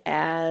listed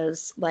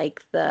as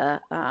like the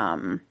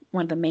one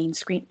of the main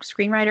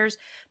screenwriters.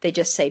 They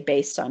just say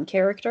based on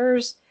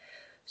characters.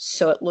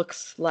 So it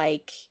looks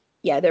like,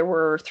 yeah, there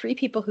were three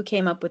people who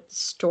came up with the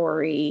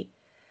story,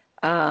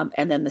 and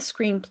then the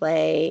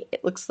screenplay.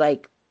 It looks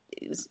like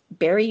it was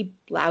Barry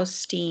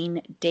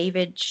Blaustein,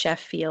 David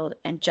Sheffield,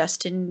 and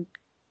Justin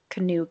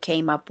Canoe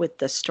came up with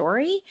the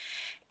story.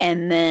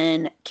 And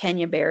then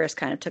Kenya Barris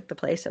kind of took the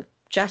place of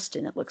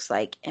Justin, it looks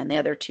like, and the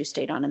other two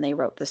stayed on and they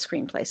wrote the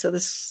screenplay. So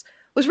this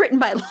was written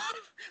by a lot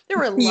of, there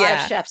were a lot of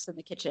Yeah. chefs in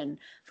the kitchen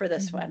for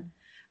this one.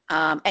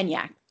 Mhm. And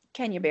yeah,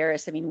 Kenya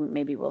Barris, I mean,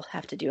 maybe we'll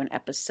have to do an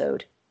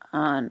episode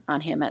on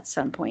him at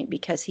some point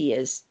because he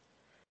is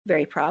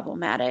very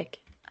problematic.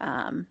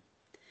 Um,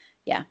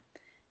 yeah.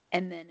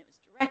 And then it was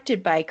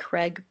directed by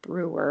Craig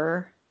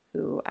Brewer,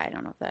 who I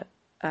don't know if that.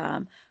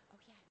 Um,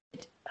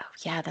 oh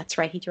yeah, that's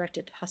right. He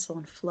directed Hustle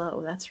and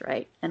Flow. That's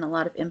right, and a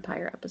lot of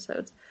Empire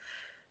episodes.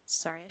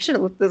 Sorry, I should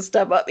have looked this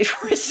stuff up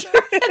before I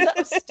started. That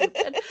was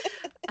stupid.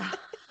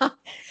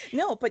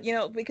 No, but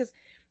because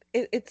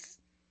it's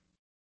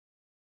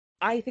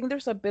I think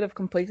there's a bit of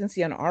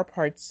complacency on our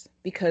parts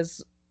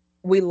because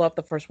we love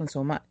the first one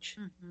so much.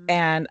 Mhm.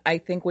 And I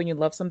think when you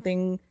love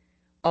something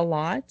a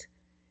lot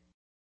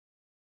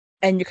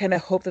and you kind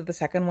of hope that the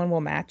second one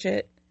will match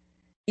it,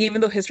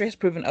 even though history has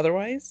proven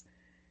otherwise,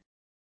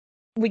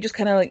 we just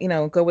kind of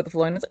like, go with the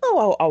flow and it's like,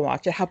 oh, I'll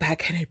watch it. How bad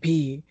can it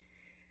be?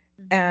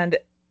 Mhm. And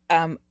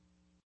um,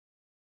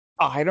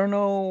 I don't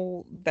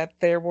know that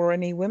there were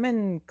any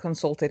women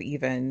consulted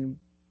even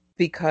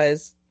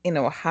because,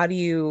 how do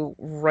you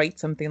write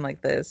something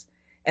like this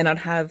and not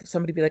have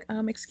somebody be like,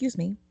 excuse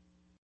me,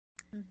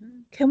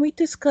 Mhm. can we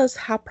discuss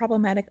how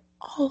problematic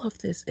all of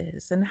this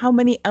is and how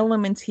many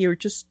elements here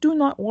just do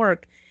not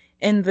work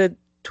in the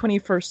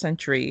 21st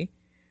century?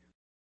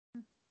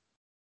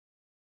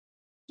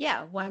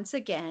 Yeah, once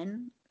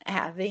again,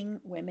 having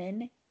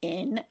women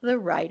in the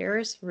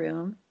writer's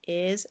room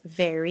is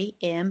very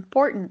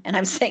important. And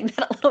I'm saying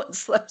that a little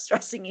slow,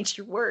 stressing each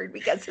word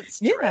because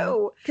it's Yeah,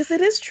 true. because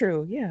it is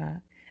true. Yeah.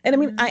 And I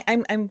mean,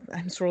 Mhm.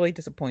 I'm sorely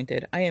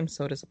disappointed. I am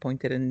so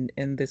disappointed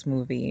in this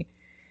movie.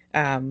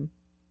 Um,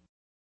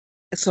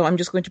 so I'm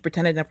just going to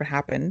pretend it never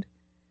happened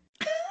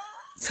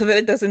so that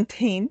it doesn't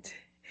taint.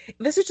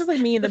 This is just like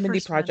me in the The Mindy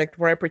first one. Project,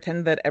 where I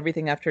pretend that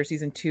everything after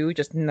season two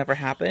just never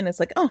happened. It's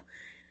like, oh,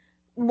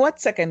 what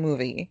second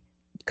movie?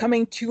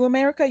 Coming to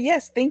America?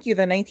 Yes, thank you.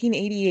 The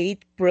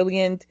 1988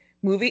 brilliant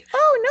movie.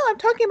 Oh no, I'm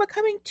talking about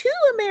Coming to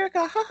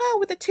America. Haha,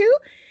 with a two.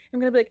 I'm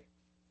gonna be like,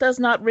 does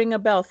not ring a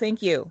bell.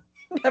 Thank you.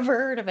 Never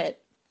heard of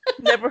it.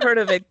 Never heard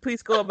of it.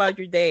 Please go about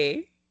your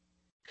day.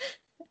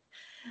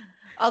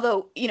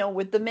 Although,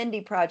 with the Mindy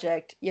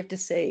Project, you have to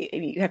say, I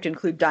mean, you have to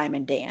include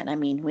Diamond Dan. I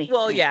mean,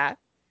 Well, yeah.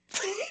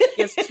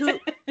 Yes,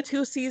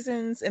 two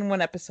seasons in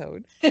one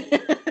episode.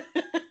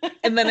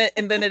 And then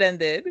it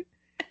ended.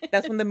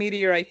 That's when the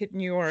meteorite hit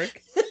New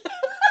York.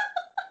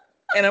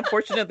 And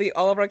unfortunately,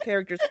 all of our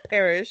characters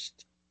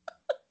perished.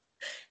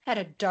 Had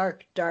a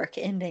dark, dark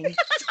ending.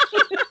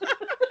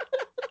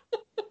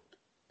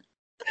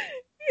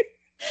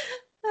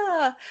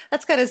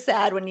 That's kind of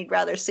sad when you'd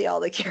rather see all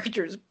the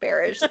characters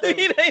perish than...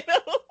 I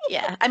know.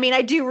 Yeah. I mean,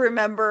 I do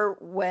remember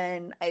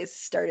when I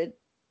started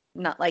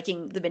not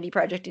liking the Mindy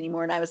Project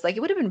anymore, and I was like, it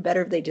would have been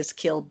better if they just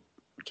killed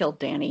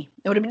Danny.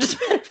 It would have been just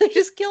better if they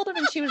just killed him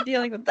and she was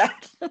dealing with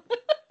that.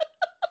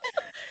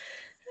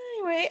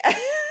 Anyway.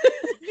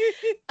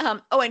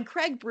 And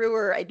Craig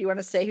Brewer, I do want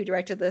to say, who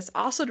directed this,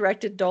 also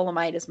directed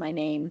Dolomite Is My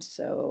Name.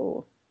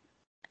 So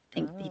I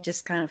think he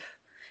just kind of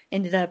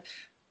ended up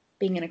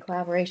being in a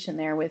collaboration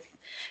there with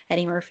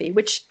Eddie Murphy,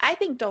 which I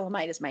think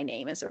Dolomite Is My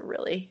Name is a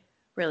really,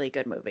 really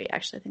good movie.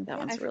 Actually, I think that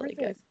one's really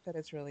good. That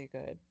it's really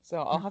good. So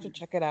I'll have to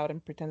check it out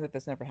and pretend that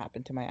this never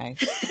happened to my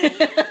eyes.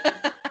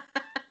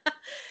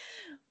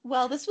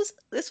 Well, this was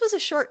a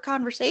short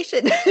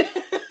conversation.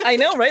 I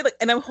know, right? Like,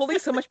 and I'm holding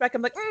so much back.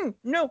 I'm like,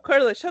 no,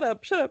 Carla, shut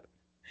up.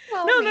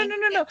 Well,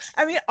 no.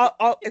 I mean,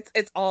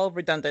 it's all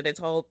redundant. It's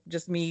all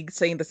just me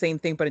saying the same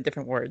thing, but in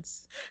different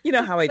words. You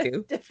know how I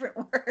do. Different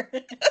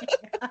words.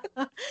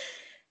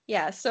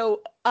 Yeah.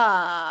 So,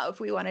 if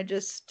you want to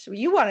just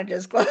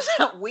close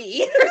out,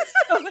 we.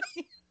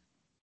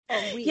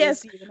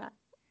 Yes.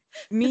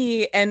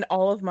 Me and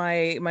all of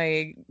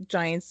my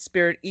giant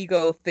spirit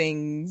ego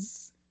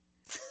things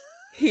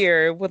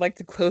here would like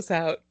to close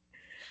out.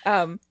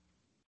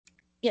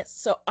 Yes.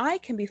 So I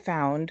can be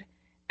found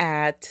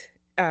at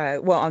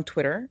on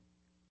Twitter.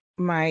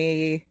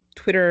 My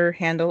Twitter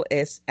handle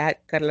is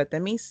at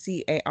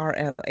Carlatemis,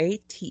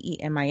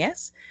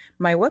 Carlatemis.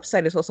 My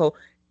website is also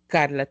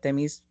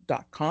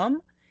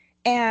carlatemis.com.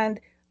 And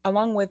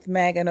along with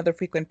Meg, another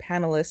frequent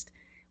panelist,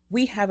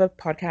 we have a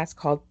podcast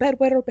called Bed,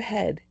 Wet, or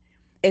Behead.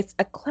 It's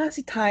a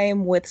classy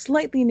time with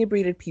slightly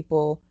inebriated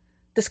people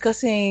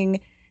discussing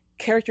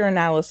character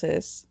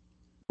analysis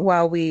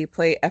while we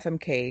play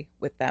FMK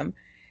with them.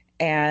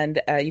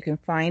 And you can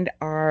find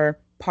our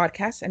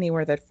podcast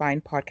anywhere that fine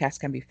podcasts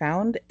can be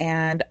found,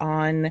 and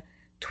on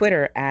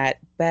Twitter at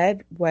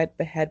Bed, Wet,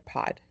 Behead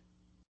Pod.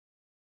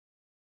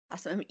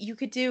 Awesome. You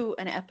could do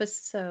an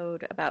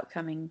episode about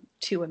coming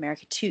to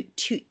America.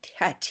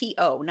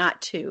 T-O, not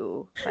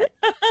to. But,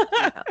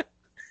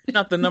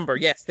 Not the number.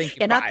 Yes, thank you.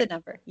 Yeah, not the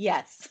number.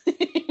 Yes.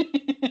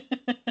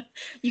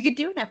 You could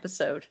do an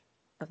episode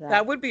of that.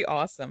 That would be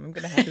awesome. I'm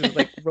gonna have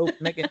to rope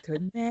Meg into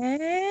it.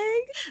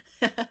 Meg.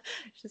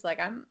 She's like,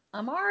 I'm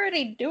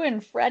already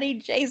doing Freddy,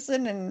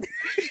 Jason, and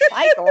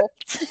Michael.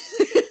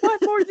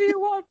 What more do you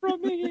want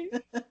from me?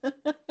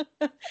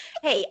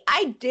 Hey,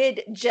 I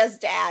did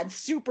just add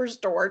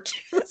Superstore to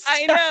the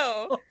I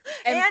know.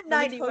 And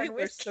 91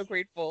 We're so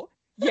grateful.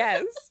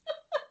 Yes.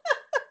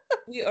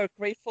 We are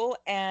grateful,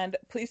 and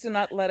please do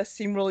not let us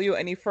steamroll you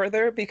any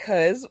further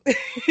because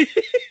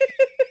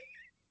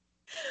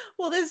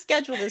well, this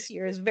schedule this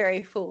year is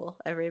very full,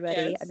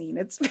 everybody. Yes. I mean,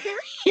 it's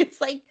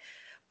like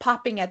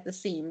popping at the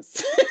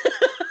seams.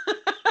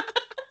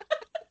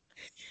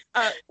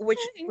 Which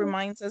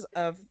reminds us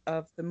of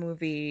the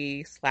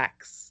movie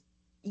Slacks.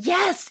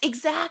 Yes,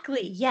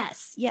 exactly.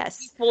 Yes.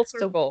 Full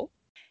circle.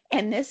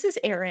 And this is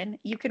Erin.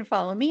 You can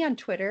follow me on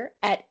Twitter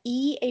at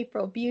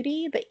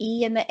 @EAprilBeauty. The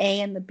E and the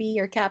A and the B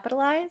are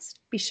capitalized.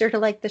 Be sure to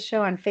like the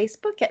show on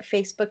Facebook at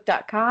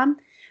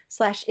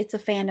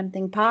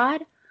facebook.com/itsafandom_thing_pod.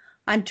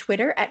 On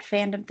Twitter at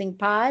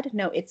fandomthingpod.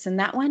 No, it's in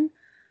that one.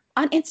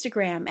 On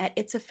Instagram at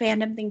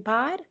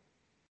itsafandom_thing_pod.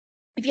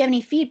 If you have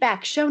any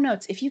feedback, show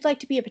notes, if you'd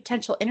like to be a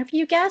potential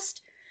interview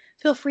guest,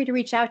 feel free to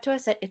reach out to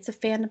us at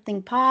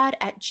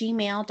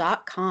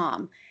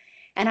itsafandom_thing_pod@gmail.com.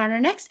 And on our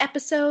next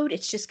episode,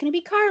 it's just going to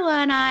be Carla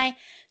and I.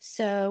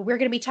 So we're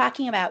going to be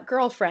talking about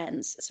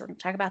Girlfriends. So we're going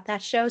to talk about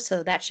that show.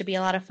 So that should be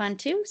a lot of fun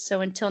too.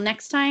 So until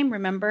next time,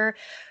 remember,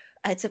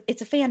 it's a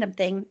fandom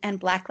thing, and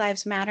Black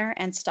Lives Matter,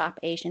 and stop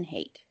Asian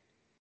hate.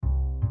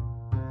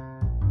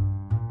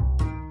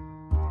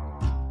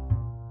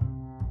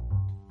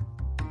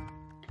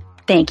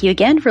 Thank you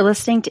again for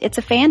listening to It's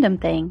a Fandom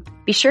Thing.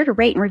 Be sure to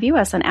rate and review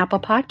us on Apple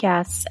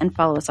Podcasts and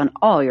follow us on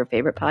all your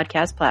favorite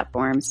podcast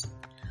platforms.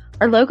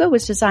 Our logo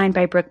was designed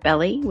by Brooke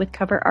Belly with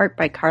cover art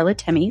by Carla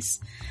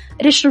Temis.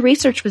 Additional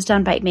research was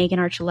done by Megan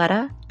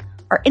Archuleta.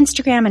 Our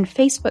Instagram and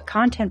Facebook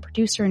content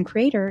producer and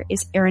creator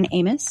is Erin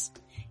Amos,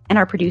 and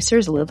our producer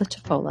is Lila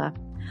Tafola.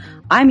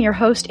 I'm your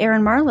host,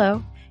 Erin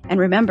Marlowe, and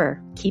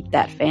remember, keep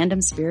that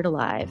fandom spirit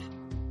alive.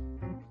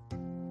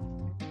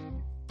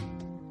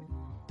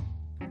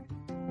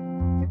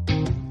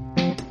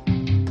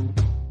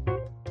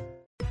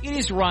 It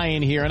is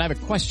Ryan here, and I have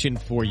a question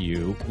for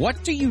you.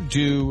 What do you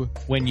do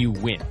when you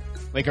win?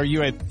 Like, are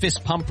you a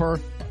fist pumper,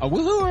 a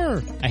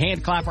woo-hooer, a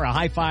hand clapper, a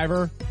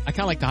high-fiver? I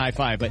kind of like the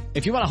high-five, but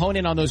if you want to hone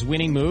in on those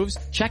winning moves,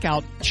 check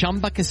out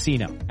Chumba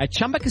Casino. At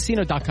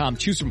ChumbaCasino.com,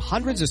 choose from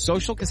hundreds of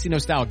social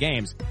casino-style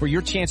games for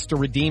your chance to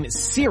redeem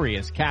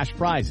serious cash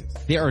prizes.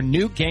 There are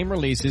new game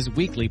releases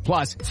weekly,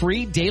 plus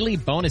free daily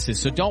bonuses.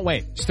 So don't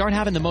wait. Start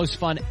having the most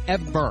fun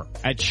ever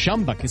at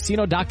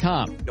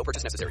ChumbaCasino.com. No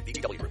purchase necessary.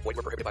 VGW Group. Void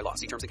where prohibited by law.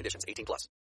 See terms and conditions. 18+.